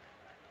Deschler.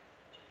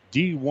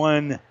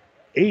 D1-8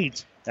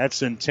 at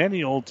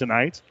Centennial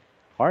tonight.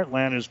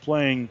 Heartland is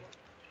playing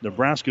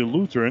Nebraska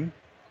Lutheran.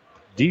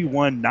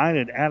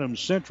 D1-9 at Adams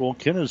Central.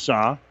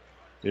 Kennesaw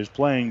is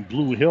playing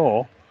Blue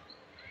Hill.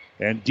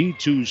 And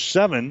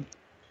D2-7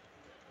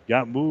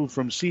 got moved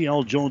from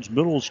C.L. Jones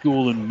Middle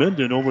School in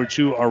Minden over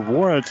to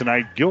Aurora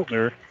tonight.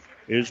 Giltner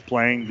is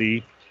playing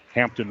the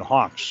Hampton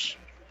Hawks.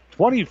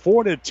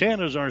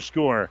 24-10 is our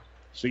score.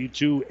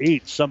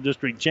 C2-8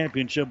 sub-district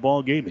championship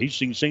ball game.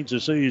 Hastings St.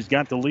 Cecilia's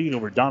got the lead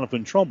over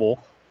Doniphan Trumbull.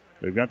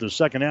 We've got the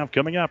second half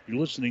coming up. You're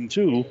listening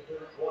to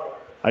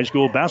high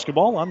school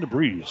basketball on the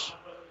Breeze.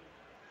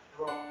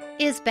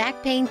 Is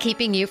back pain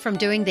keeping you from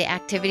doing the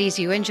activities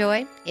you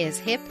enjoy? Is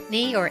hip,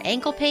 knee, or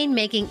ankle pain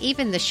making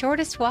even the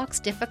shortest walks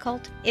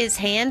difficult? Is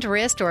hand,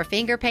 wrist, or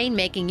finger pain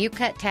making you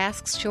cut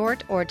tasks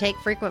short or take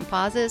frequent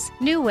pauses?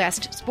 New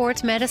West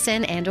Sports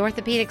Medicine and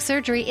Orthopedic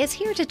Surgery is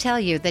here to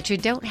tell you that you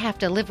don't have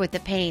to live with the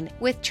pain.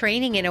 With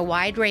training in a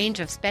wide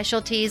range of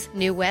specialties,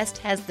 New West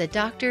has the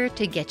doctor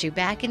to get you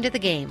back into the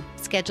game.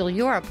 Schedule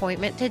your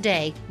appointment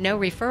today. No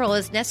referral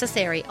is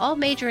necessary. All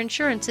major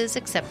insurances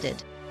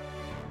accepted.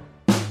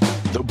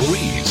 The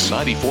Breeze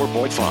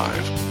 94.5.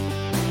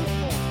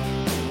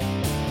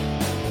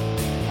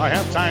 Our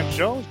halftime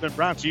show has been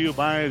brought to you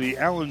by the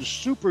Allen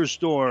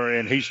Superstore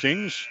in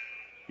Hastings.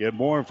 Get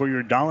more for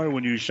your dollar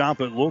when you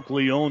shop at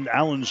locally owned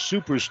Allen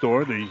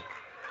Superstore.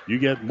 You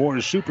get more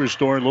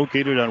Superstore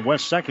located on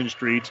West 2nd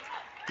Street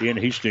in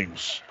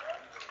Hastings.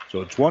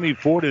 So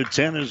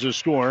 24-10 is the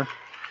score.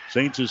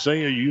 St.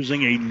 Cecilia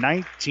using a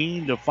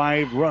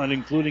 19-5 run,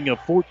 including a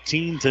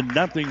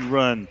 14-0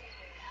 run.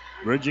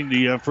 Bridging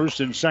the first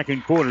and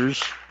second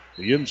quarters.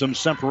 They give them some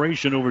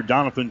separation over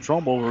Doniphan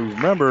Trumbull.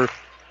 Remember,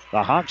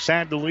 the Hawks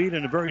had the lead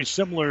in a very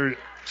similar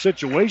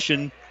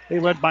situation.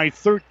 They led by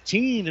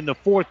 13 in the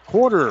fourth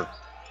quarter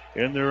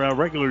in their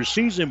regular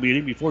season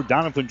meeting before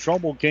Doniphan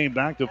Trumbull came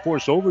back to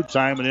force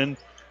overtime and then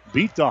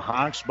beat the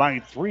Hawks by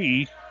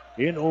 3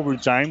 in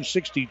overtime,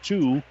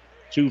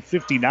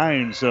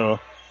 62-59. So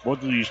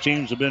both of these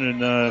teams have been in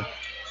the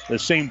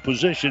same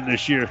position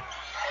this year.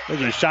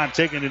 There's a shot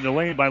taken in the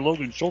lane by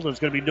Logan Schultz. It's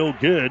going to be no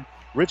good.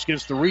 Rich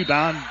gets the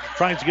rebound,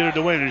 tries to get it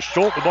away to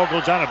Schultz. The ball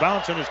goes out of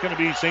bounds, and it's going to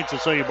be St.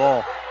 Cecilia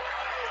ball.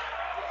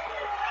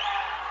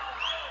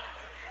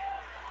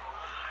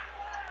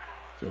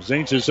 So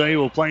St. Cecilia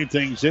will play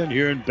things in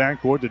here in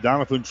backcourt. The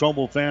Doniphan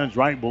Trumbull fans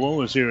right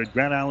below us here at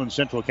Grand Island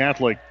Central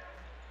Catholic.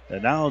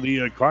 And now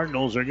the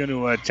Cardinals are going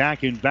to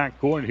attack in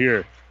backcourt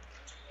here.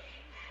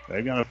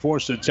 They've got to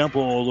force the tempo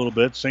a little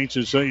bit. St.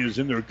 Cecilia is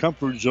in their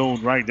comfort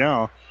zone right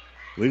now,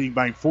 leading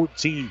by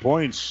 14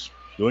 points.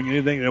 Doing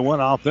anything they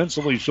want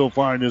offensively so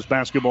far in this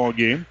basketball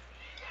game.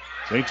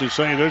 St.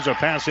 Cecilia, there's a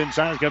pass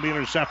inside. It's going to be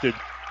intercepted.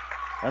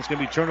 That's going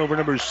to be turnover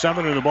number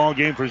 7 in the ball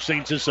game for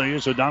St. Cecilia.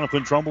 So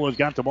Doniphan Trumbull has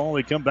got the ball.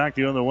 They come back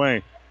the other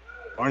way.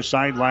 Our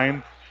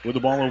sideline with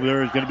the ball over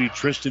there is going to be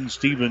Tristan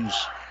Stevens.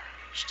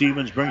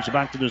 Stevens brings it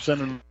back to the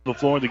center of the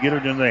floor to get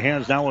it into the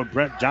hands now of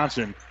Brett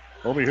Johnson.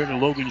 Over here to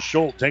Logan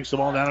Schultz. Takes the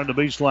ball down on the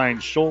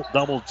baseline. Schultz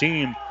double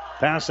team.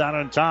 Pass out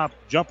on top.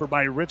 Jumper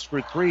by Ritz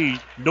for 3.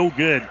 No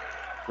good.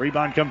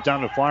 Rebound comes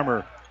down to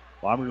Farmer.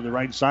 Farmer to the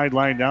right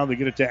sideline now. They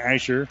get it to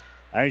Asher.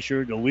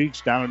 Asher to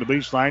Leach down on the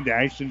baseline to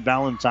Ashton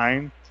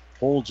Valentine.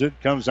 Holds it.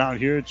 Comes out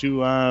here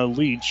to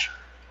Leach.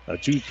 A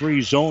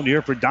 2-3 zone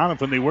here for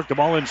Doniphan. They work the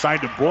ball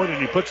inside to Boyd, and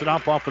he puts it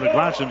up off of the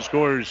glass and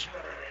scores.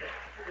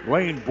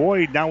 Wayne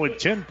Boyd now with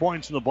 10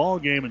 points in the ball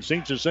game, and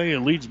St. Cecilia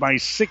leads by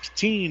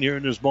 16 here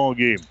in this ball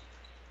game.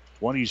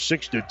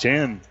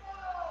 26-10.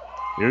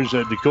 Here's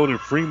Dakota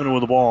Freeman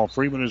with the ball.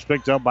 Freeman is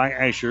picked up by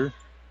Asher.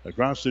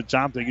 Across the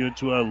top, they get it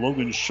to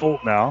Logan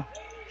Schultz now.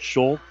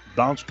 Schultz,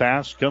 bounce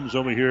pass, comes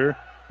over here.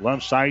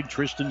 Left side,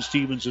 Tristan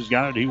Stevens has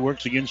got it. He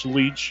works against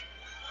Leach.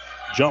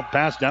 Jump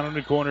pass down in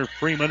the corner.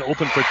 Freeman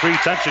open for 3.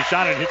 Touch the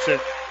shot and hits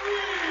it.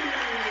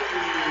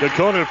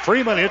 Dakota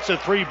Freeman hits a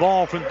 3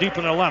 ball from deep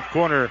in the left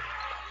corner.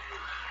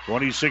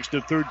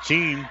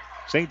 26-13.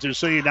 St.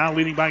 Cecilia now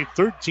leading by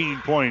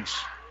 13 points.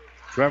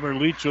 Trevor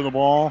Leach with the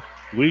ball.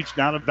 Leach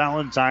now to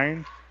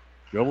Valentine.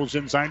 Dribbles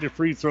inside the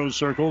free throw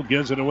circle.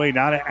 Gives it away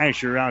now to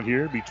Asher out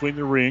here between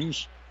the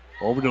rings.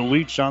 Over to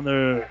Leach on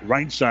the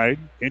right side.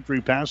 Entry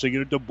pass. They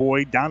get it to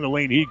Boyd. Down the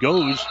lane he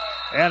goes.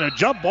 And a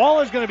jump ball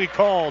is going to be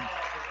called.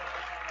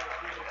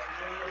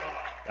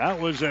 That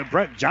was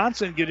Brett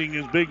Johnson getting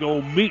his big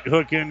old meat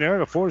hook in there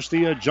to force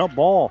the jump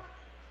ball.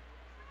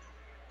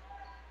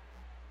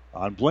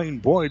 On Blaine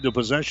Boyd, the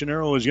possession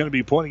arrow is going to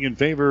be pointing in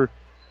favor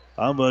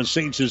of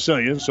St.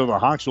 Cecilia, so the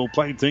Hawks will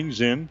play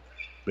things in.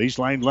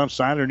 Baseline left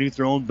side underneath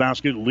their own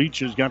basket. Leach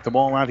has got the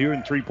ball out here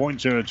in three-point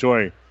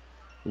territory.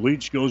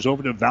 Leach goes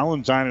over to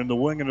Valentine in the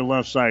wing on the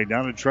left side.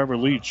 Down to Trevor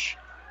Leach.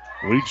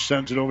 Leach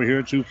sends it over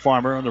here to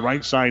Farmer on the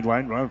right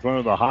sideline, right in front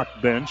of the Hawk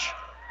bench.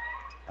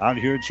 Out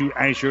here to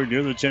Asher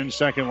near the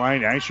 10-second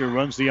line. Asher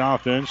runs the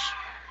offense.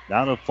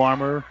 Down to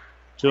Farmer,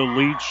 to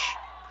Leach.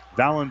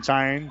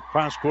 Valentine,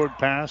 cross-court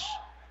pass.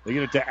 They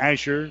get it to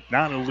Asher.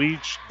 Down to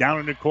Leach. Down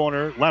in the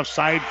corner. Left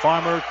side,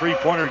 Farmer.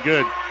 Three-pointer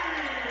good.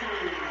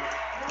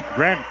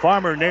 Grant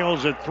Farmer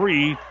nails a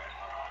three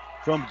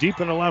from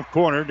deep in the left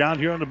corner down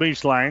here on the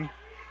baseline.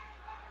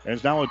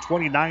 It's now a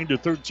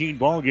 29-13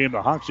 ball game.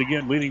 The Hawks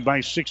again leading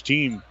by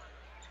 16.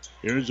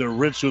 Here's a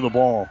Ritz with the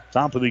ball.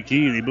 Top of the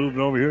key. They move it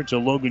over here to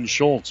Logan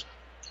Schultz.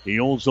 He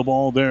holds the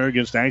ball there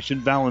against Ashton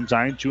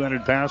Valentine.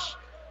 200 pass.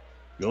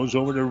 Goes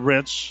over to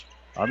Ritz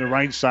on the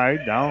right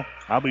side. Now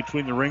out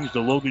between the rings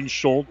to Logan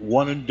Schultz.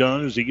 One and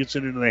done as he gets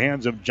it into the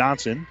hands of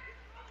Johnson.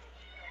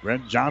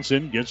 Brent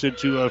Johnson gets it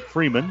to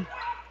Freeman.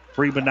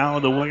 Freeman now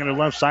on the wing on the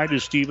left side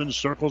is Stevens.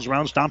 Circles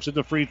around, stops at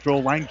the free throw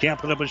line. Can't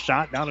put up a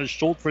shot. Down to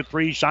Schultz for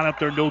three. Shot up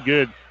there, no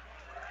good.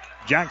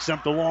 Jacks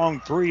up the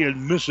long three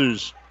and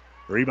misses.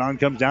 Rebound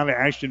comes down to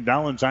Ashton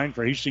Valentine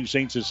for Hastings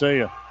St.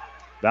 Cecilia.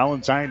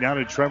 Valentine down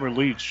to Trevor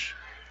Leach.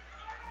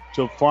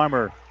 To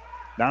Farmer.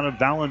 Down to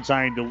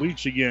Valentine to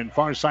Leach again.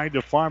 Far side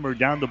to Farmer.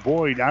 Down to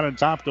Boyd. Out on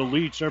top to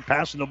Leach. They're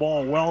passing the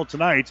ball well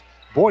tonight.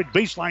 Boyd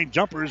baseline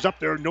jumper is up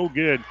there, no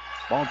good.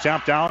 Ball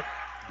tapped out.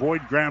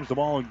 Boyd grabs the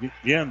ball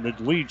again. The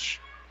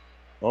Leach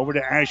over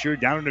to Asher.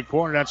 Down in the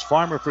corner. That's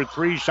Farmer for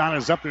three. Shot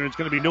is up there. It's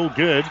going to be no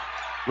good.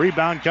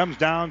 Rebound comes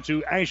down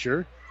to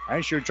Asher.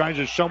 Asher tries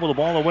to shovel the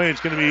ball away. It's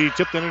going to be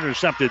tipped and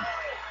intercepted.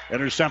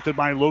 Intercepted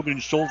by Logan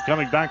Schultz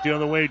coming back the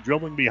other way.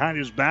 Dribbling behind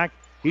his back.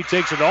 He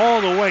takes it all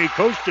the way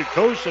coast to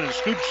coast and a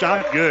scoop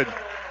shot. Good.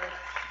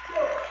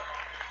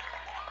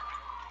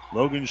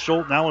 Logan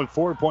Schultz now with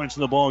 4 points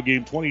in the ball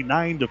game.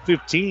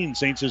 29-15.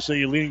 St.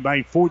 Cecilia leading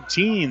by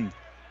 14.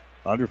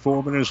 Under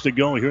 4 minutes to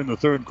go here in the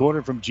third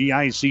quarter from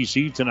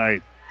GICC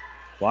tonight.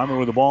 Farmer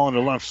with the ball on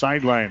the left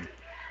sideline.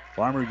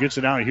 Farmer gets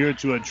it out here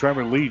to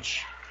Trevor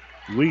Leach.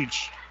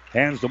 Leach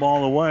hands the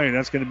ball away.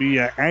 That's going to be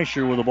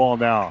Asher with the ball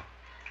now.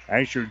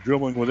 Asher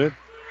dribbling with it.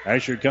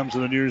 Asher comes to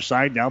the near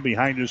side, now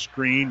behind the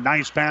screen.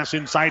 Nice pass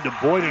inside to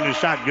Boyd, and his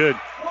shot good.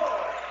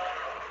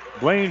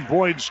 Blaine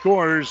Boyd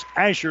scores.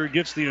 Asher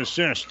gets the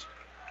assist.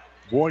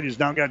 Boyd has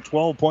now got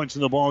 12 points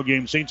in the ball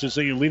game. St.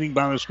 Cecilia leading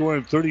by the score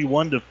of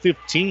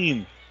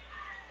 31-15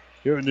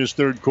 here in this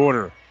third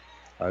quarter.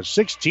 A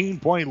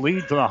 16-point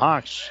lead for the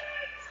Hawks.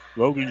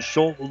 Logan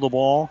Schultz with the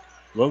ball.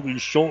 Logan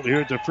Schultz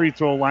here at the free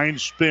throw line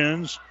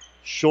spins.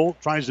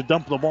 Schultz tries to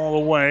dump the ball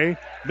away.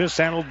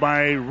 Mishandled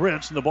by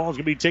Ritz, and the ball is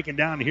going to be taken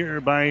down here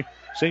by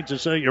St.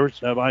 Cecilia,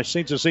 by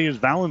St. Cecilia's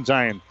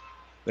Valentine.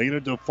 They get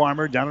it to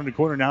Farmer, down in the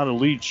corner now to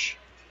Leach.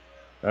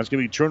 That's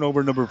going to be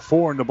turnover number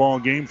 4 in the ball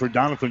game for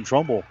Doniphan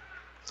Trumbull.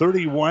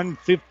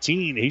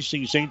 31-15,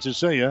 Hastings St.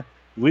 Cecilia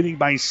leading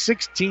by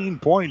 16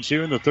 points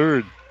here in the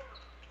third.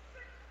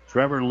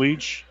 Trevor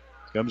Leach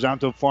comes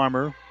out to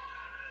Farmer.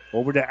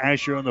 Over to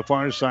Asher on the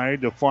far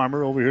side. To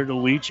Farmer, over here to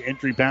Leach.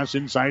 Entry pass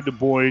inside to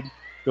Boyd.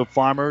 To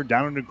Farmer,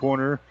 down in the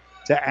corner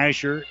to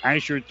Asher.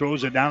 Asher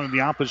throws it down in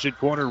the opposite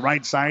corner,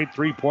 right side.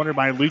 Three-pointer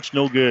by Leach,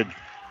 no good.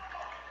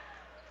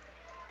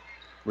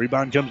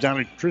 Rebound comes down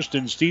to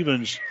Tristan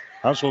Stevens.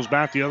 Hustles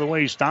back the other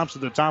way. Stops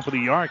at the top of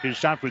the arc. His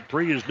shot for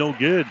three is no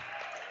good.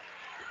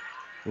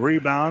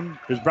 Rebound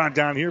is brought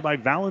down here by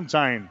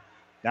Valentine.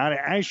 Down to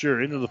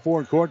Asher into the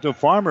forecourt to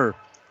Farmer.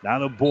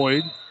 Down to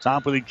Boyd.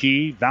 Top of the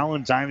key.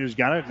 Valentine has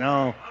got it.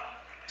 Now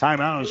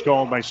timeout is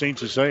called by St.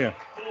 Cecilia.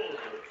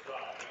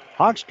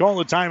 Hawks call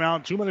the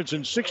timeout. 2 minutes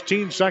and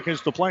 16 seconds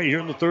to play here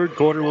in the third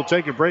quarter. We'll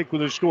take a break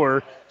with a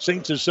score.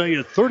 St.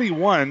 Cecilia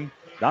 31.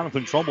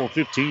 Doniphan Trumbull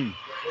 15.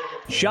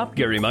 Shop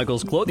Gary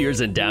Michaels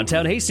Clothiers in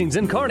downtown Hastings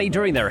and Kearney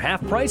during their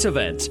half-price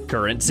event.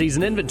 Current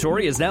season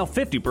inventory is now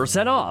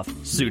 50% off.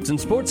 Suits and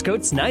sports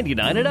coats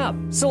 $99 and up.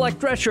 Select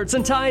dress shirts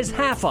and ties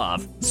half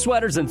off.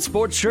 Sweaters and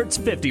sports shirts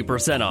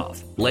 50%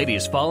 off.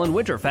 Ladies' fall and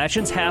winter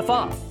fashions half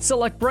off.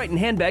 Select Brighton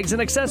handbags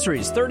and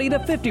accessories 30 to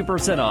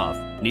 50% off.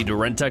 Need to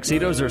rent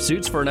tuxedos or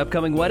suits for an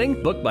upcoming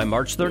wedding? Book by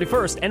March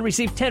 31st and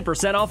receive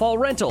 10% off all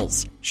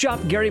rentals. Shop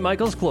Gary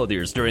Michaels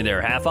Clothiers during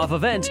their half-off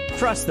event.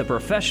 Trust the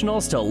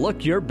professionals to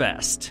look your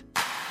best.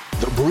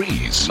 The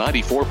Breeze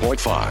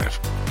 94.5.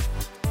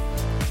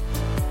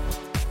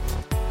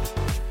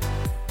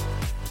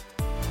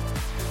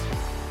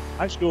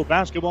 High school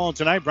basketball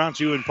tonight brought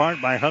to you in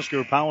part by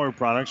Husker Power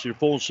Products, your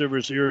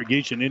full-service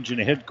irrigation engine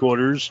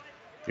headquarters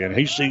in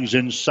Hastings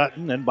and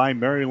Sutton, and by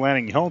Mary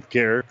Lanning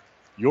Healthcare,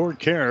 your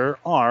care,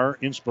 our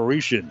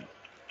inspiration.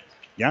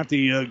 Got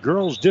the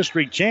girls'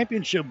 district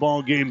championship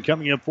ball game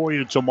coming up for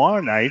you tomorrow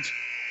night.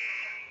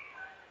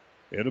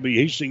 It'll be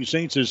Hastings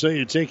St.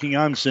 Cecilia taking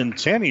on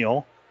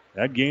Centennial.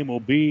 That game will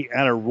be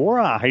at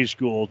Aurora High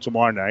School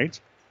tomorrow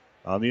night.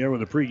 On the air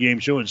with a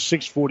pregame show at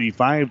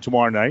 6:45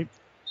 tomorrow night.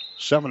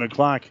 7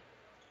 o'clock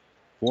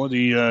for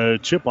the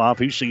tip-off.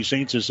 Hastings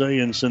St.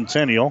 Cecilia and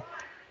Centennial.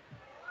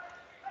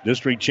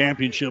 District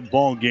Championship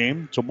ball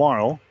game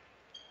tomorrow.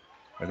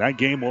 And that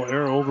game will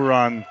air over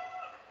on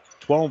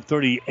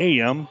 12:30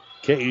 a.m.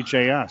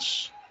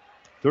 KHAS.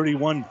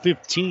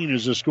 31-15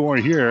 is the score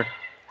here.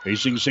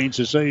 Hastings St.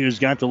 Cecilia has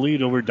got the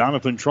lead over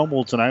Doniphan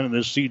Trumbull tonight in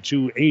this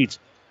C2-8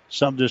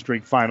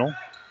 sub-district final.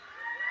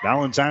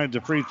 Valentine at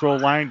the free throw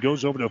line,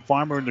 goes over to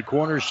Farmer in the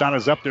corner. Shot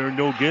is up there,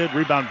 no good.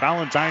 Rebound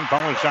Valentine,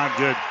 follow shot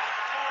good.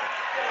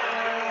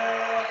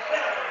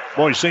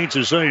 Boy, St.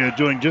 Cecilia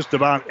doing just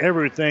about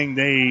everything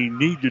they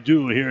need to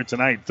do here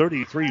tonight.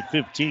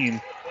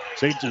 33-15.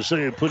 St.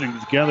 Cecilia putting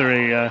together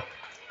a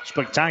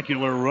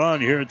spectacular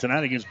run here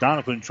tonight against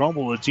Doniphan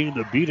Trumbull, a team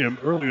that beat him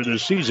earlier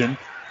this season,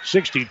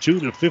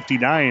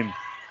 62-59.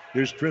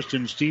 Here's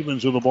Tristan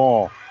Stevens with the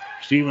ball.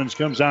 Stevens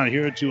comes out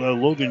here to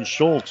Logan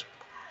Schultz.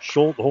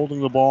 Schultz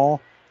holding the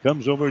ball,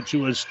 comes over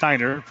to a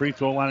Steiner. Free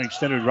throw line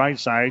extended right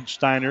side.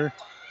 Steiner,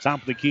 top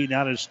of the key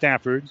now to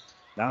Stafford.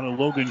 Now to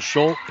Logan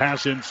Schultz.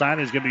 Pass inside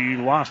is going to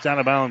be lost out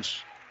of bounds.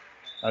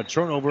 A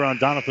turnover on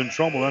Doniphan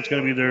Trumbull. That's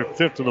going to be their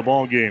 5th of the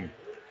ball game.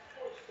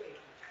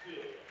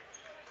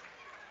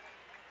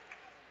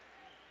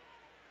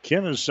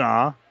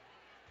 Kennesaw.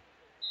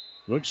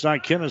 Looks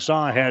like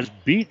Kennesaw has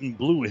beaten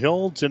Blue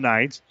Hill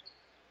tonight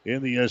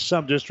in the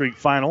sub-district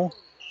final.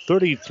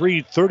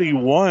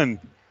 33-31.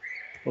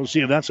 We'll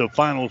see if that's a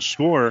final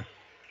score.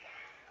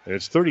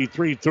 It's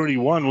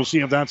 33-31. We'll see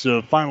if that's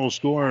a final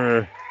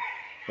score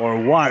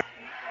or what.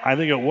 I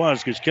think it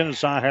was because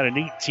Kennesaw had an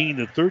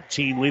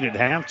 18-13 lead at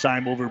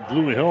halftime over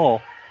Blue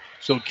Hill.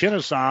 So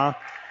Kennesaw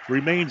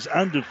remains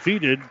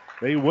undefeated.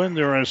 They win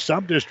their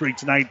sub-district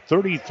tonight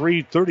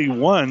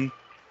 33-31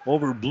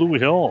 over Blue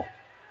Hill.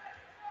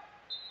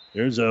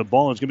 There's a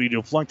ball that's going to be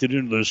deflected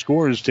into the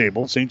scorer's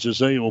table. St.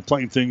 Cecilia will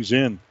play things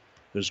in.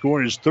 The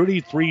score is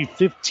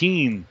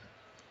 33-15.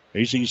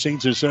 Hastings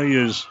St.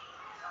 Cecilia's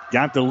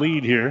got the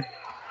lead here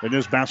in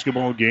this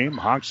basketball game.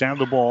 Hawks have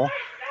the ball.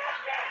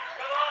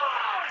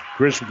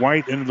 Chris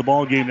White into the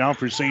ball game now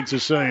for St.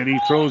 Cecilia, and he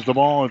throws the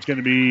ball. It's going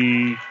to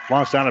be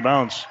lost out of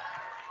bounds.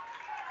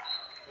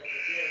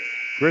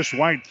 Chris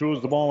White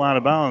throws the ball out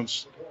of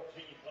bounds.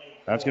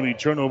 That's going to be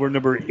turnover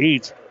number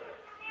 8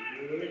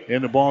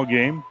 in the ball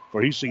game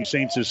for Hastings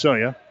St.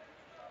 Cecilia.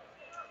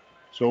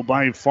 So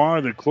by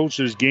far the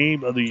closest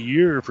game of the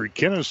year for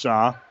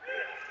Kennesaw.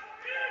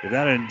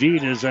 That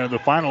indeed is the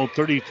final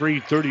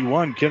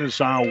 33-31.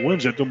 Kennesaw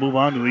wins it to move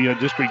on to the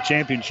district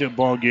championship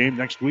ball game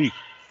next week.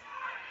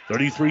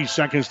 33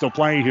 seconds to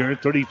play here.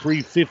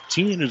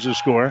 33-15 is the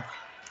score.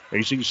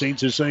 Hastings St.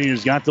 Cecilia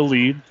has got the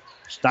lead.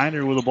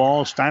 Steiner with the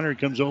ball. Steiner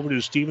comes over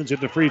to Stevens at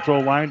the free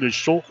throw line to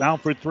Schultz now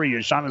for 3.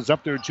 His shot is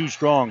up there too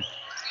strong.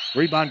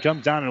 Rebound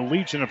comes down to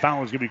Leach, and a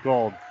foul is going to be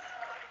called.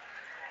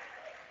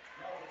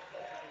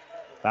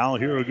 Foul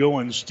here will go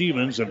on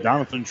Stevens of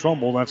Doniphan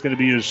Trumbull. That's going to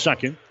be his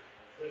second.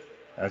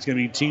 That's going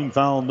to be team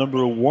foul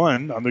number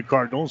 1 on the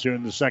Cardinals here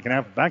in the second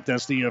half. In fact,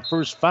 that's the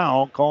first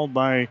foul called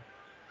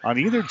on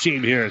either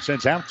team here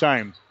since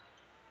halftime.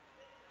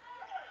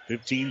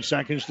 15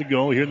 seconds to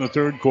go here in the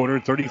third quarter.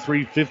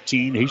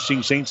 33-15.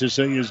 Hastings St.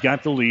 Cecilia's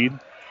got the lead.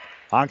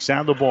 Hawks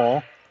have the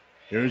ball.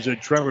 Here's a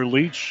Trevor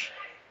Leach.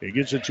 He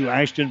gets it to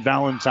Ashton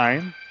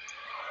Valentine.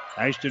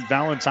 Ashton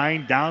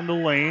Valentine down the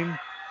lane.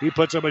 He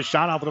puts up a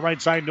shot off the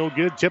right side. No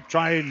good. Tip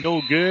try,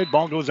 no good.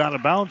 Ball goes out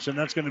of bounds, and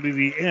that's going to be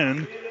the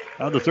end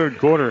of the third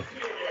quarter.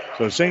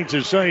 So St.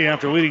 Cecilia,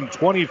 after leading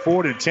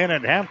 24-10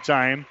 at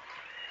halftime,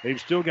 they've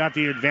still got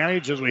the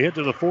advantage as we head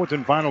to the fourth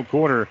and final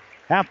quarter.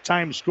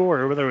 Halftime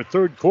score with our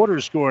third quarter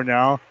score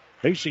now.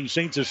 Hastings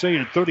St.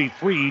 Cecilia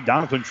 33,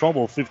 Doniphan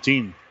Trumbull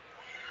 15.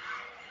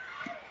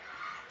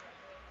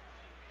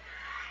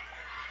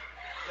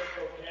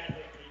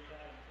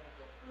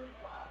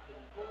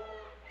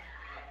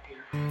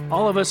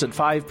 All of us at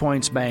 5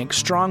 Points Bank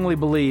strongly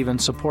believe in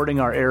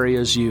supporting our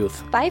area's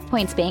youth. 5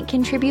 Points Bank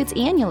contributes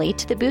annually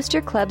to the booster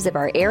clubs of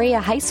our area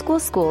high school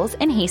schools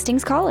and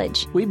Hastings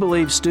College. We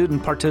believe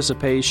student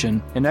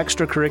participation in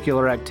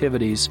extracurricular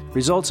activities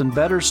results in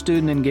better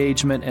student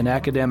engagement and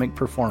academic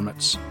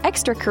performance.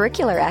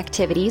 Extracurricular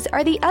activities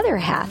are the other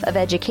half of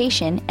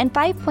education, and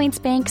 5 Points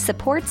Bank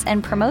supports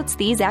and promotes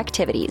these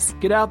activities.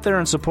 Get out there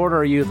and support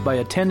our youth by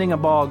attending a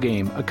ball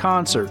game, a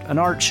concert, an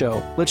art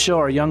show. Let's show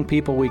our young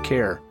people we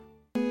care.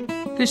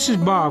 This is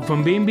Bob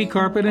from B&B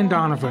Carpet in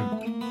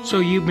Doniphan. So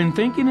you've been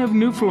thinking of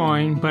new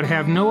flooring but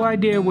have no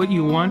idea what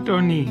you want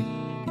or need.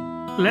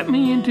 Let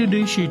me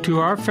introduce you to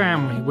our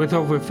family with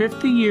over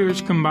 50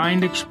 years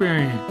combined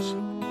experience.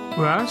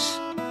 Russ,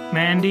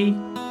 Mandy,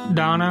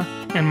 Donna,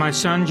 and my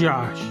son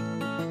Josh.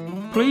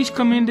 Please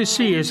come in to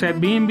see us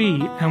at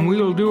B&B and we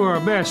will do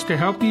our best to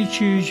help you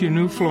choose your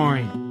new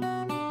flooring.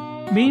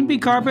 B&B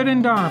Carpet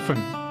in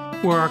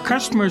Doniphan, where our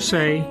customers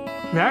say,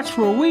 that's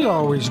where we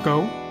always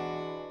go.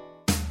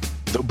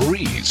 The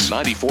Breeze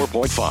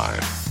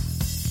 94.5.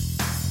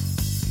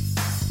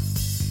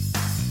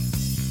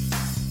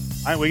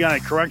 All right, we got a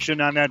correction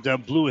on that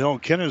Blue Hill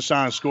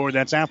Kennesaw score.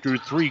 That's after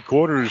 3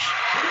 quarters.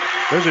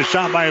 There's a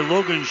shot by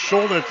Logan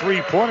Scholl,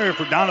 three-pointer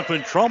for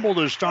Doniphan Trumbull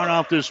to start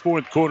off this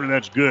 4th quarter.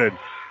 That's good.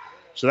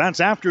 So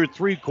that's after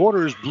 3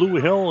 quarters. Blue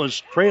Hill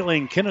is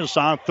trailing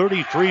Kennesaw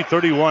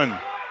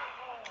 33-31.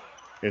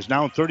 It's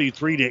now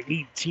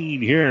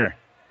 33-18 here.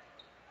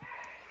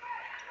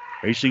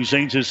 Hastings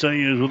St.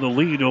 Cecilia is with a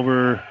lead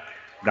over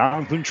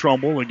Doniphan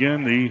Trumbull.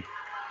 Again, the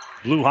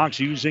Blue Hawks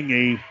using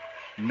a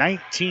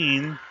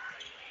 19-5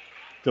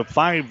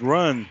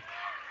 run,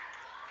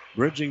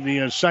 bridging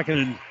the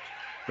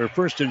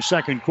first and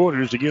second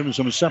quarters to give them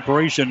some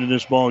separation in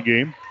this ball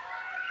game.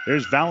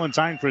 There's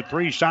Valentine for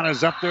 3. Shot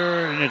is up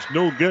there, and it's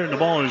no good. And the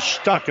ball is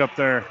stuck up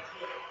there.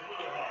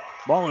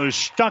 Ball is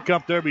stuck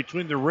up there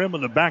between the rim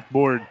and the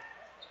backboard.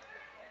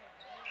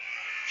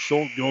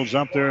 Schultz goes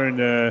up there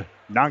and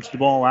knocks the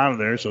ball out of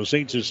there. So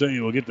St.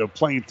 Cecilia will get to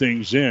play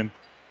things in.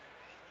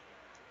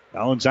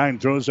 Valentine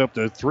throws up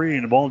the 3,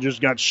 and the ball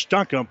just got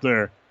stuck up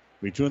there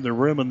between the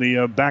rim and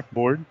the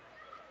backboard.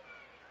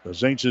 So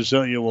St.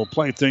 Cecilia will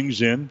play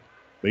things in.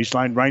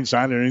 Baseline right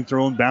side, underneath their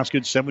own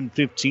basket.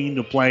 7:15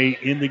 to play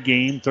in the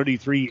game.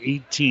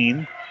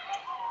 33-18.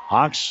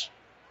 Hawks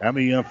have a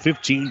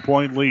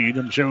 15-point lead.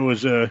 I'm sure it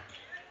was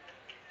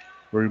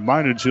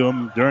reminded to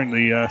them during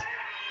the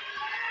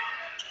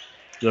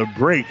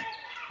break.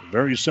 A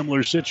very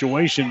similar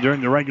situation during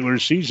the regular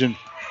season.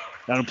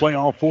 Got to play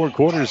all 4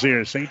 quarters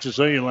here. St.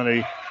 Cecilia let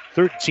a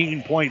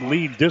 13-point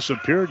lead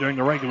disappear during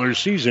the regular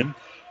season.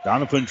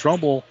 Doniphan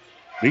Trumbull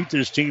beat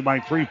this team by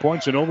 3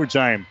 points in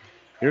overtime.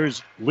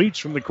 Here's Leach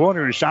from the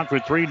corner. A shot for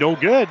 3. No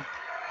good.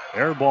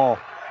 Air ball.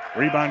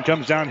 Rebound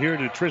comes down here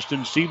to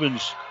Tristan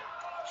Stevens.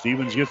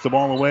 Stevens gets the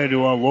ball away to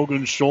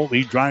Logan Schultz.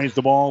 He drives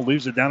the ball,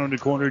 leaves it down in the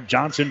corner.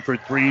 Johnson for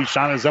 3.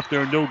 Shot is up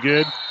there. No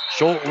good.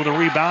 Schultz with a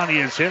rebound. He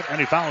is hit,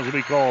 and a foul will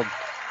be called.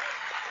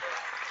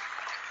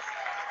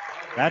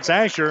 That's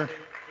Asher.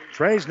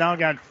 Trey's now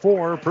got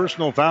 4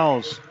 personal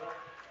fouls.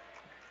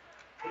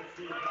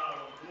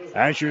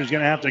 Asher is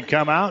going to have to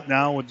come out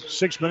now with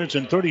 6 minutes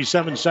and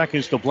 37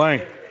 seconds to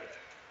play.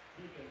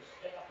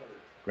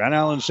 Grand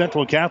Island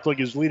Central Catholic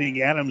is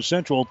leading Adams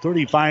Central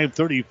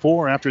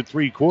 35-34 after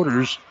 3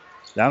 quarters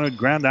down at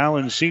Grand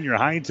Island Senior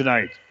High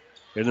tonight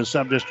in the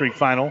sub-district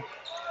final.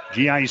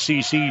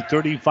 GICC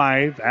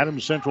 35,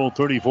 Adams Central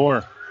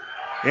 34.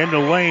 In the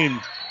lane.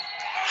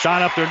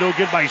 Shot up there, no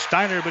good by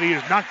Steiner, but he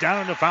is knocked down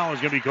and the foul is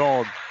going to be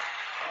called.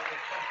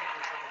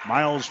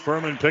 Miles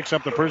Furman picks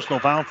up the personal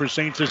foul for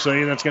St.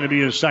 Cecilia. That's going to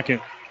be his second.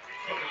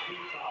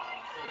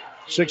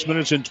 6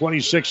 minutes and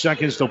 26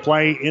 seconds to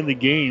play in the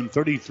game.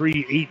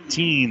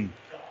 33-18.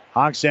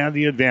 Hawks have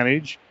the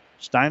advantage.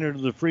 Steiner to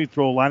the free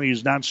throw line.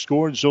 He's not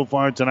scored so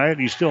far tonight.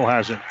 He still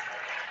hasn't.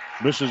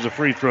 Misses the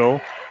free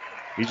throw.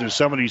 He's a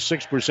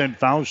 76%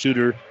 foul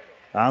shooter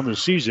on the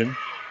season.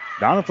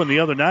 Doniphan the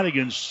other night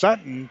against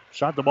Sutton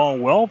shot the ball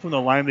well from the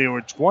line. They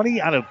were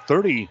 20 out of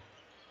 30.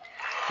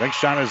 Next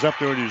shot is up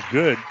there. It is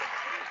good.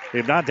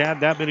 They've not had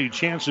that many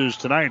chances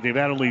tonight. They've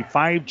had only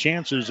 5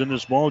 chances in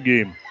this ball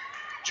game.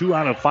 2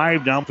 out of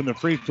 5 down from the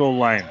free throw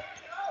line.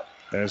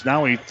 It's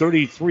now a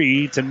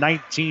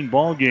 33-19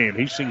 ball game.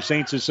 Hastings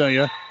St.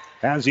 Cecilia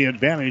has the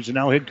advantage, and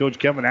now head coach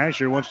Kevin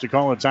Asher wants to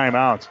call a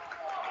timeout.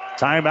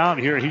 Timeout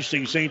here at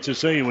Hastings St.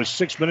 Cecilia with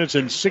 6 minutes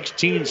and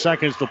 16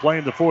 seconds to play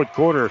in the 4th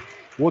quarter.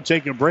 We'll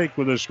take a break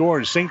with the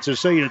score. St.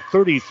 Cecilia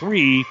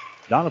 33,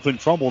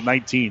 Doniphan Trumbull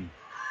 19.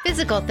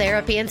 Physical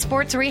Therapy and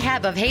Sports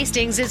Rehab of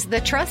Hastings is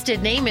the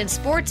trusted name in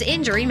sports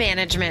injury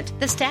management.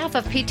 The staff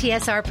of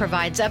PTSR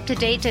provides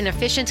up-to-date and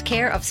efficient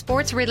care of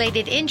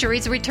sports-related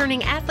injuries,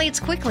 returning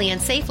athletes quickly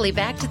and safely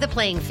back to the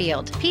playing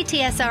field.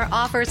 PTSR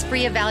offers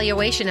free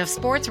evaluation of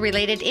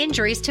sports-related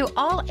injuries to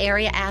all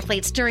area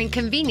athletes during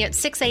convenient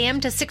 6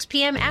 a.m. to 6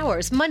 p.m.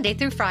 hours, Monday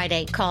through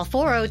Friday. Call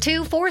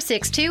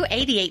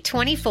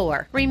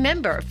 402-462-8824.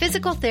 Remember,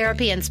 Physical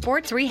Therapy and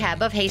Sports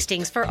Rehab of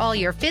Hastings for all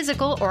your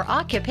physical or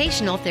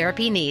occupational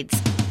therapy needs.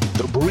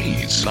 The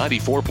Breeze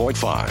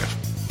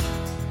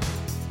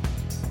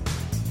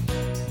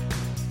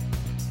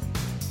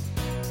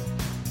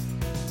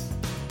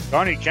 94.5.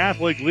 Kearney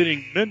Catholic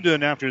leading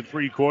Minden after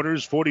 3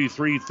 quarters,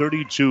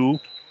 43-32.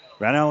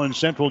 Grand Island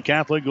Central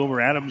Catholic over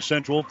Adams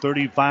Central,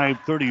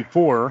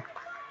 35-34.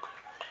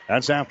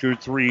 That's after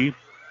 3.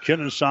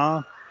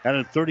 Kennesaw had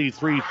a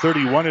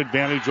 33-31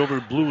 advantage over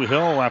Blue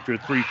Hill after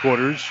 3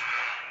 quarters.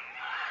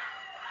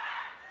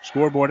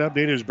 Scoreboard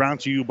update is brought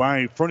to you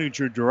by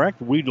Furniture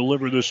Direct. We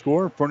deliver the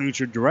score.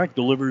 Furniture Direct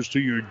delivers to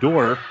your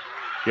door.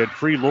 Get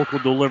free local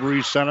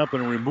delivery, setup,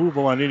 and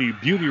removal on any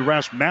Beauty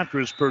Rest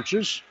mattress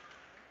purchase.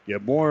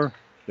 Get more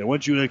than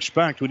what you'd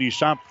expect when you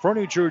shop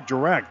Furniture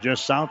Direct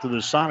just south of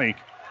the Sonic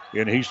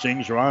in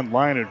Hastings or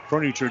online at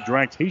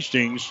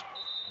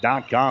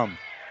FurnitureDirectHastings.com.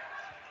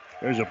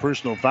 There's a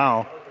personal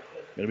foul.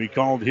 Going to be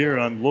called here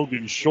on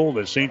Logan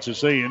Scholl. St.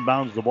 Cecilia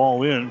inbounds the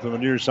ball in from the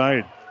near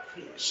side.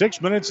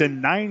 6 minutes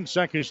and 9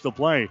 seconds to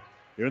play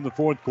here in the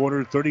 4th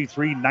quarter.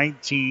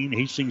 33-19.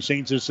 Hastings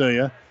St.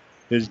 Cecilia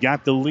has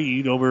got the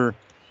lead over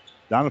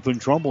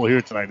Doniphan Trumbull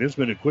here tonight. This has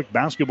been a quick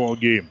basketball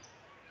game.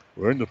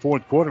 We're in the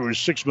fourth quarter with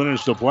 6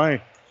 minutes to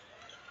play.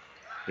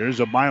 There's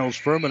a Miles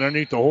Furman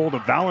underneath the hold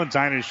of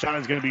Valentine. His shot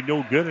is going to be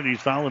no good, and he's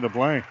fouling the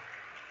play.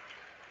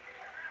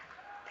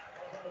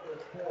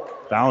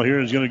 Foul here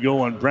is going to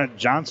go on Brett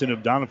Johnson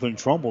of Doniphan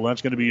Trumbull.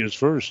 That's going to be his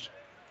first.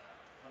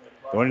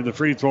 Going to the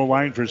free throw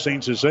line for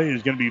St. Cecilia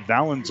is going to be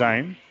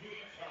Valentine.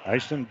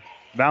 Ashton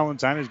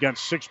Valentine has got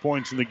 6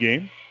 points in the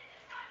game.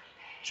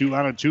 2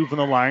 out of 2 from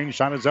the line.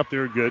 Shot is up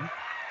there good.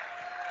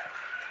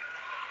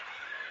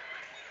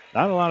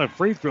 Not a lot of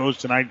free throws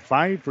tonight.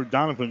 5 for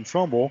Doniphan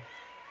Trumbull.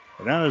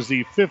 And that is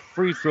the 5th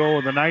free throw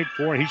of the night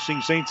for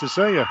Hastings St.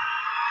 Cecilia.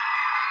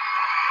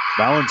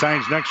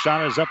 Valentine's next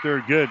shot is up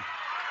there good.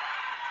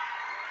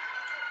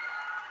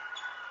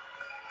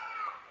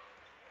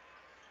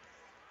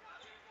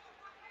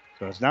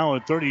 So it's now a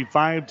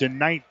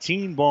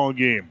 35-19 ball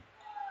game.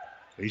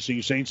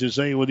 Hastings St.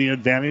 Cecilia with the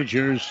advantage.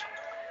 Here's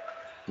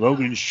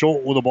Logan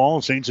Schultz with the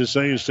ball. St.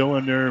 Cecilia is still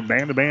in their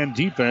man-to-man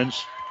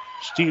defense.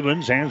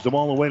 Stevens hands the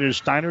ball away to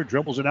Steiner.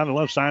 Dribbles it down the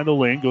left side of the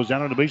lane. Goes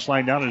down on the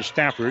baseline down to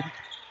Stafford.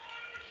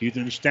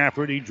 Ethan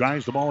Stafford, he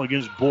drives the ball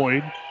against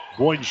Boyd.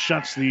 Boyd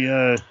shuts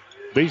the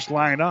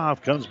baseline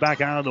off. Comes back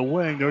out of the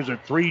wing. There's a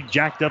 3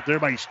 jacked up there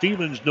by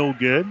Stevens. No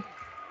good.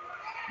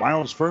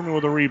 Miles Furman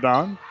with a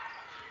rebound.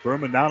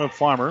 Furman down to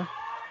Farmer.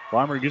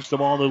 Farmer gets the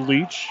ball to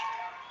Leach.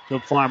 To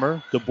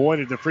Farmer. To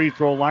Boyd at the free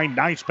throw line.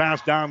 Nice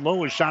pass down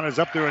low. His shot is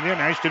up there and in.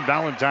 Ashton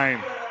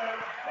Valentine.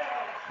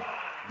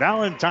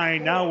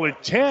 Valentine now with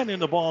 10 in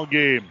the ball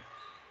game.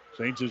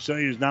 St.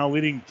 Cecilia is now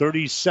leading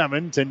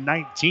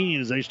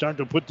 37-19 as they start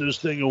to put this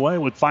thing away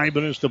with 5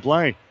 minutes to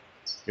play.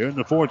 Here in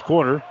the fourth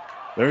quarter,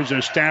 there's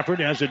a Stafford,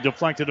 has it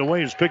deflected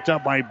away. It's picked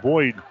up by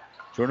Boyd.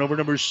 Turnover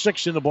number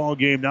 6 in the ball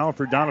game now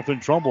for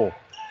Doniphan Trumbull.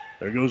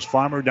 There goes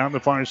Farmer down the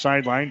far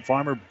sideline.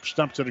 Farmer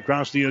stumps it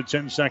across the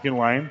 10-second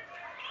line.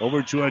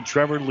 Over to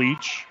Trevor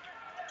Leach.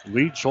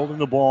 Leach holding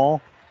the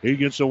ball. He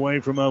gets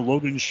away from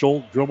Logan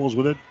Schultz, dribbles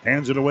with it,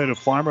 hands it away to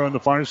Farmer on the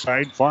far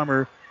side.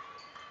 Farmer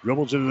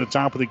dribbles it to the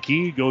top of the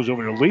key, goes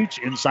over to Leach,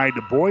 inside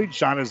to Boyd.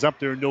 Shot is up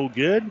there, no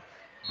good.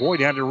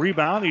 Boyd had to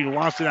rebound. He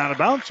lost it out of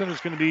bounds, and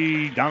it's going to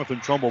be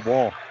Doniphan Trumbull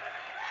ball.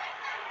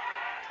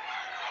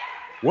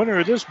 Winner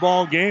of this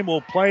ball game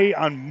will play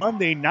on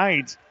Monday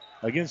night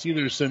against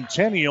either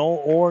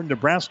Centennial or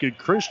Nebraska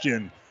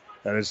Christian.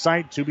 At a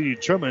site to be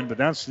determined, but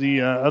that's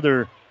the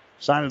other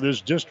side of this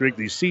district,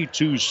 the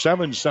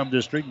C27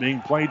 sub-district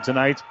being played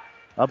tonight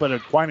up at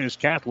Aquinas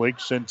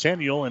Catholic,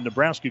 Centennial, and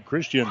Nebraska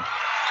Christian.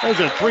 There's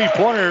a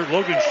three-pointer.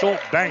 Logan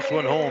Schultz banks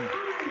one home.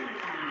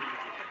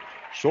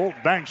 Schultz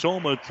banks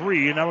home a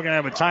 3, and now we're going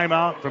to have a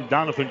timeout from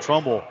Doniphan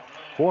Trumbull.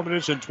 4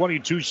 minutes and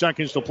 22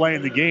 seconds to play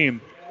in the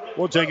game.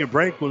 We'll take a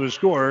break with a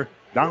score.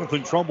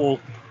 Doniphan Trumbull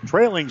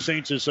trailing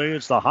St. Cecilia.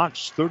 It's the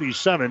Hawks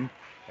 37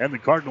 and the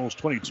Cardinals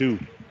 22.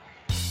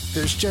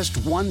 There's just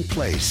one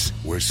place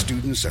where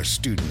students are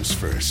students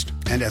first,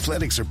 and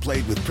athletics are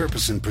played with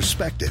purpose and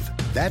perspective.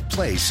 That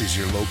place is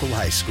your local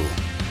high school.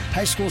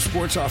 High school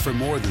sports offer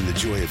more than the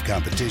joy of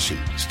competition.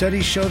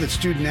 Studies show that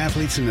student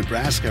athletes in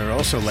Nebraska are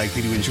also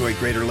likely to enjoy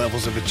greater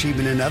levels of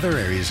achievement in other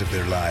areas of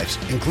their lives,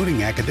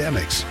 including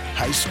academics.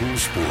 High school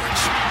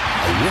sports,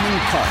 a winning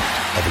part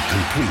of a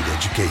complete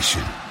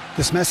education.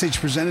 This message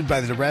presented by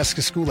the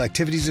Nebraska School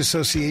Activities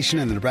Association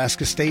and the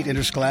Nebraska State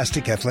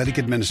Interscholastic Athletic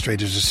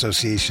Administrators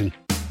Association.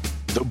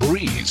 The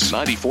Breeze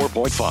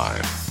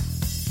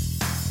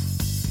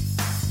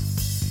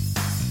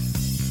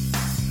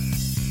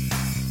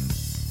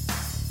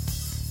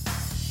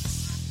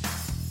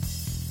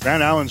 94.5.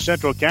 Grand Island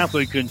Central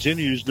Catholic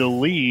continues to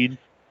lead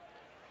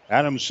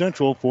Adams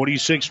Central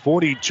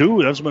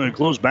 46-42. That's been a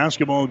close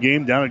basketball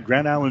game down at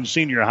Grand Island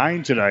Senior High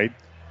tonight.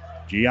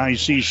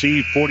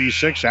 GICC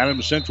 46,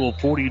 Adams Central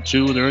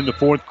 42. They're in the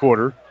fourth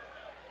quarter.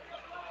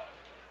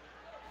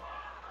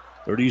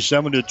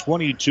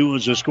 37-22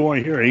 is the score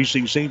here.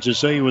 Hastings St.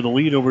 Cecilia with a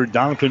lead over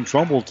Doniphan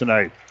Trumbull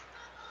tonight.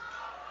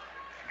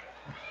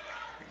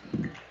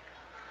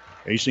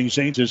 Hastings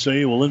St.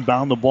 Cecilia will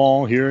inbound the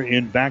ball here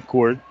in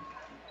backcourt.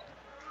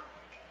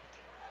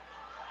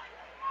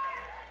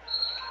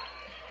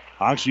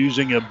 Hawks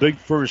using a big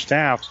first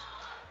half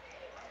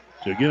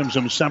to get them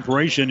some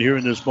separation here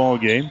in this ball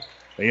game.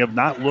 They have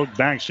not looked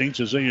back. St.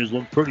 Cecilia has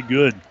looked pretty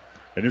good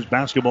in this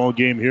basketball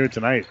game here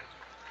tonight.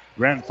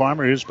 Grant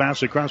Farmer, his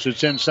pass across the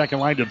 10-second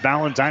line to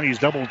Valentine. He's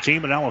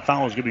double-teamed, and now a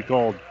foul is going to be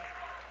called.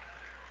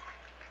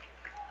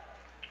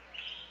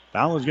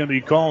 Foul is going to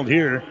be called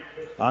here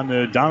on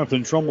the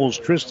Doniphan Trumbull's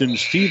Tristan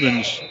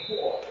Stevens.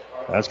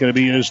 That's going to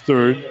be his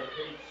third.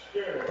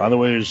 By the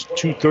way, there's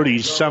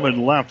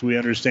 2:37 left, we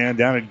understand,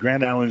 down at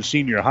Grand Island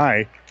Senior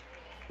High,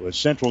 with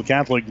Central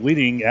Catholic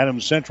leading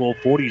Adams Central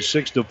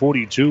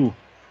 46-42.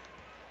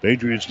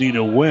 Patriots need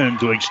a win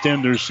to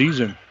extend their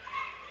season.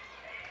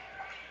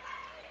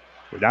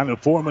 We're down to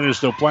 4 minutes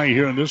to play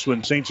here in this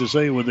one. St.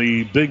 Cecilia with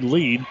a big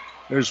lead.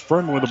 There's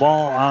Furman with the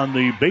ball on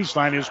the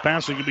baseline. His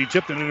passing can be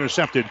tipped and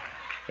intercepted.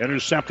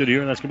 Intercepted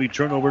here. That's going to be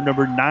turnover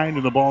number 9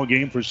 in the ball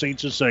game for St.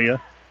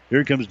 Cecilia.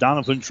 Here comes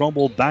Doniphan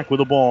Trumbull back with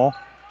the ball.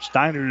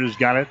 Steiner has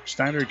got it.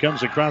 Steiner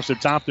comes across the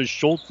top to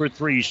Schultz for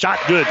 3. Shot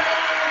good.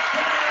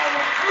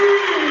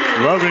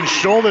 Logan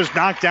Schultz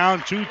knocked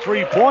down 2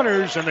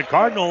 3-pointers, and the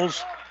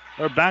Cardinals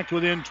are back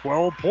within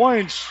 12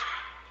 points.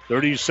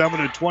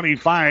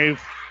 37-25.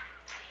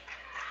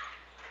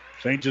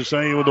 St.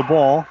 Cecilia with the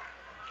ball.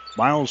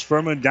 Miles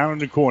Furman down in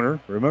the corner.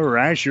 Remember,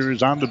 Asher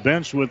is on the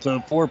bench with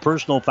 4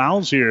 personal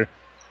fouls here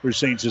for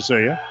St.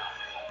 Cecilia.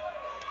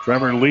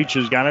 Trevor Leach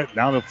has got it.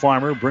 Now to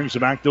Farmer. Brings it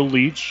back to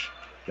Leach.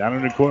 Down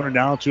in the corner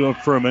now to a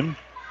Furman.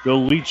 To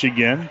Leach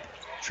again.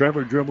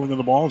 Trevor dribbling with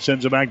the ball.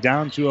 Sends it back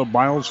down to a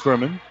Miles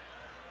Furman.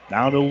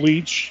 Now to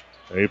Leach.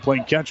 They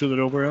play catch with it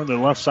over on the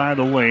left side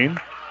of the lane.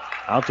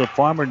 Out to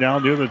Farmer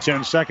down near the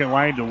 10-second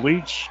line to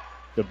Leach.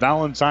 To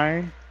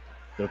Valentine.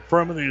 To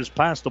Furman. They just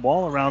passed the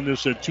ball around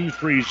this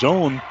 2-3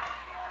 zone.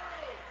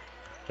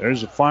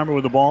 There's a Farmer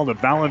with the ball. To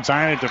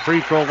Valentine at the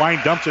free throw line.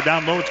 Dumps it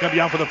down low. It's going to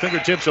be off of the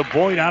fingertips of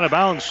Boyd, out of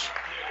bounds.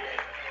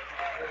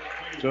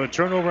 So a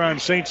turnover on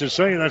St.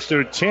 Cecilia. That's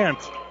their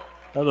 10th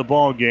of the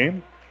ball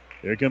game.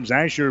 Here comes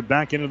Asher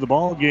back into the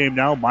ball game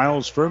now.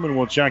 Miles Furman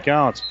will check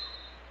out.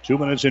 2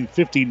 minutes and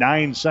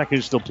 59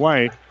 seconds to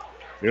play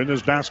here in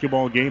this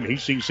basketball game.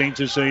 Hastings St.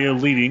 Cecilia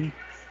leading.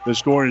 The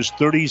score is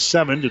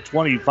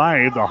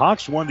 37-25. The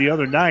Hawks won the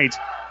other night,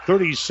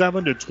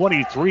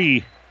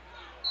 37-23.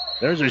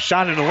 There's a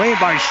shot in the lane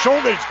by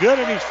Schultz. It's good,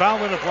 and he's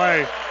fouled in the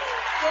play.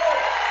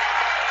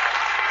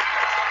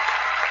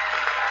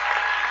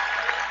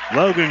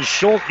 Logan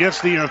Schultz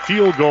gets the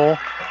field goal.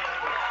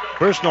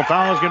 Personal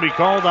foul is going to be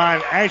called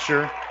on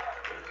Asher.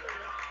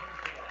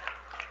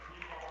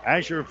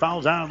 Asher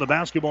fouls out of the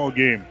basketball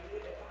game.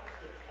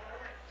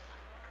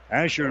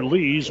 Asher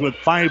leads with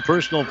 5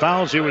 personal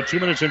fouls here with 2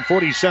 minutes and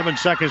 47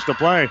 seconds to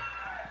play.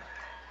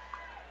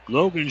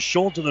 Logan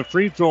Schultz to the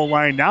free throw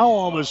line. Now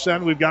all of a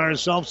sudden we've got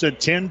ourselves a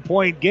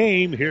 10-point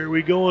game. Here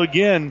we go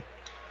again.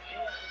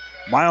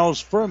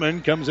 Miles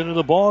Furman comes into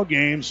the ball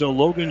game, so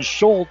Logan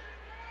Schultz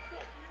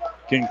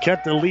can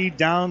cut the lead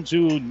down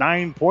to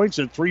 9 points,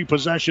 a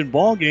 3-possession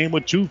ball game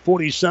with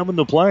 2:47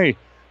 to play.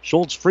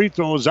 Schultz free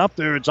throw is up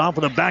there. It's off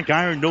of the back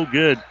iron, no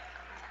good.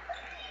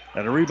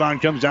 And a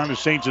rebound comes down to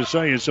St.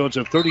 Cecilia, so it's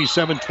a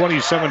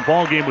 37-27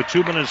 ball game with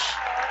 2 minutes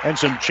and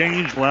some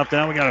change left.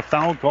 Now we got a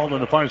foul called on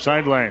the far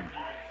sideline.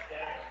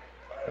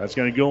 That's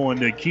going to go on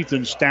to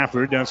Keithan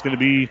Stafford. That's going to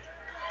be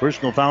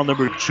personal foul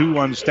number 2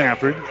 on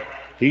Stafford.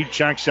 He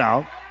checks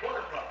out.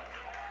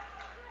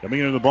 Coming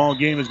into the ball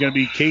game is going to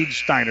be Cade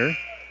Steiner.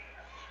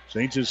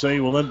 St.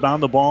 Cecilia will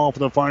inbound the ball for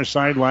the far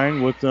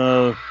sideline with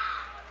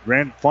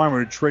Grant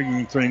Farmer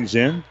triggering things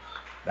in.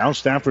 Now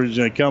Stafford's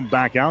going to come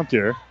back out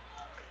there.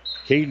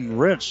 Caden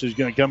Ritz is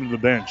going to come to the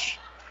bench.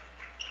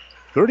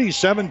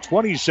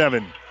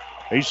 37-27.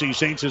 Hastings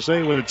St.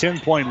 Cecilia with a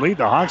 10-point lead.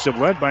 The Hawks have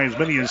led by as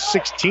many as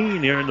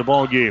 16 here in the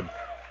ball game.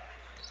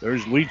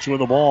 There's Leach with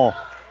the ball.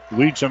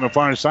 Leach on the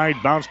far side.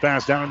 Bounce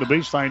pass down the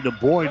baseline to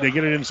Boyd. They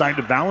get it inside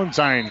to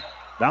Valentine.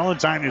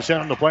 Valentine is hit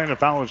on the play and a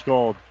foul is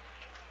called.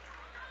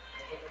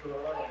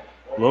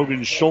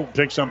 Logan Schultz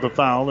picks up the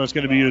foul. That's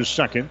going to be his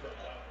second.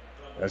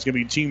 That's going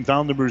to be team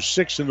foul number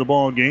 6 in the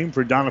ball game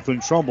for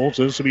Doniphan Trumbull.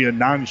 So this will be a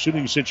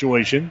non-shooting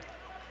situation.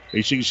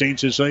 Hastings St.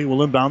 Cecilia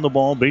will inbound the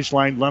ball.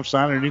 Baseline left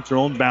side underneath their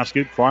own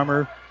basket.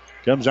 Farmer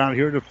comes out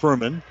here to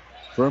Furman.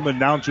 Furman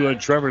down to a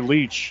Trevor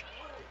Leach,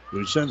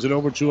 who sends it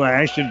over to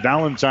Ashton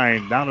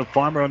Valentine. Down to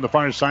Farmer on the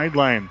far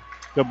sideline.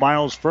 To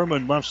Miles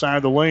Furman, left side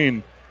of the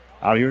lane.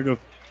 Out here to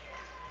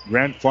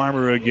Grant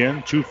Farmer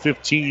again.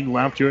 2:15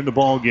 left here in the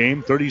ball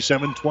game.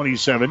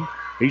 37-27.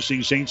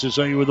 Hastings St.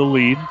 Cecilia with the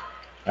lead.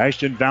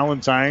 Ashton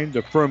Valentine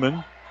to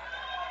Furman.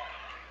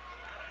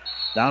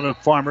 Down to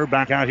Farmer.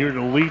 Back out here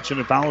to Leach, and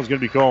the foul is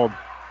going to be called.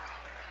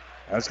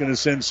 That's going to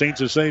send St.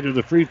 Cecilia to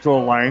the free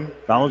throw line.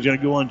 Foul is going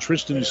to go on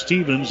Tristan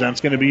Stevens.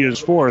 That's going to be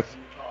his 4th.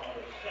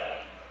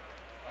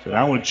 So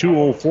now with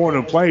 2:04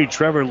 to play,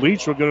 Trevor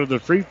Leach will go to the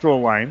free throw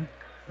line.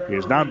 He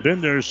has not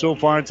been there so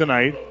far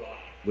tonight.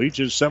 Leach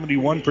is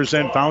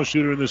 71% foul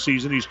shooter in the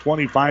season. He's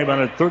 25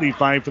 out of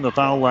 35 from the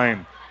foul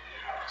line.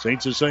 St.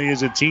 Cecilia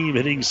is a team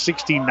hitting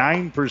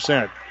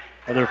 69%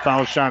 of their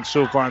foul shots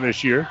so far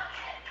this year.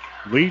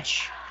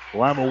 Leach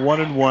will have a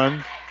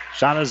 1-and-1.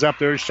 Shot is up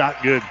there.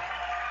 Shot good.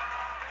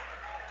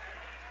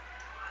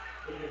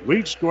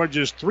 Leach scored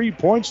just 3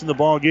 points in the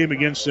ball game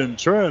against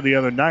Centura the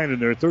other night in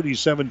their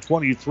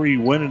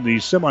 37-23 win in the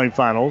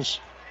semifinals.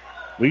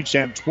 Leach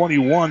had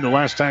 21 the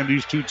last time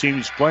these two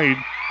teams played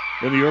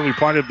in the early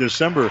part of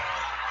December.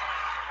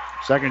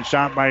 Second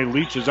shot by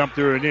Leach is up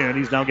there and in.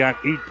 He's now got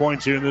 8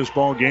 points here in this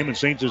ball game, and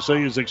St.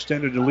 Cecilia's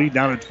extended the lead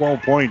down to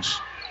 12 points.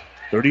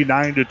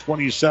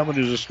 39-27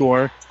 is the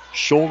score.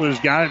 Schultz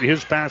got it.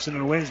 His pass into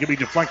the lane is going to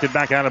be deflected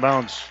back out of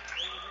bounds.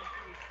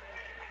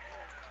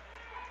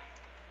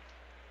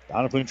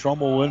 Doniphan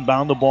Trumbull will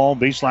inbound the ball.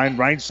 Baseline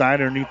right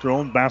side underneath their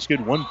own basket.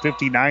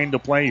 1:59 to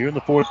play here in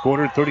the fourth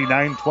quarter.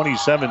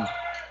 39-27.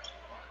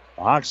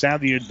 The Hawks have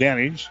the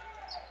advantage.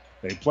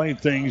 They play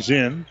things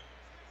in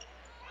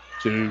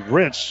to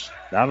Ritz.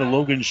 Down to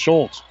Logan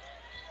Schultz.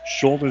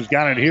 Schultz has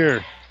got it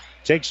here.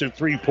 Takes a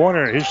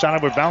three-pointer. His shot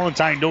over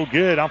Valentine, no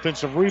good.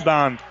 Offensive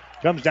rebound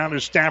Comes down to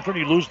Stafford.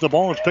 He loses the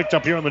ball. It's picked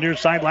up here on the near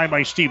sideline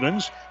by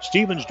Stevens.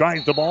 Stevens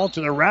drives the ball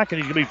to the rack,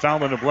 and he's going to be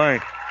fouled in the play.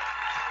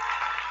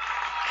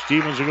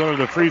 Stevens will go to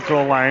the free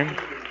throw line.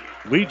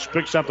 Leach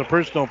picks up the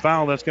personal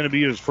foul. That's going to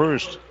be his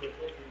first.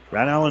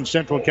 Grand Island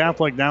Central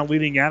Catholic now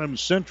leading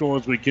Adams Central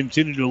as we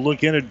continue to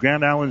look in at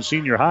Grand Island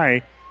Senior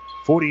High.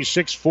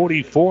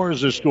 46-44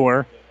 is the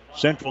score.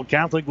 Central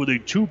Catholic with a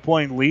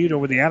 2-point lead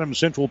over the Adams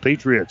Central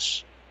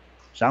Patriots.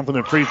 Down from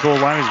the free throw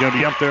line is going to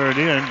be up there and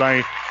in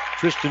by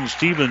Tristan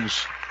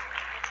Stevens.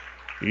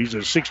 He's a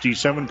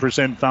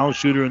 67% foul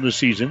shooter in the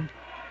season.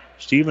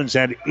 Stevens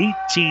had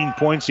 18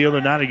 points the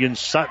other night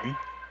against Sutton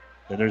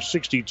in their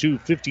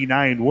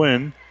 62-59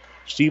 win.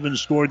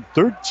 Stevens scored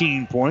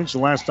 13 points the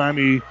last time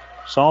he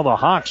saw the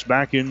Hawks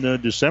back in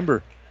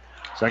December.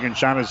 Second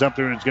shot is up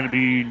there. It's going to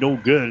be no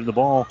good. The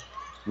ball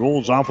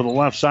rolls off of the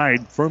left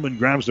side. Furman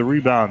grabs the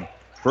rebound.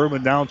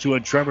 Furman down to a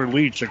Trevor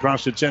Leach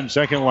across the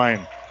 10-second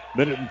line.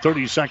 Minute and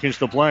 30 seconds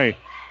to play.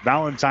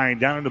 Valentine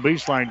down in the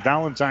baseline.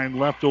 Valentine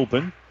left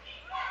open.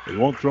 He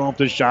won't throw up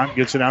the shot.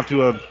 Gets it out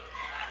to a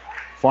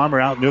Farmer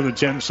out near the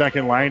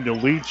 10-second line to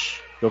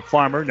Leach. To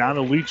Farmer. Now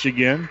to Leach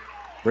again.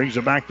 Brings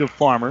it back to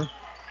Farmer.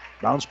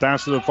 Bounce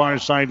pass to the far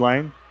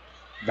sideline.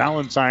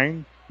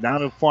 Valentine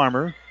down to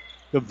Farmer.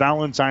 To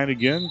Valentine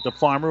again. To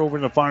Farmer over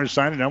in the far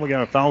side. And now we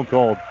got a foul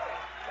called.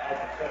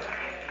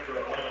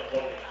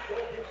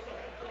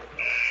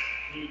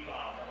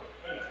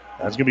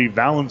 That's going to be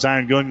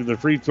Valentine going to the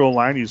free throw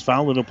line. He's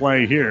fouled in the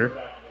play here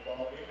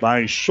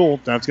by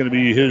Schultz. That's going to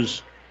be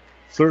his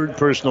third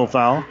personal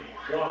foul.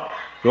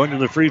 Going to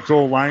the free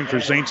throw line for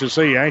St.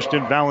 Cecilia,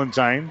 Ashton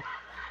Valentine.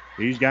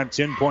 He's got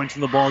 10 points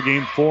from the ball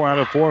game, 4 out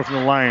of 4 from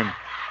the line.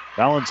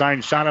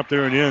 Valentine shot up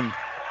there and in.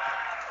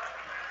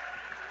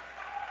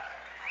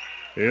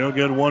 He'll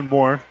get one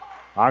more.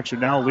 Hawks are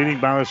now leading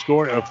by a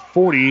score of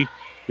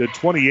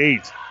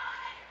 40-28.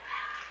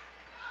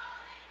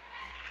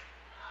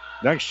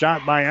 Next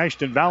shot by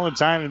Ashton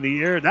Valentine in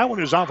the air. That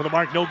one is off of the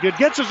mark. No good.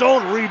 Gets his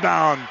own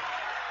rebound.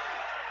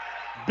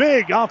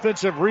 Big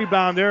offensive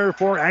rebound there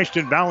for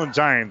Ashton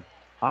Valentine.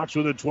 Hawks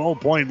with a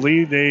 12-point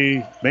lead.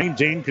 They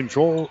maintain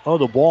control of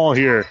the ball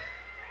here.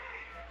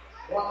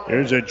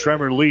 There's a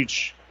Trevor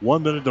Leach.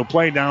 1 minute to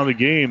play now in the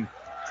game.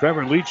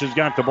 Trevor Leach has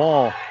got the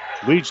ball.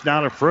 Leach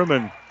now to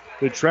Furman.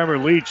 To Trevor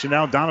Leach. And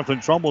now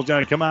Doniphan Trumbull's got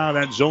to come out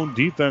of that zone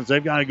defense.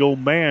 They've got to go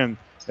man.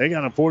 They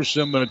got to force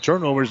some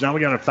turnovers. Now we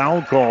got a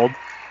foul called.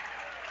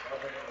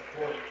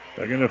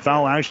 They're going to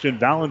foul Ashton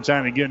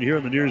Valentine again here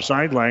on the near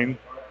sideline.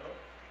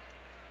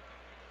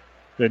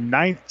 The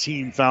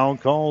 19th foul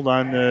called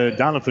on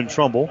Doniphan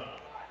Trumbull.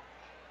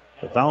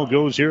 The foul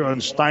goes here on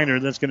Steiner.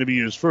 That's going to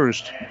be his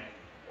first.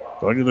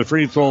 Going to the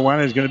free throw line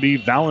is going to be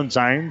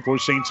Valentine for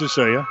St.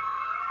 Cecilia.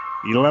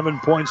 11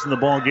 points in the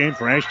ball game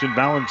for Ashton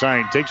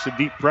Valentine. Takes a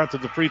deep breath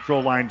at the free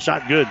throw line.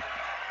 Shot good.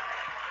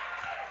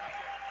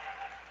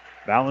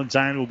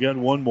 Valentine will get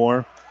one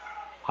more.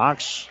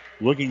 Hawks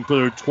looking for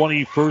their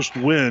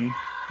 21st win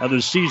of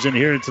the season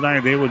here tonight.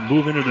 They would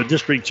move into the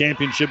district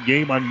championship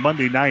game on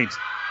Monday night.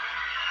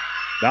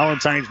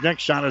 Valentine's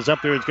next shot is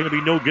up there. It's going to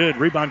be no good.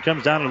 Rebound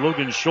comes down to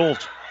Logan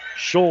Schultz.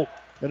 Schultz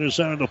in the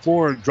center of the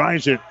floor,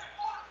 drives it,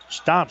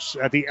 stops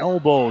at the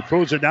elbow,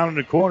 throws it down in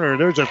the corner.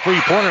 There's a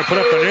three-pointer put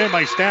up and in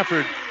by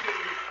Stafford.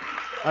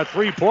 A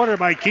three-pointer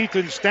by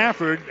Keaton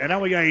Stafford. And now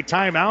we got a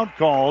timeout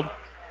called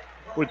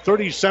with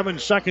 37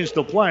 seconds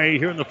to play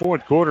here in the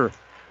fourth quarter.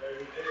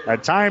 A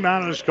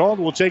timeout is called.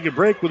 We'll take a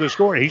break with the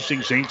score.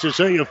 Hastings St.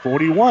 Cecilia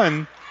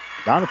 41.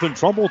 Doniphan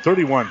Trumbull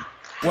 31.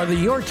 Whether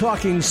you're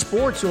talking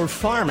sports or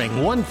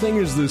farming, one thing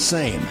is the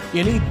same.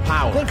 You need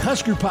power. Think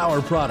Husker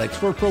Power products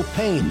for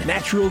propane,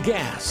 natural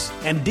gas,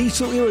 and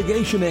diesel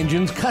irrigation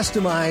engines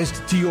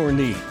customized to your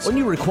needs. When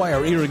you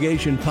require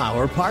irrigation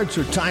power, parts,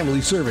 or timely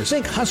service,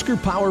 think Husker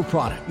Power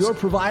product, your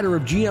provider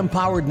of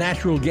GM-powered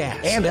natural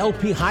gas and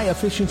LP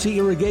high-efficiency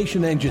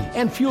irrigation engine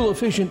and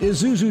fuel-efficient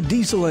Isuzu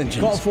diesel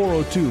engines. Call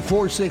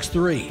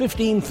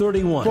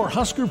 402-463-1531 for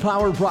Husker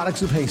Power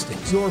products of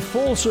Hastings, your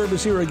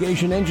full-service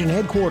irrigation engine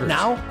headquarters.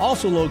 Now,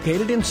 also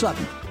located in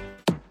Sutton.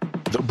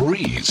 The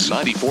Breeze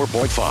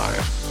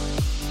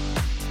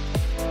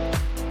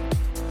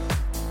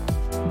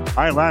 94.5.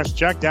 All right, last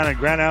check down at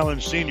Grand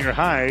Island Senior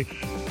High.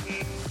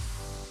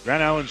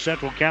 Grand Island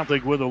Central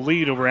Catholic with a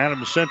lead over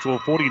Adams Central,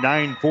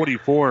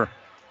 49-44.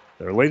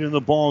 They're late in the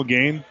ball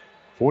game,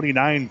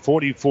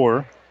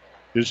 49-44.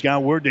 Just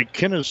got word that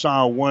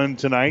Kennesaw won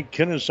tonight.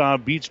 Kennesaw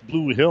beats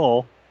Blue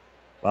Hill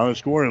by a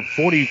score of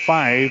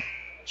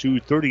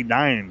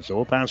 45-39. So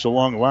we'll pass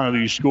along a lot of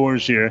these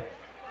scores here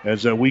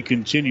as we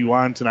continue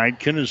on tonight.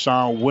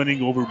 Kennesaw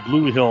winning over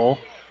Blue Hill,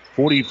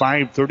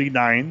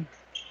 45-39.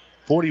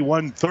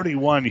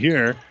 41-31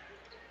 here.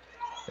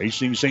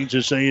 Hastings St.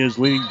 Cecilia is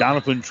leading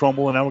Doniphan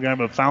Trumbull, and now we're going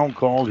to have a foul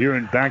called here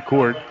in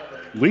backcourt.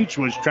 Leach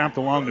was trapped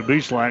along the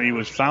baseline. He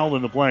was fouled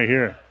in the play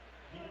here.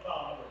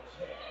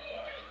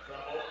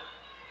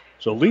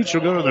 So Leach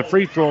will go to the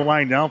free throw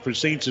line now for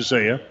St.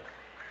 Cecilia.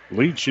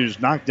 Leach has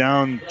knocked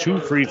down 2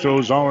 free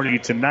throws already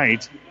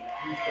tonight.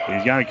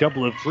 He's got a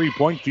couple of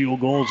 3-point field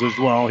goals as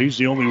well. He's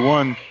the only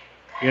one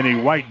in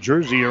a white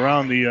jersey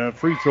around the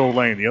free throw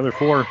lane. The other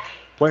 4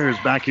 players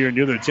back here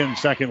near the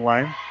 10-second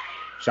line.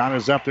 Shot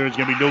is up there. It's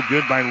going to be no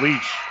good by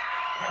Leach.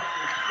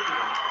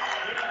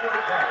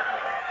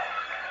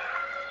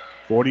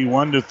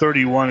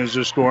 41-31 is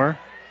the score.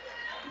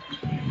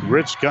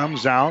 Ritz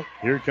comes out.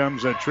 Here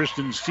comes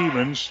Tristan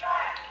Stevens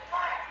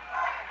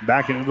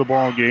back into the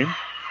ball game.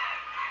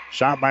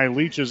 Shot by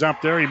Leach is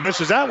up there. He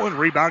misses that one.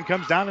 Rebound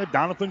comes down to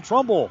Doniphan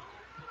Trumbull.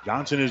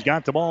 Johnson has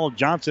got the ball.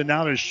 Johnson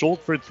now to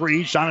Schultz for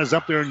 3. Shot is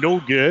up there. No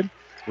good.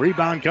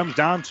 Rebound comes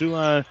down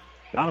to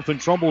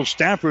Doniphan Trumbull.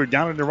 Stafford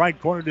down in the right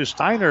corner to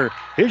Steiner.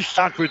 His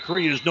shot for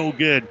 3 is no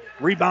good.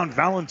 Rebound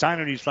Valentine,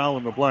 and he's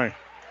fouling the play.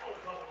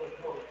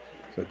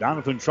 So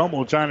Doniphan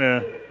Trumbull trying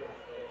to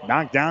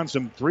knock down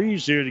some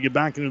threes here to get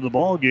back into the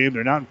ball game.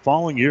 They're not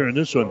falling here in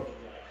this one.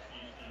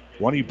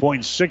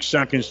 20.6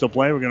 seconds to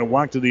play. We're going to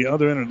walk to the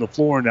other end of the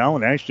floor now,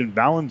 and Ashton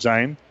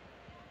Valentine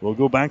will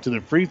go back to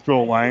the free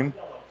throw line.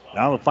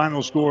 Now the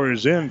final score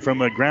is in from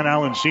Grand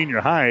Island Senior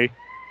High.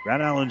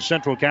 Grand Island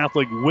Central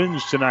Catholic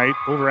wins tonight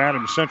over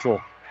Adams Central.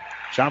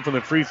 Shot from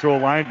the free throw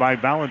line by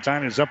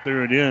Valentine is up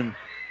there and in.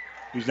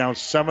 He's now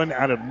 7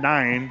 out of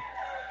 9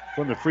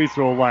 from the free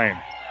throw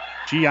line.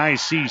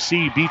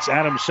 GICC beats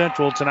Adams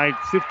Central tonight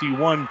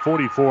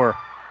 51-44.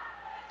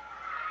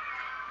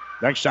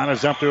 Next shot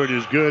is up there. It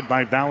is good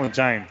by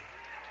Valentine.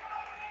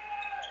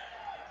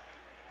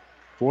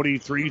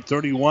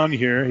 43-31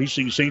 here.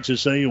 Hastings St.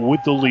 Cecilia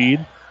with the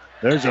lead.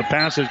 There's a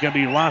pass that's going to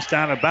be lost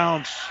out of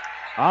bounds.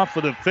 Off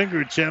of the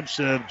fingertips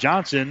of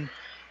Johnson.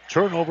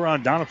 Turnover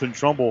on Doniphan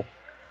Trumbull.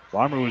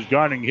 Farmer was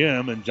guarding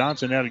him, and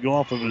Johnson had to go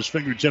off of his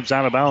fingertips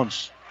out of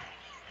bounds.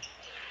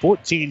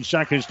 14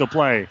 seconds to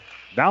play.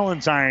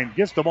 Valentine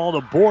gets the ball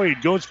to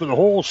Boyd. Goes for the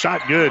hole.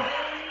 Shot good.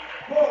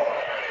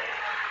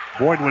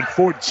 Boyd with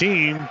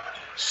 14.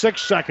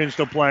 6 seconds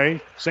to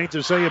play. St.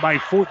 Cecilia by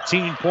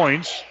 14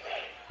 points.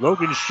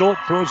 Logan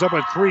Schultz throws up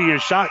a 3. A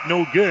shot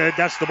no good.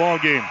 That's the ball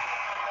game.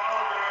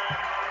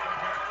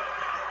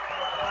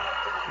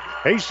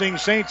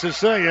 Hastings St.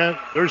 Cecilia,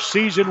 their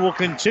season will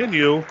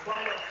continue.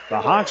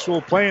 The Hawks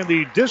will play in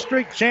the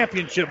district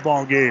championship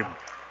ball game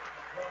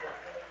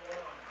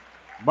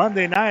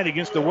Monday night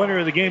against the winner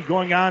of the game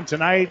going on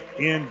tonight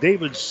in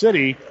David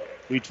City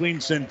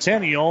between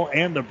Centennial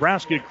and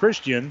Nebraska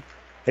Christian.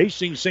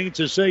 Hastings St.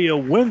 Cecilia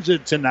wins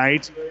it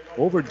tonight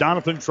over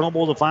Doniphan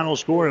Trumbull. The final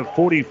score of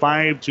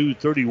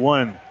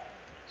 45-31.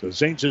 So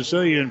St.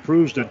 Cecilia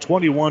improves to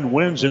 21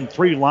 wins and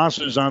 3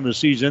 losses on the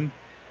season.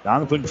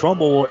 Doniphan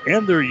Trumbull will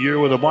end their year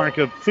with a mark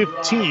of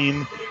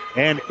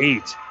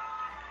 15-8.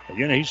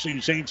 Again,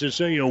 Hastings St.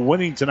 Cecilia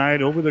winning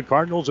tonight over the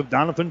Cardinals of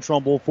Doniphan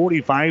Trumbull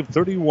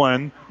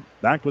 45-31.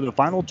 Back with the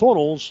final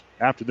totals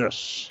after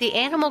this. The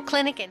Animal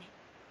Clinic and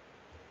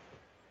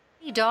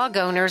dog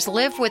owners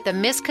live with the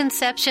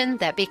misconception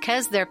that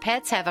because their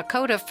pets have a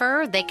coat of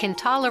fur, they can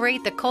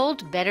tolerate the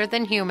cold better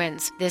than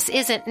humans. This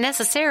isn't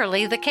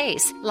necessarily the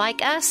case.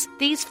 Like us,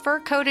 these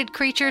fur-coated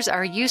creatures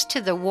are used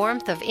to the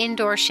warmth of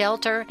indoor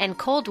shelter, and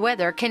cold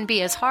weather can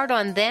be as hard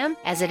on them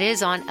as it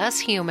is on us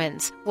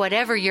humans.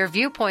 Whatever your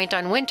viewpoint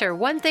on winter,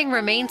 one thing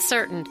remains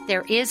certain.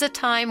 There is a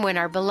time when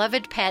our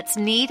beloved pets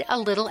need a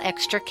little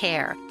extra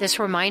care. This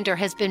reminder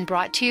has been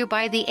brought to you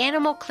by the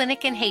Animal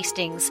Clinic in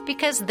Hastings,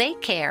 because they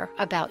care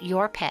about your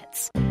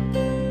pets.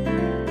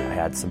 I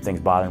had some things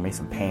bothering me,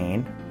 some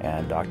pain,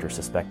 and doctors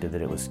suspected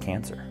that it was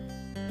cancer.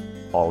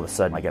 All of a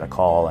sudden, I get a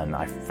call, and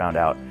I found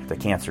out the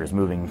cancer is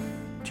moving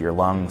to your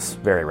lungs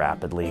very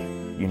rapidly.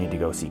 You need to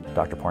go see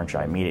Dr.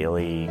 Pornchai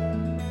immediately.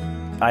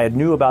 I had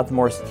knew about the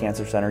Morrison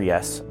Cancer Center,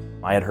 yes.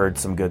 I had heard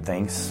some good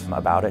things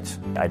about it.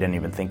 I didn't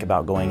even think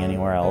about going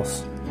anywhere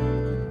else.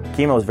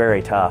 Chemo is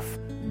very tough.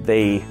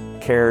 They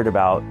cared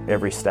about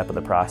every step of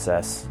the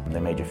process.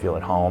 They made you feel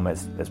at home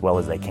as well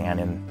as they can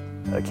in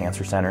a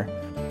cancer center.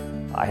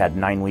 I had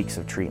 9 weeks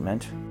of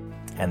treatment,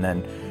 and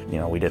then,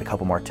 we did a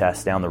couple more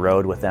tests down the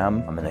road with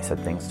them, and they said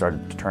things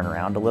started to turn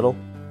around a little.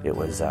 It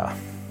was, I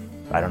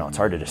don't know, it's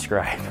hard to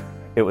describe.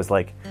 It was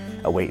like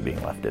a weight being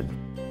lifted.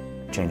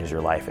 It changes your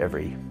life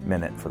every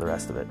minute for the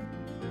rest of it.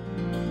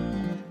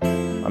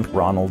 I'm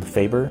Ronald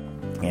Faber,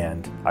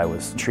 and I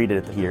was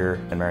treated here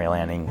in Mary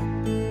Lanning.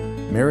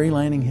 Mary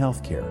Lanning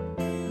Healthcare.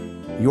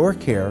 Your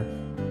care,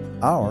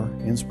 our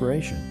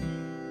inspiration.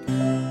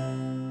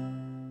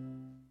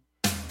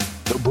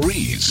 The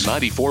Breeze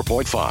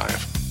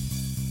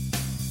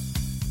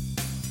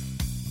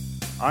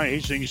 94.5. All right,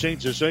 Hastings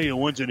St. Cecilia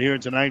wins it here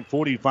tonight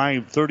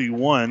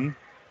 45-31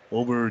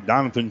 over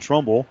Doniphan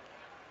Trumbull.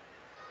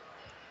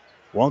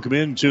 Welcome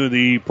into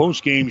the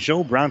post-game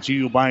show brought to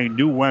you by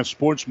New West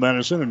Sports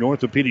Medicine and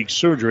Orthopedic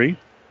Surgery.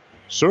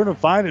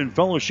 Certified and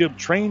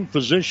fellowship-trained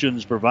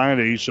physicians provide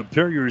a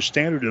superior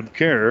standard of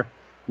care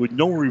with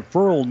no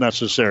referral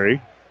necessary.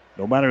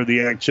 No matter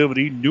the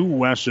activity, New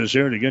West is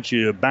here to get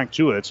you back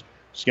to it.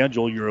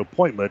 Schedule your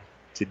appointment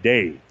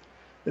today.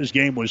 This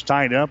game was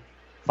tied up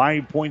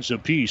 5 points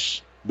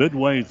apiece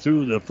midway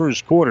through the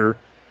first quarter.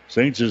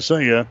 St.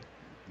 Cecilia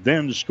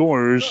then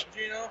scores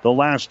the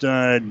last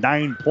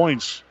 9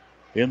 points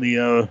in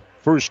the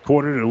first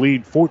quarter to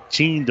lead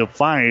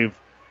 14-5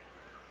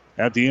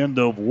 at the end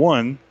of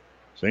one.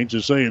 St.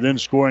 Cecilia then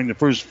scoring the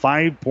first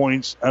 5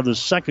 points of the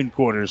second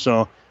quarter.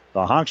 So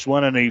the Hawks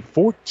went on a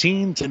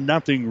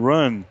 14-0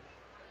 run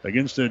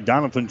against the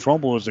Doniphan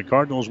Trumbull as the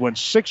Cardinals went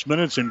 6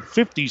 minutes and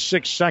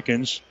 56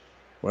 seconds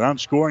without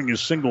scoring a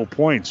single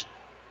point.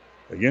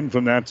 Again,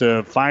 from that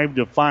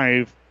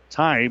 5-5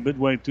 tie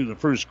midway through the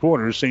first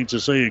quarter, St.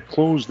 Cecilia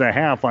closed the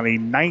half on a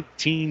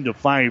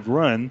 19-5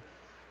 run.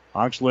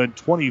 Hawks led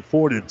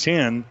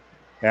 24-10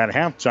 at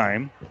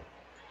halftime.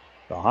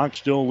 The Hawks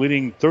still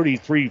leading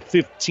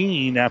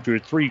 33-15 after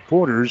 3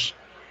 quarters.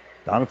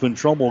 Doniphan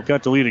Trumbull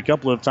cut the lead a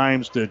couple of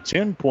times to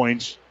 10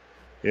 points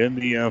in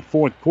the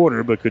fourth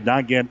quarter, but could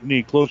not get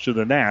any closer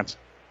than that.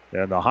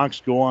 And the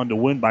Hawks go on to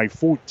win by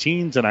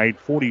 14 tonight,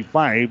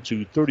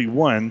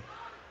 45-31.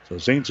 So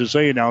St.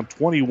 Cecilia now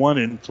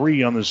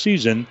 21-3 on the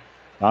season.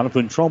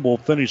 Doniphan Trumbull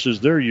finishes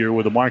their year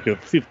with a mark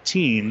of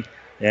 15-8.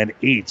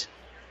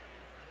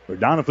 For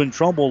Doniphan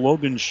Trumbull,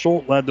 Logan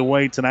Schultz led the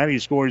way tonight. He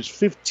scores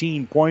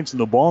 15 points in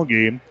the ball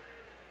game.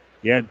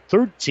 He had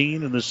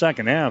 13 in the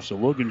second half, so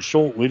Logan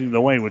Schultz leading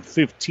the way with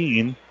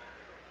 15.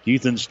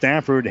 Ethan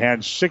Stafford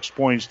had 6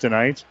 points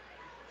tonight.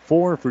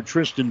 4 for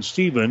Tristan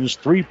Stevens,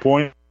 3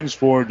 points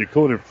for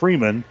Dakota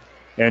Freeman,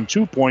 and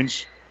 2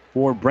 points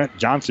for Brett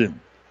Johnson.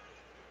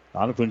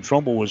 Doniphan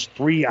Trumbull was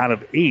 3 out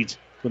of 8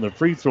 from the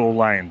free throw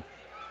line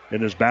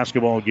in this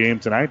basketball game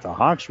tonight. The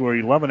Hawks were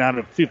 11 out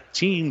of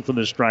 15 from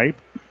the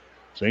stripe.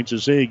 St.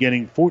 Cecilia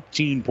getting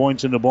 14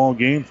 points in the ball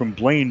game from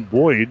Blaine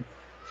Boyd.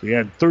 So he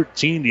had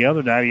 13 the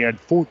other night. He had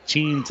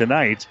 14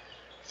 tonight.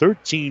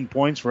 13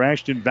 points for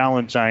Ashton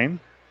Valentine.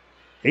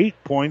 8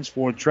 points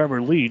for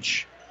Trevor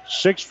Leach.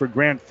 6 for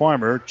Grant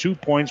Farmer. 2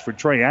 points for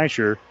Trey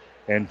Asher.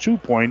 And 2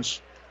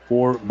 points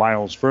for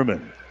Miles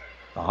Furman.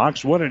 The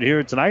Hawks win it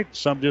here tonight.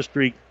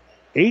 Sub-District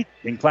 8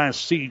 in Class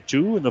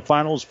C2 in the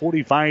finals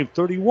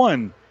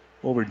 45-31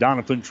 over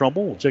Doniphan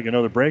Trumbull. We'll take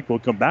another break. We'll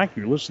come back.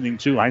 You're listening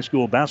to high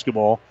school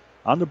basketball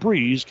on the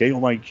Breeze,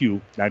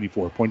 KOIQ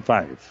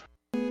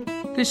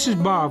 94.5. This is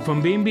Bob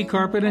from B&B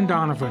Carpet in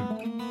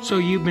Doniphan. So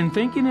you've been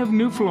thinking of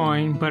new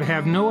flooring but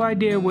have no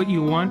idea what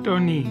you want or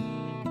need.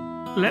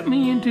 Let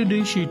me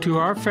introduce you to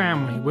our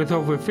family with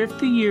over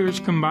 50 years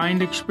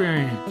combined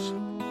experience.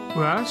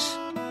 Russ,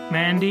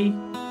 Mandy,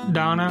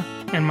 Donna,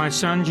 and my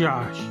son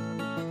Josh.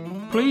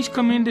 Please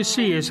come in to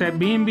see us at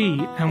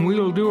B&B and we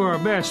will do our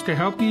best to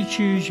help you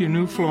choose your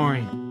new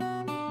flooring.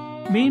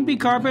 B&B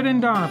Carpet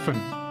in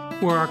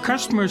Doniphan, where our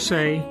customers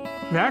say,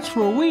 that's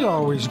where we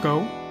always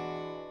go.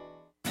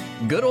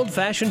 Good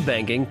old-fashioned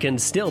banking can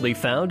still be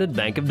found at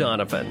Bank of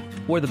Doniphan,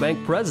 where the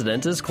bank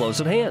president is close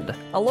at hand.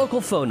 A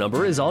local phone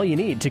number is all you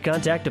need to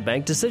contact a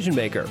bank decision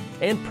maker,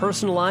 and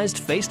personalized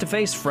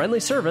face-to-face friendly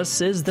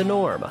service is the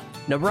norm.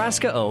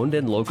 Nebraska-owned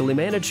and locally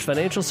managed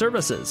financial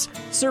services,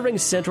 serving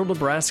central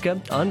Nebraska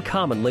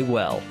uncommonly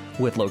well,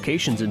 with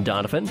locations in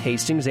Doniphan,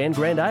 Hastings, and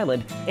Grand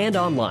Island, and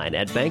online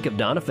at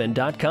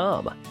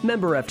bankofdoniphan.com.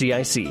 Member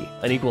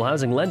FDIC, an equal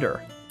housing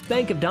lender.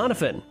 Bank of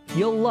Doniphan.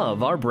 You'll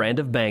love our brand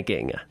of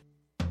banking.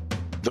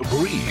 The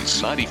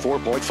Breeze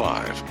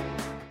 94.5.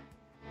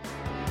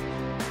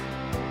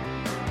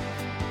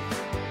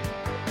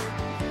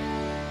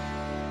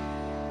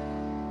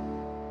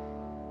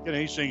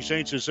 Hastings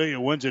St. Cecilia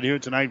wins it here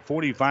tonight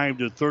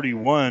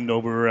 45-31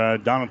 over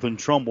Doniphan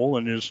Trumbull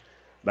in his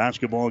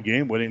basketball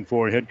game, waiting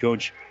for head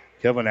coach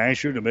Kevin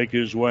Asher to make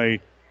his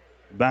way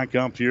back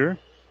up here.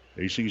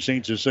 Hastings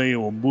St. Cecilia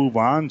will move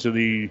on to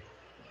the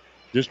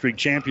district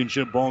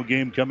championship ball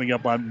game coming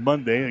up on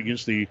Monday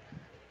against the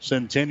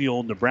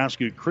Centennial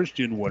Nebraska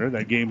Christian winner.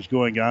 That game's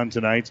going on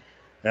tonight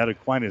at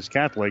Aquinas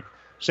Catholic.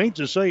 St.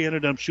 Cecilia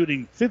ended up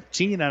shooting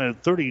 15 out of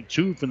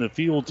 32 from the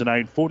field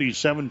tonight,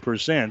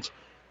 47%.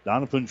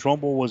 Doniphan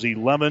Trumbull was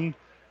 11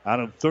 out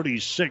of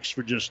 36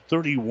 for just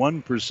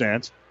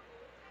 31%.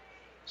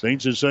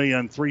 St. Cecilia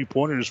on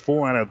three-pointers,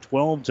 4 out of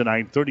 12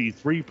 tonight,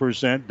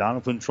 33%.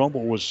 Doniphan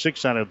Trumbull was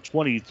 6 out of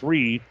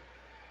 23.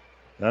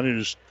 That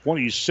is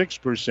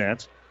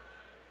 26%.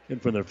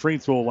 And for the free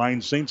throw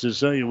line, St.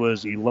 Cecilia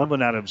was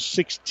 11 out of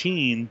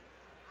 16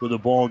 for the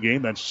ball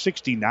game. That's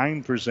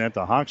 69%.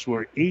 The Hawks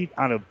were 8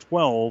 out of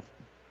 12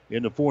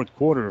 in the fourth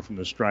quarter from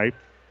the stripe.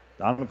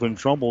 Doniphan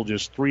Trumbull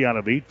just 3 out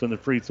of 8 from the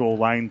free throw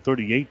line,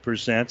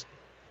 38%.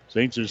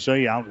 St.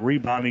 Cecilia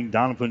out-rebounding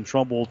Doniphan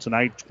Trumbull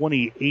tonight,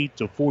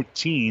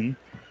 28-14.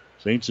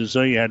 St.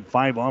 Cecilia had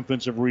 5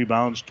 offensive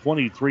rebounds,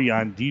 23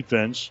 on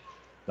defense.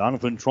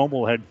 Doniphan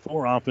Trumbull had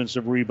 4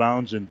 offensive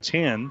rebounds and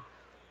 10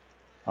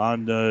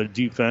 on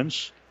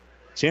defense.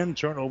 10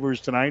 turnovers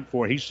tonight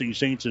for Hastings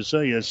St.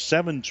 Cecilia,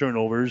 7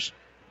 turnovers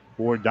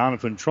for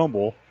Doniphan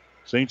Trumbull.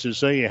 St.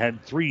 Cecilia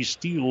had 3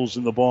 steals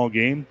in the ball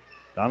game.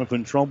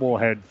 Doniphan Trumbull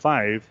had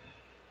 5.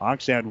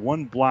 Hawks had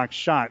 1 block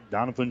shot.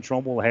 Doniphan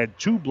Trumbull had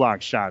 2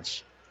 block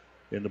shots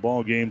in the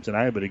ball game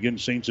tonight. But again,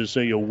 St.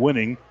 Cecilia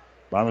winning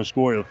by the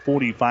score of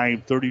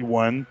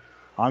 45-31.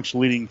 Hawks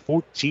leading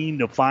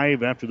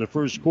 14-5 after the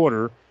first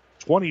quarter,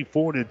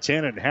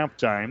 24-10 at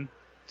halftime,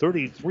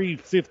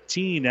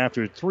 33-15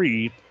 after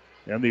 3.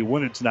 And they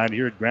win it tonight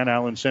here at Grand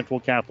Island Central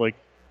Catholic,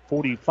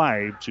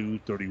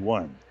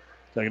 45-31.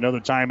 Take another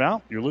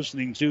timeout. You're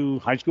listening to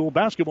high school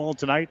basketball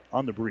tonight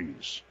on The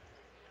Breeze.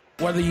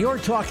 Whether you're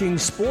talking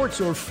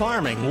sports or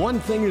farming, one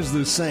thing is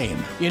the same.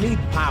 You need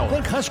power.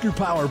 Think Husker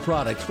Power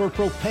products for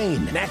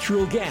propane,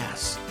 natural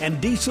gas,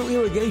 and diesel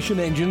irrigation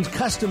engines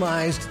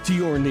customized to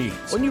your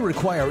needs. When you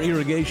require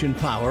irrigation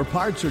power,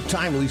 parts, or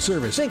timely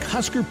service, think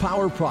Husker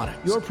Power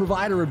products, your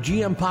provider of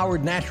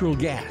GM-powered natural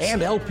gas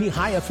and LP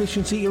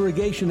high-efficiency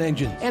irrigation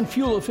engines and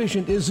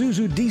fuel-efficient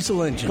Isuzu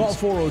diesel engines. Call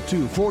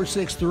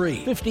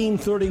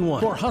 402-463-1531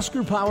 for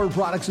Husker Power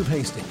products of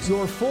Hastings,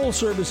 your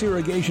full-service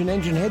irrigation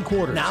engine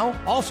headquarters. Now,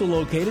 also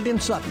located in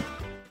Sutton.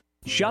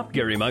 Shop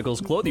Gary Michaels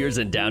Clothiers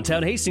in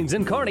downtown Hastings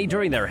and Kearney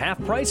during their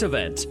half-price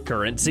event.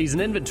 Current season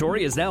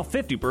inventory is now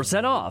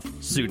 50% off.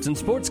 Suits and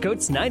sports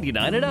coats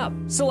 $99 and up.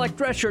 Select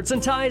dress shirts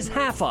and ties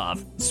half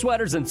off.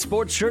 Sweaters and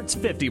sports shirts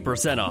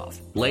 50%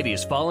 off.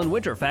 Ladies' fall and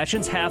winter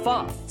fashions half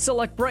off.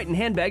 Select Brighton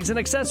handbags and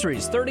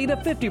accessories 30 to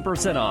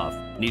 50% off.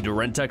 Need to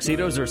rent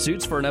tuxedos or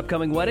suits for an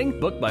upcoming wedding?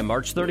 Book by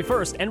March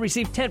 31st and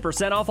receive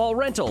 10% off all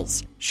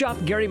rentals. Shop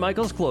Gary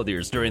Michaels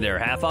Clothiers during their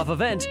half-off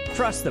event.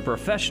 Trust the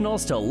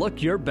professionals to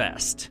look your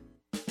best.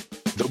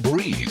 The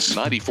Breeze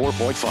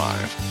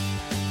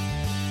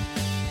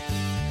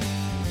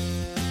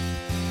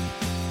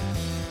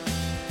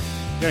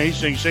 94.5.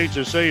 Hastings St.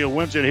 Cecilia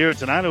wins it here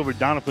tonight over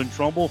Doniphan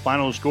Trumbull.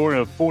 Final score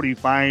of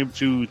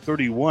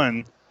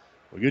 45-31.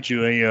 We'll get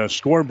you a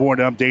scoreboard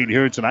update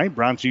here tonight,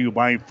 brought to you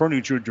by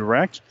Furniture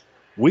Direct.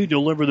 We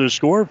deliver the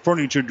score.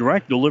 Furniture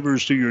Direct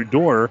delivers to your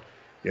door.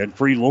 Get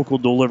free local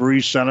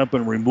delivery, setup,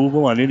 and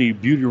removal on any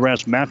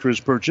Beautyrest mattress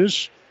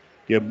purchase.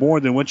 Get more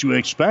than what you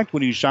expect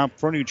when you shop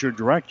Furniture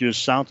Direct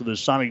just south of the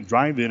Sonic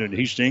Drive-In in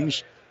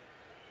Hastings.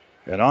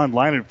 And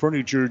online at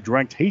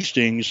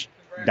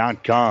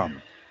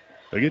FurnitureDirectHastings.com.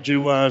 I'll get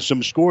you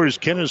some scores.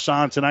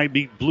 Kennesaw tonight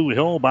beat Blue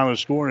Hill by a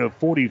score of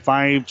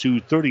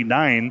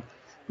 45-39.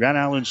 Grand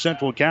Island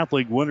Central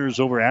Catholic winners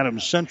over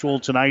Adams Central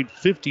tonight,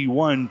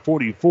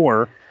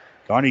 51-44.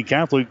 Kearney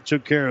Catholic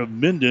took care of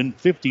Minden,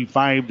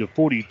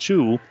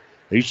 55-42.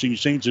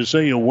 Hastings St.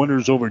 Cecilia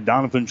winners over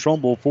Doniphan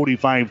Trumbull,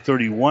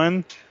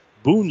 45-31.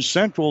 Boone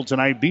Central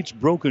tonight beats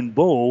Broken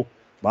Bow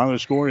by a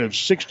score of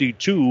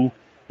 62-52.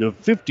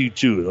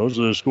 Those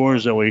are the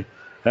scores that we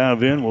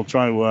have in. We'll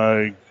try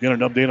to get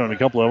an update on a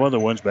couple of other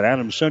ones. But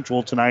Adams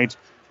Central tonight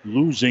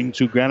losing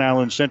to Grand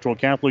Island Central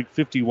Catholic,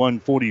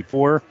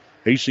 51-44.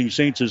 Hastings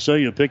St.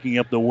 Cecilia picking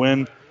up the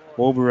win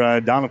over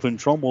Doniphan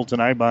Trumbull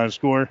tonight by a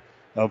score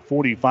of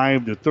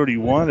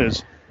 45-31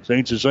 as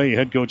St. Cecilia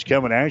head coach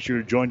Kevin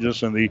Asher joins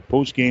us on the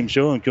post-game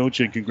show. And,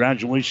 Coach,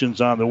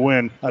 congratulations on the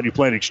win. You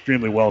played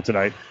extremely well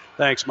tonight.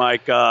 Thanks,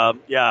 Mike. I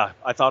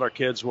thought our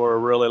kids were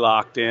really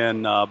locked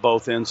in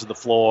both ends of the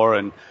floor.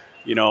 And,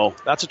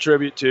 that's a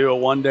tribute to a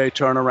one-day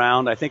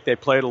turnaround. I think they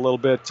played a little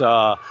bit,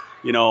 not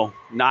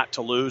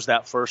to lose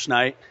that first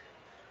night.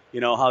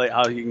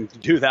 How you can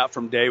do that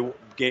from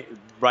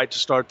right to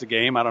start the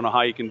game. I don't know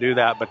how you can do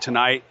that. But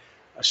tonight,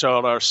 I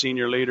showed our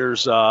senior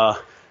leaders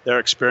their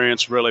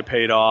experience really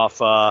paid off.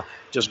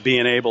 Just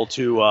being able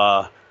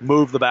to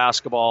move the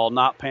basketball,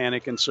 not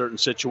panic in certain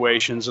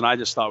situations, and I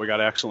just thought we got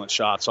excellent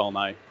shots all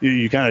night.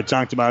 You kind of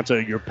talked about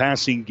your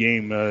passing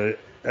game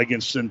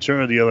against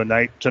Centura the other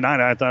night. Tonight,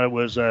 I thought it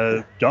was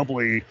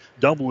doubly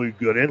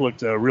good. It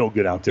looked real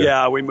good out there.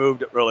 Yeah, we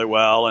moved it really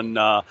well, and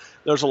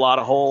there's a lot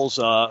of holes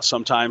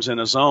sometimes in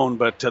a zone,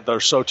 but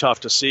they're so tough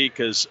to see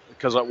because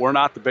we're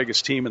not the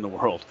biggest team in the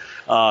world,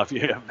 if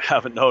you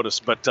haven't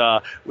noticed.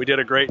 But we did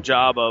a great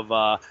job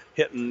of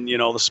hitting,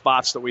 the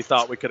spots that we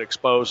thought we could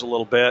expose a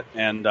little bit.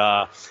 And,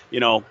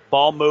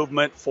 ball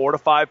movement, 4 to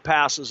 5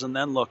 passes, and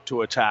then look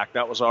to attack.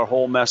 That was our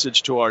whole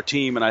message to our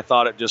team, and I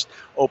thought it just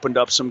opened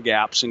up some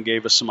gaps and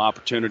gave us some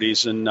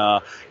opportunities. And,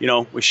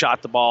 we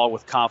shot the ball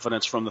with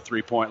confidence from the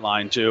three-point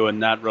line, too,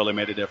 and that really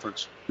made a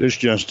difference. This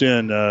just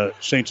in,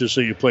 St.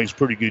 Cecilia plays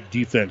pretty good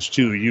defense,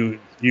 too. You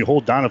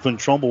hold Doniphan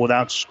Trumbull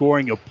without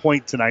scoring a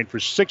point tonight for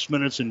 6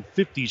 minutes and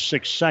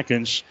 56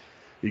 seconds.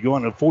 You go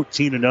on a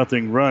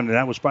 14-0 run, and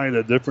that was probably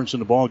the difference in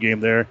the ball game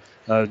there,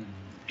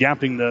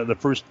 gapping the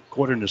first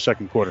quarter and the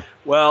second quarter.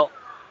 Well,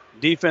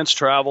 defense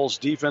travels.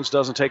 Defense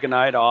doesn't take a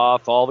night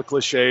off. All the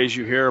cliches,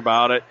 you hear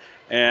about it.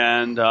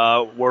 And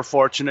we're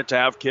fortunate to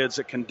have kids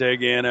that can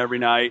dig in every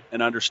night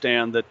and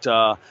understand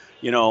that,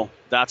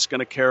 that's going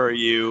to carry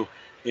you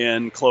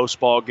in close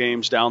ball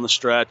games down the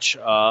stretch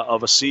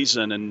of a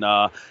season. And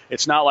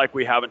it's not like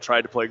we haven't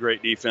tried to play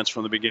great defense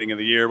from the beginning of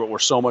the year, but we're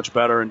so much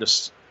better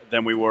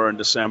than we were in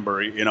December.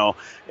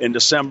 In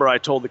December, I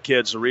told the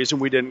kids the reason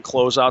we didn't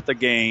close out the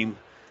game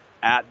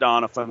at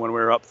Doniphan when we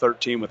were up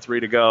 13 with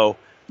 3 to go,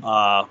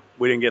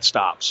 we didn't get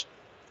stops,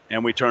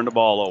 and we turned the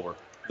ball over.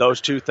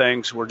 Those two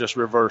things were just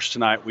reversed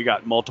tonight. We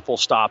got multiple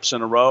stops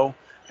in a row,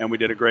 and we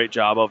did a great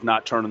job of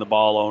not turning the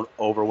ball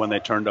over when they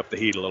turned up the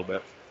heat a little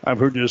bit. I've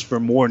heard this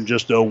from more than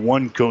just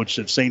one coach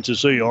at St.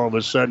 Cecilia. All of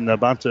a sudden,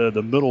 about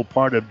the middle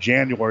part of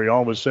January,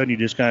 all of a sudden you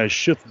just kind of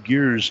shift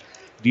gears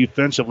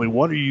defensively.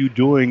 What are you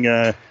doing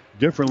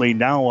differently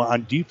now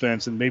on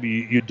defense and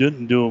maybe you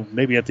didn't do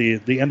maybe at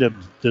the end of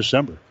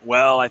December?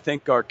 Well, I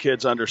think our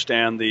kids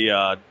understand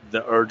the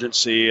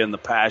urgency and the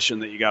passion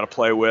that you got to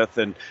play with,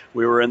 and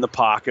we were in the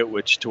pocket,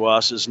 which to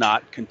us is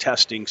not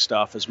contesting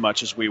stuff as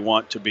much as we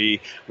want to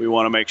be. We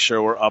want to make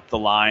sure we're up the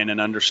line and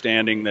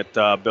understanding that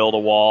build a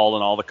wall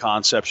and all the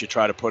concepts you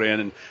try to put in,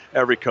 and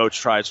every coach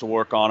tries to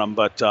work on them.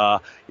 But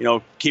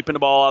keeping the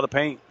ball out of the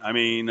paint. I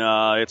mean,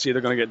 it's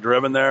either going to get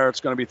driven there, or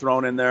it's going to be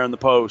thrown in there in the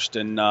post,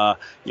 and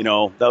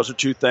those are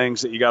two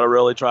things that you got to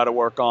really try to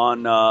work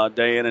on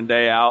day in and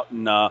day out,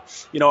 and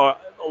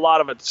a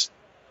lot of it's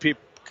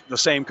the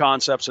same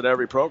concepts at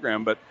every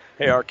program, but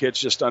hey, our kids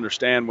just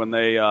understand when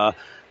they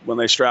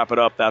strap it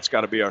up, that's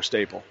got to be our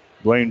staple.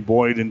 Blaine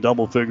Boyd in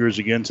double figures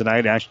again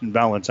tonight. Ashton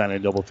Valentine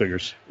in double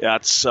figures. Yeah,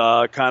 it's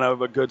kind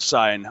of a good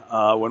sign.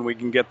 When we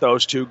can get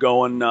those two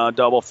going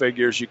double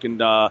figures, you can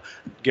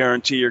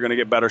guarantee you're going to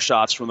get better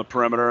shots from the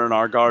perimeter, and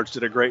our guards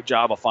did a great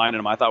job of finding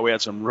them. I thought we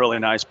had some really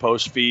nice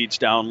post feeds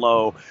down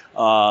low,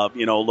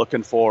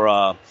 looking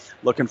for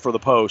the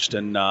post.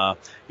 And,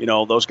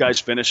 those guys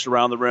finished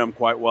around the rim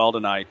quite well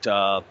tonight.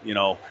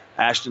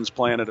 Ashton's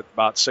playing at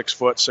about 6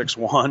 foot,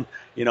 6'1",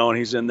 and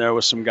he's in there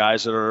with some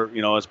guys that are,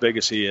 as big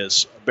as he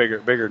is, bigger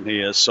than he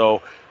is.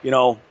 So,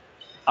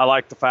 I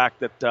like the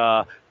fact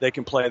that they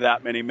can play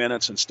that many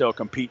minutes and still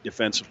compete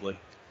defensively.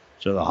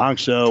 So the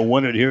Hawks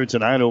won it here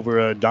tonight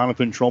over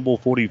Doniphan Trumbull,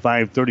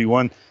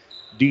 45-31.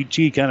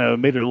 DT kind of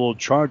made a little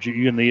charge at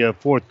you in the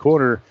fourth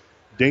quarter.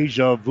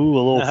 Deja vu,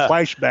 a little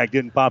flashback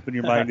didn't pop in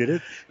your mind, did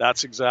it?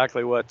 That's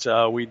exactly what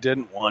we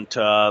didn't want,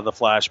 the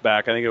flashback.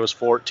 I think it was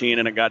 14,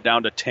 and it got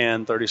down to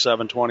 10,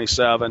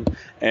 37-27.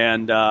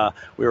 And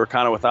we were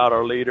kind of without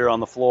our leader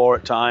on the floor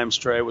at times.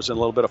 Trey was in a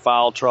little bit of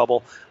foul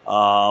trouble,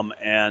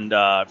 and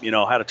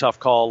had a tough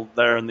call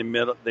there in the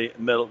middle,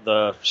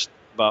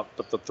 about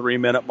the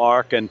 3-minute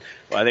mark. And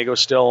I think it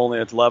was still only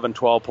an 11,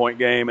 12-point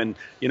game. And,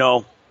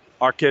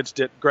 our kids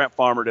Grant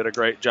Farmer did a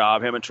great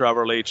job. Him and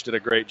Trevor Leach did a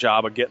great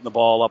job of getting the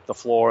ball up the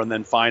floor and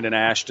then finding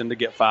Ashton to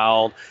get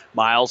fouled.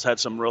 Miles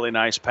had some really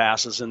nice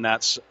passes in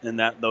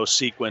those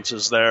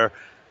sequences there.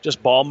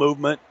 Just ball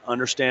movement,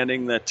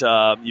 understanding that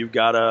you've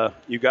got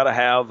to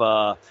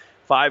have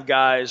 5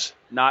 guys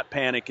not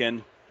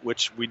panicking,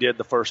 which we did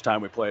the first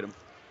time we played them.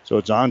 So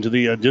it's on to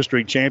the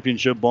district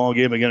championship ball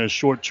game. Again, a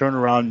short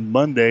turnaround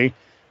Monday.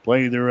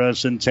 Play their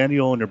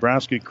Centennial and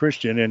Nebraska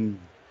Christian, and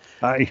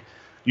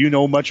you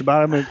know much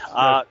about them?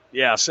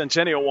 Yeah,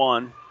 Centennial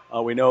won.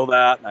 We know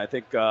that, and I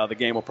think the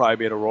game will probably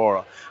be at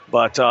Aurora.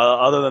 But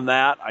other than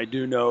that, I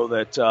do know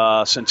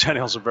that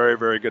Centennial's a very,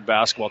 very good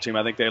basketball team.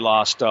 I think they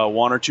lost 1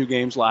 or 2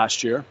 games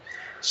last year.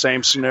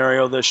 Same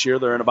scenario this year.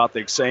 They're in about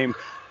the same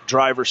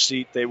driver's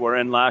seat they were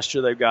in last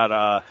year. They've got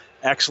an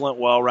excellent,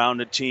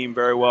 well-rounded team,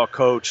 very well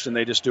coached, and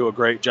they just do a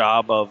great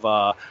job of,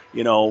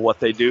 what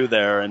they do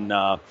there. And,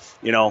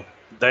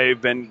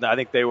 I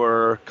think they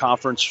were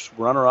conference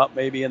runner-up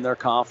maybe in their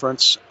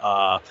conference,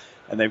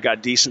 and they've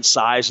got decent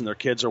size, and their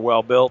kids are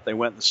well built. They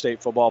went in the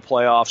state football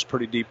playoffs,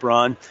 pretty deep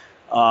run.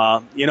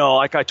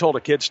 Like I told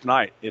the kids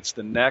tonight, it's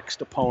the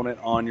next opponent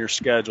on your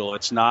schedule.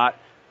 It's not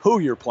who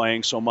you're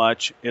playing so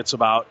much. It's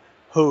about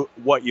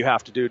what you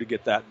have to do to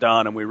get that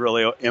done, and we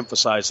really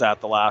emphasize that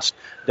the last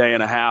day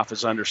and a half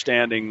is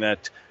understanding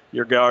that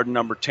you're guarding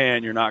number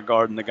 10. You're not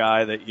guarding the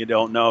guy that you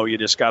don't know. You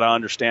just got to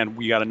understand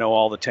we got to know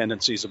all the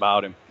tendencies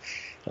about him.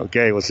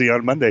 Okay, we'll see you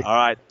on Monday. All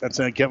right. That's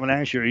Kevin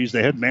Asher. He's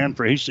the head man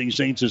for Hastings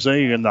St.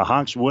 Cecilia, and the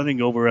Hawks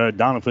winning over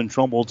Doniphan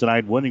Trumbull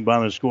tonight, winning by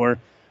the score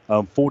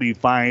of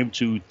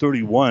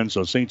 45-31.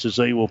 So St.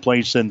 Cecilia will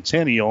play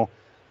Centennial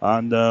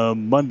on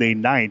Monday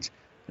night.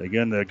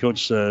 Again, the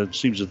coach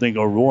seems to think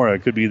Aurora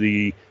could be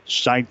the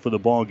site for the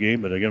ball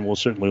game, but again, we'll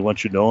certainly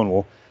let you know, and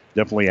we'll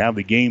definitely have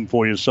the game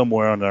for you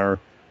somewhere on our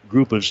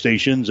group of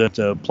stations at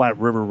Platte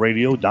River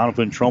Radio.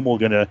 Doniphan Trumbull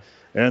going to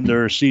end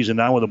their season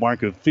now with a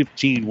mark of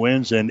 15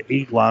 wins and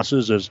 8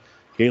 losses, as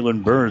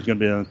Kalen Burr is going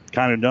to be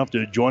kind enough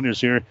to join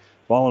us here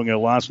following a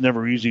loss.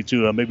 Never easy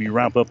to maybe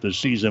wrap up the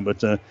season, but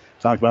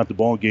talk about the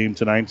ball game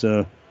tonight.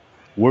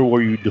 Where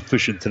were you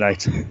deficient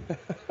tonight?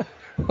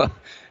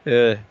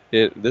 This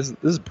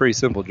is a pretty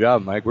simple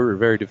job, Mike. We were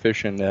very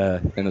deficient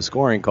in the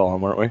scoring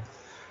column, weren't we?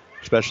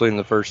 Especially in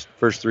the first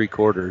 3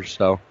 quarters.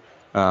 So,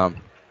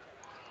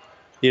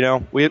 we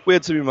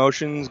had some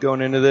emotions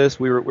going into this.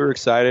 We were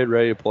excited,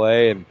 ready to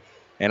play,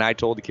 and I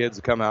told the kids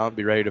to come out and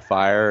be ready to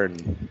fire.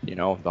 And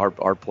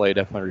our play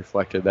definitely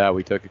reflected that.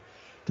 We took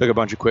a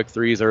bunch of quick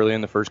threes early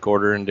in the first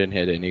quarter and didn't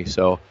hit any.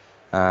 So,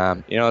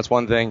 that's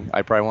one thing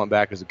I probably want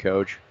back as a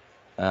coach.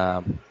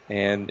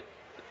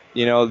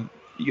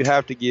 You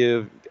have to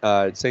give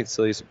St.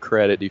 Cecilia some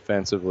credit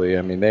defensively.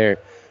 I mean, they're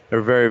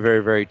very,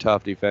 very, very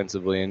tough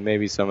defensively, and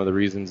maybe some of the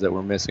reasons that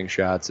we're missing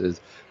shots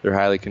is they're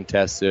highly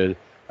contested.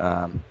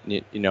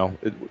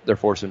 They're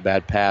forcing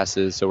bad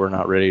passes, so we're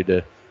not ready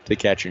to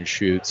catch and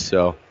shoot.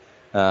 So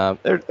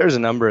there's a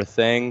number of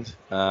things.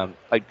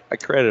 I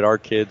credit our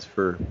kids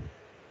for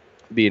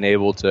being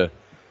able to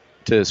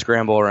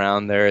scramble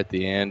around there at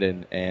the end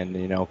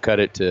and cut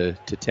it to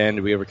 10.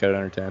 Did we ever cut it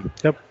under 10?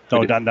 Yep.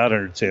 No, not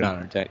under 10. Not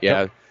under 10.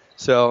 Yeah. Yep.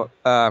 So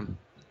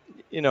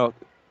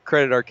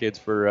credit our kids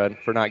for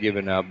not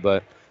giving up,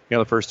 but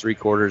the first 3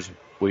 quarters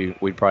we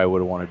probably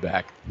would have wanted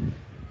back.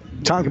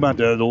 Talk about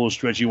the little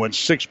stretch. You went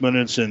 6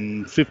 minutes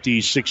and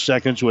 56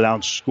 seconds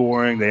without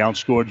scoring. They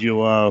outscored you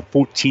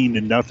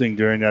 14-0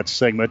 during that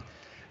segment.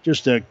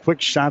 Just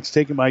quick shots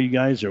taken by you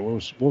guys, or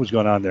what was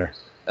going on there?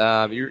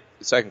 Your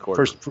second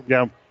quarter.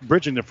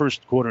 Bridging the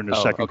first quarter and the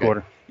second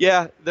quarter.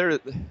 Yeah, there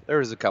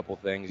was a couple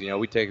things.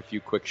 We take a few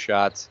quick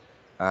shots.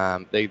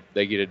 They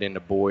get it into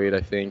Boyd,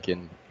 I think,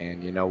 and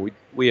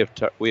we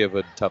have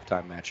a tough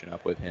time matching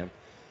up with him.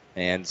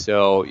 And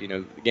so,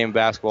 the game of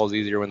basketball is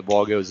easier when the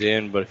ball goes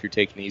in, but if you're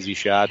taking easy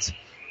shots, it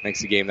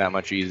makes the game that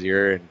much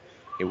easier.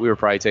 And we were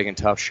probably taking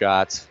tough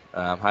shots,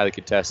 highly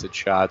contested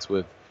shots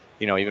with,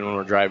 even when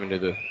we're driving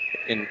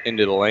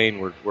into the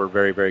lane, we're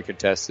very, very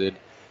contested.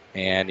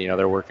 And,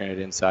 they're working it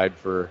inside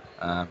for,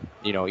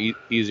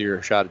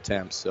 easier shot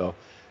attempts. So,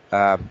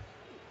 like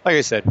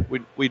I said,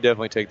 we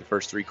definitely take the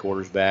first 3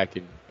 quarters back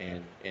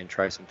and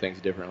try some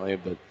things differently,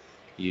 but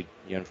you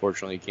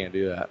unfortunately can't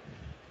do that.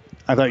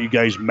 I thought you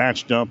guys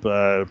matched up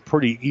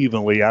pretty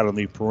evenly out on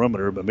the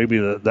perimeter, but maybe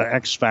the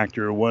X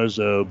factor was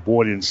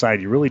Boyd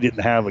inside. You really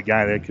didn't have a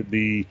guy that could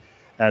be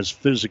as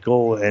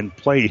physical and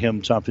play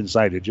him tough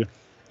inside, did you?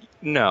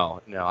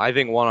 No. I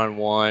think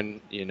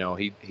one-on-one,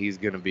 he's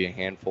going to be a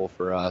handful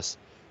for us.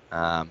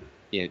 And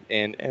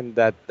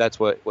that's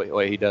what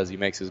he does. He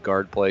makes his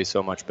guard play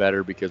so much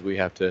better because we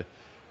have to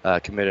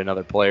commit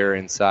another player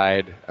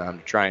inside to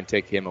try and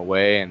take him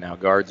away, and now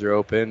guards are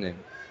open,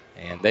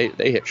 and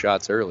they hit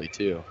shots early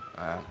too.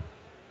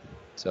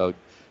 So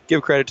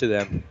give credit to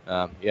them.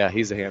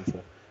 He's a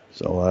handful.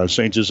 So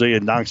St.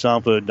 Cecilia knocks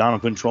off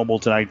Doniphan Trumbull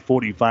tonight,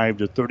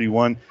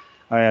 45-31.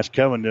 I asked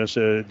Kevin this,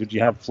 did you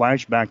have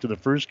flashback to the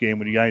first game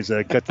when you guys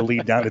cut the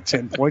lead down to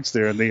 10 points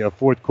there in the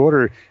fourth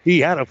quarter?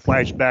 He had a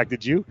flashback,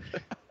 did you?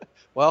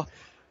 Well,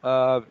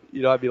 I'd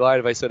be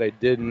lying if I said I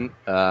didn't.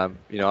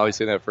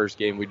 Obviously in that first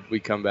game, we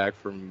come back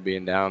from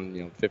being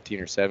down, 15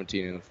 or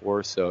 17 in the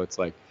fourth, so it's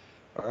like,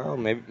 well,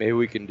 maybe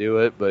we can do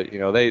it. But,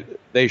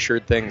 they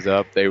shored things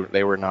up.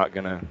 They were not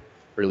going to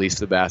release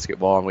the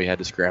basketball, and we had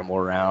to scramble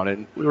around.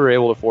 And we were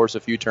able to force a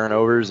few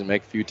turnovers and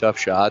make a few tough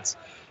shots.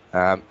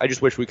 I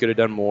just wish we could have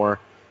done more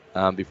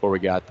before we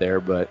got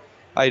there. But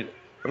I'm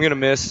going to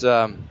miss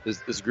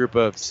this group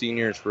of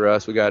seniors for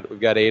us. We've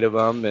got 8 of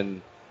them,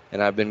 and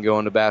I've been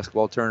going to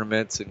basketball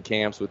tournaments and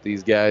camps with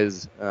these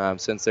guys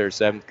since they're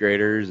 7th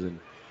graders. And,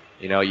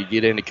 you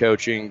get into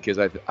coaching because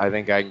I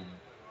think I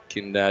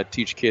can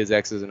teach kids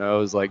X's and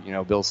O's like,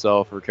 Bill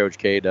Self or Coach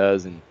K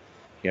does. And,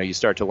 you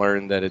start to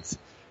learn that it's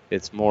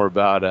more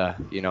about,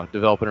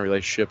 developing a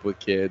relationship with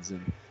kids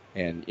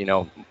and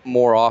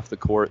more off the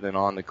court than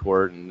on the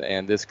court.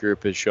 And this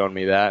group has shown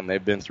me that, and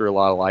they've been through a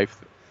lot of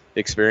life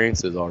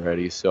experiences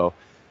already. So,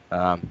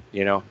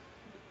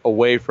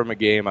 away from a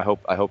game, I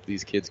hope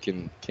these kids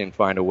can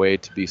find a way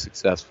to be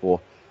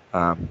successful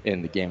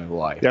in the game of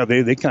life. Yeah,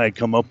 they kind of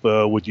come up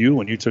with you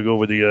when you took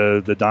over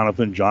the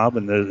Doniphan job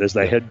and as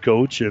the head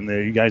coach, and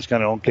you guys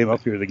kind of all came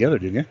up here together,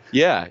 didn't you?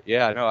 Yeah.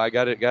 No, I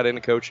got into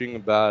coaching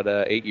about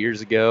 8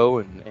 years ago,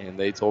 and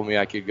they told me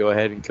I could go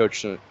ahead and coach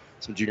some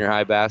junior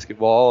high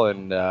basketball,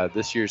 and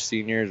this year's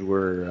seniors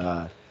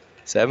were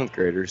 7th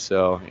graders,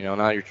 so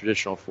not your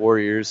traditional 4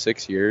 years,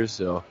 6 years.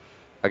 So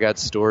I got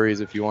stories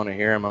if you want to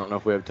hear them. I don't know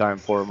if we have time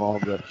for them all,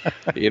 but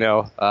you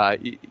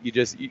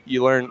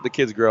learn. The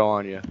kids grow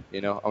on you.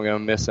 I'm gonna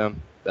miss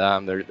them.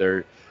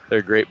 They're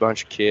a great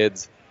bunch of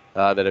kids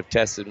that have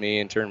tested me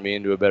and turned me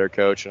into a better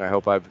coach, and I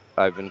hope I've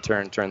in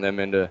turn turned them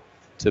into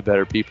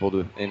better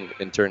people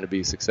in turn to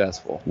be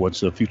successful.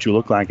 What's the future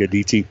look like at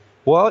DT?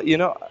 Well,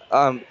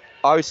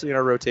 obviously in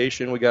our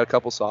rotation we got a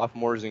couple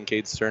sophomores in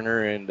Cade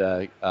Sterner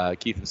and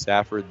Keith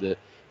Stafford that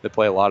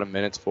play a lot of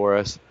minutes for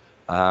us.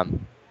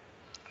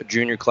 The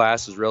junior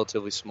class is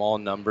relatively small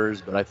in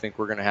numbers, but I think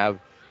we're going to have,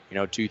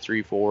 2,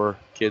 3, 4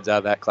 kids out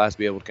of that class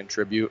be able to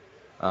contribute.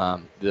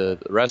 The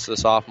rest of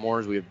the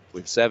sophomores, we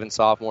have 7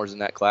 sophomores in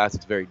that class.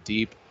 It's very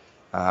deep.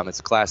 It's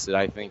a class that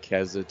I think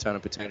has a ton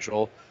of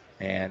potential.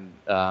 And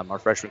our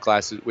freshman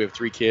class, we have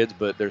 3 kids,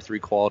 but they're 3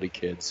 quality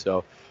kids.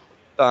 So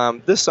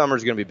this summer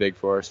is going to be big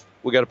for us.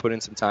 We got to put in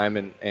some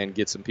time and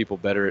get some people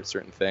better at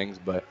certain things,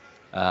 but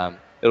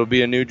it'll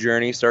be a new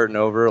journey starting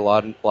over. A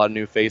lot of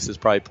new faces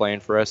probably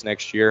playing for us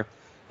next year.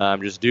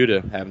 Just due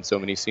to having so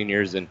many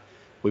seniors, and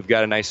we've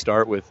got a nice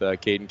start with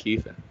Cade and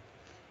Keith.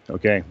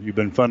 Okay, you've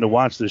been fun to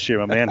watch this year,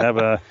 my man. Have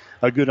a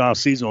good off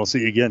season. We'll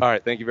see you again. All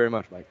right, thank you very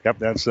much, Mike. Yep,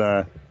 that's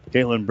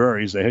Caitlin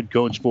Burry, the head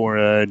coach for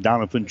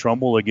Doniphan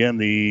Trumbull. Again,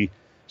 the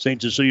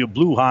St. Cecilia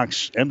Blue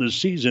Hawks end the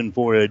season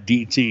for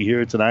DT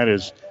here tonight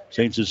as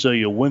St.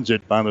 Cecilia wins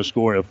it by the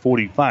score of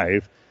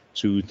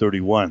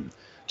 45-31.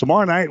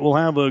 Tomorrow night we'll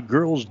have a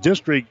girls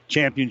district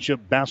championship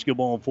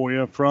basketball for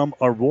you from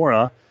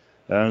Aurora,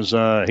 as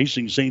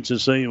Hastings St.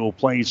 Cecilia will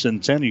play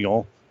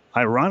Centennial.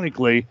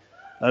 Ironically,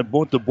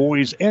 both the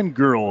boys and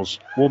girls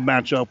will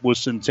match up with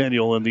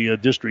Centennial in the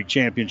district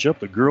championship.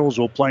 The girls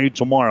will play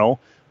tomorrow.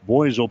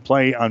 Boys will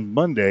play on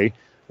Monday.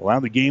 We'll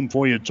have the game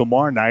for you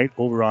tomorrow night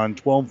over on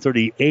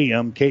 12:30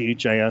 a.m.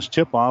 KHIS.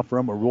 Tip-off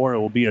from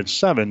Aurora will be at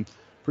 7.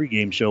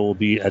 Pre-game show will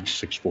be at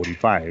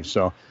 6:45.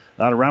 So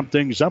To wrap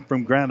things up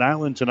from Grand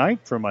Island tonight,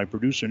 from my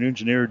producer and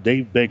engineer,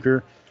 Dave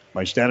Baker,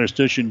 my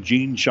statistician,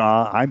 Gene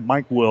Shaw, I'm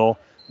Mike Will,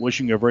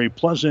 wishing a very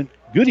pleasant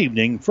good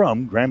evening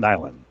from Grand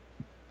Island.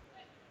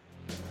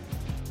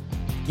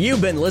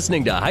 You've been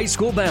listening to high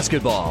school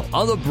basketball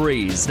on the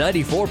Breeze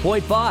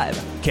 94.5,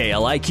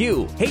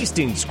 KLIQ,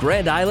 Hastings,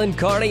 Grand Island,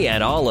 Kearney,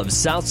 and all of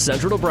South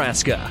Central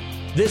Nebraska.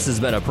 This has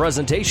been a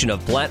presentation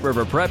of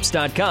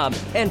PlatteRiverPreps.com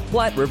and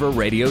Platte River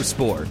Radio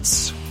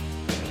Sports.